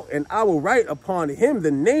 and I will write upon him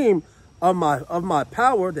the name of my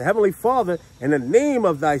power, the Heavenly Father, and the name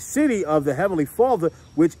of thy city of the Heavenly Father,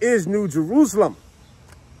 which is New Jerusalem,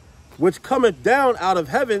 which cometh down out of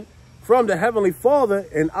heaven from the Heavenly Father,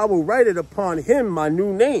 and I will write it upon him my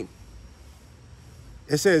new name.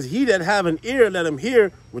 It says, he that have an ear, let him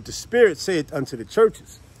hear what the Spirit saith unto the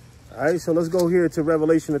churches. All right, so let's go here to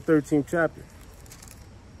Revelation, the 13th chapter.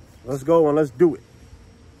 Let's go and let's do it.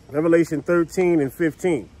 Revelation 13 and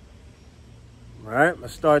 15. All right,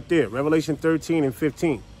 let's start there. Revelation 13 and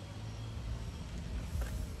 15.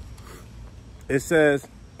 It says,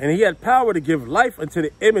 and he had power to give life unto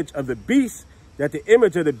the image of the beast, that the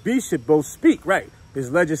image of the beast should both speak, right?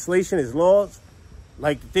 His legislation, his laws,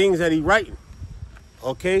 like the things that he writing,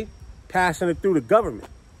 okay? Passing it through the government,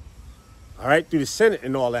 all right? Through the Senate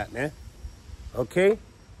and all that, man, okay?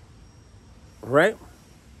 All right?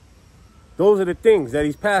 Those are the things that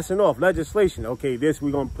he's passing off, legislation. Okay, this, we're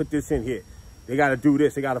going to put this in here. They got to do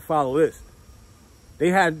this. They got to follow this. They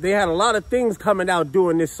had a lot of things coming out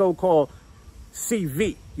during this so-called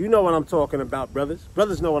CV. You know what I'm talking about, brothers.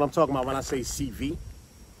 Brothers know what I'm talking about when I say CV.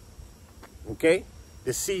 Okay?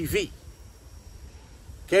 The CV.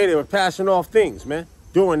 Okay, they were passing off things, man.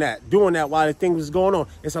 Doing that while the thing was going on.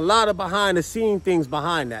 It's a lot of behind-the-scenes things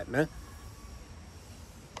behind that, man.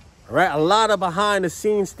 All right? A lot of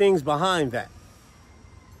behind-the-scenes things behind that.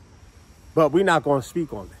 But we're not going to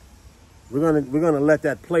speak on that. We're gonna let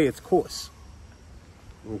that play its course.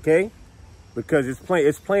 Okay? Because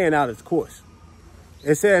it's playing out its course.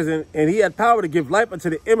 It says, and he had power to give life unto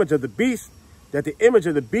the image of the beast, that the image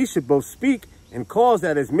of the beast should both speak and cause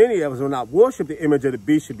that as many as will not worship the image of the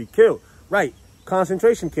beast should be killed. Right.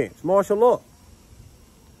 Concentration camps, martial law.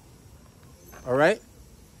 All right.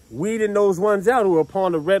 Weeding those ones out who are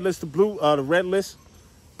upon the red list, blue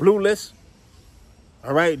list.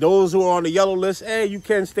 All right. Those who are on the yellow list, hey, you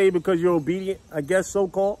can stay because you're obedient, I guess,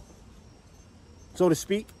 so-called, so to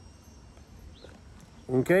speak.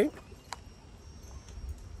 Okay.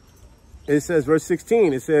 It says, verse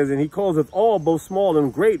 16, it says, and he causeth all, both small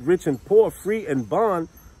and great, rich and poor, free and bond,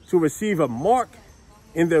 to receive a mark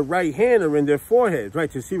in their right hand or in their foreheads. Right,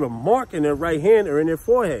 to receive a mark in their right hand or in their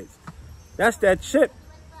foreheads. That's that chip.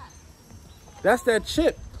 That's that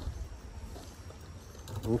chip.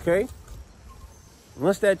 Okay?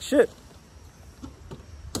 What's that chip?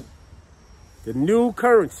 The new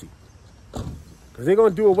currency. Because they're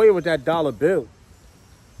going to do away with that dollar bill.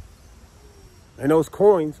 And those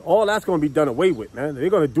coins, all that's going to be done away with, man. They're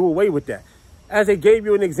going to do away with that. As they gave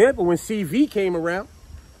you an example when CV came around,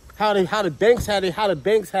 how the banks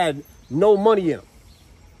had no money in them.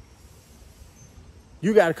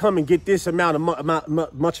 You got to come and get this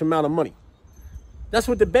much amount of money. That's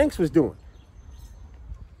what the banks was doing.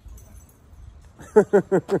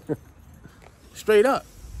 Straight up.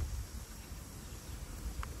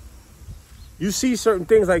 You see certain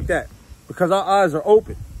things like that because our eyes are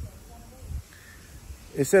open.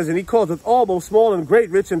 It says, and he calleth all, both small and great,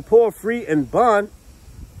 rich and poor, free and bond,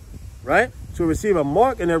 right? To receive a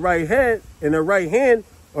mark in their right hand,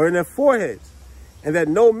 or in their foreheads, and that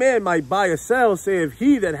no man might buy or sell, save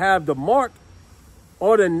he that have the mark,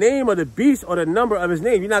 or the name of the beast, or the number of his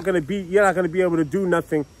name. You're not gonna be able to do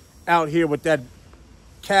nothing out here with that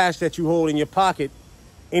cash that you hold in your pocket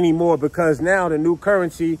anymore, because now the new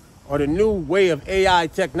currency or the new way of AI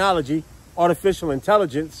technology, artificial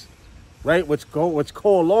intelligence, right, which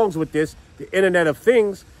co-alongs with this, the Internet of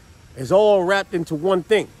Things, is all wrapped into one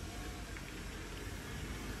thing.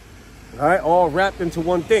 All right, all wrapped into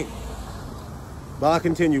one thing. But I'll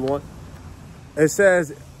continue on. It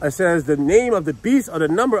says the name of the beast or the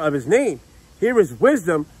number of his name. Here is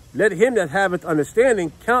wisdom. Let him that haveth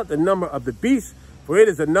understanding count the number of the beast, for it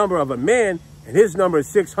is the number of a man, and his number is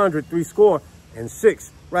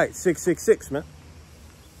 666. Right, 666, man.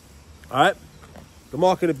 All right. The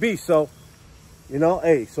mark of the beast. So, you know,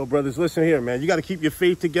 hey, so brothers, listen here, man. You got to keep your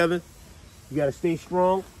faith together. You got to stay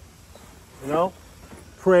strong. You know,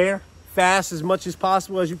 prayer, fast as much as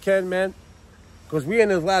possible as you can, man. Because we're in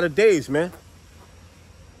the latter days, man.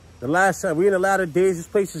 We're in the latter days. This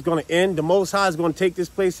place is going to end. The Most High is going to take this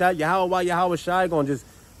place out. Yahweh Shai going to just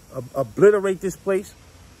obliterate this place.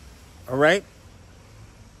 All right.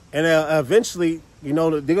 And eventually, you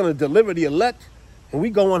know, they're going to deliver the elect, and we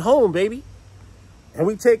going home, baby. And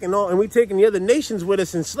we taking the other nations with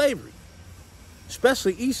us in slavery,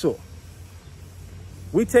 especially Esau.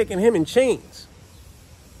 We taking him in chains,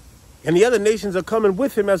 and the other nations are coming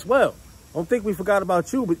with him as well. Don't think we forgot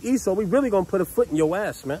about you, but Esau, we really gonna put a foot in your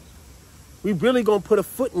ass, man. We really gonna put a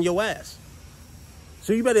foot in your ass.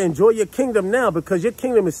 So you better enjoy your kingdom now, because your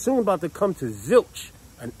kingdom is soon about to come to zilch,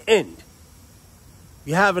 an end.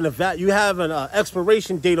 You have an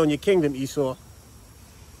expiration date on your kingdom, Esau.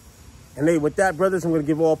 And with that, brothers, I'm going to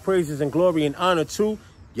give all praises and glory and honor to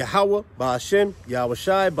Yahweh, Ba'ashem, Yahweh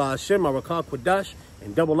Shai, Ba'ashem, Marakah Quadash,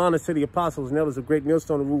 and double honor to the apostles and elders of Great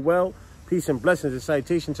Millstone and rule well. Peace and blessings and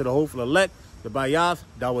citation to the hopeful elect, the Bayath,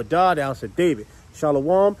 Dawadah, the house of David.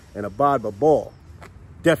 Shalom and abad babal.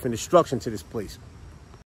 Death and destruction to this place.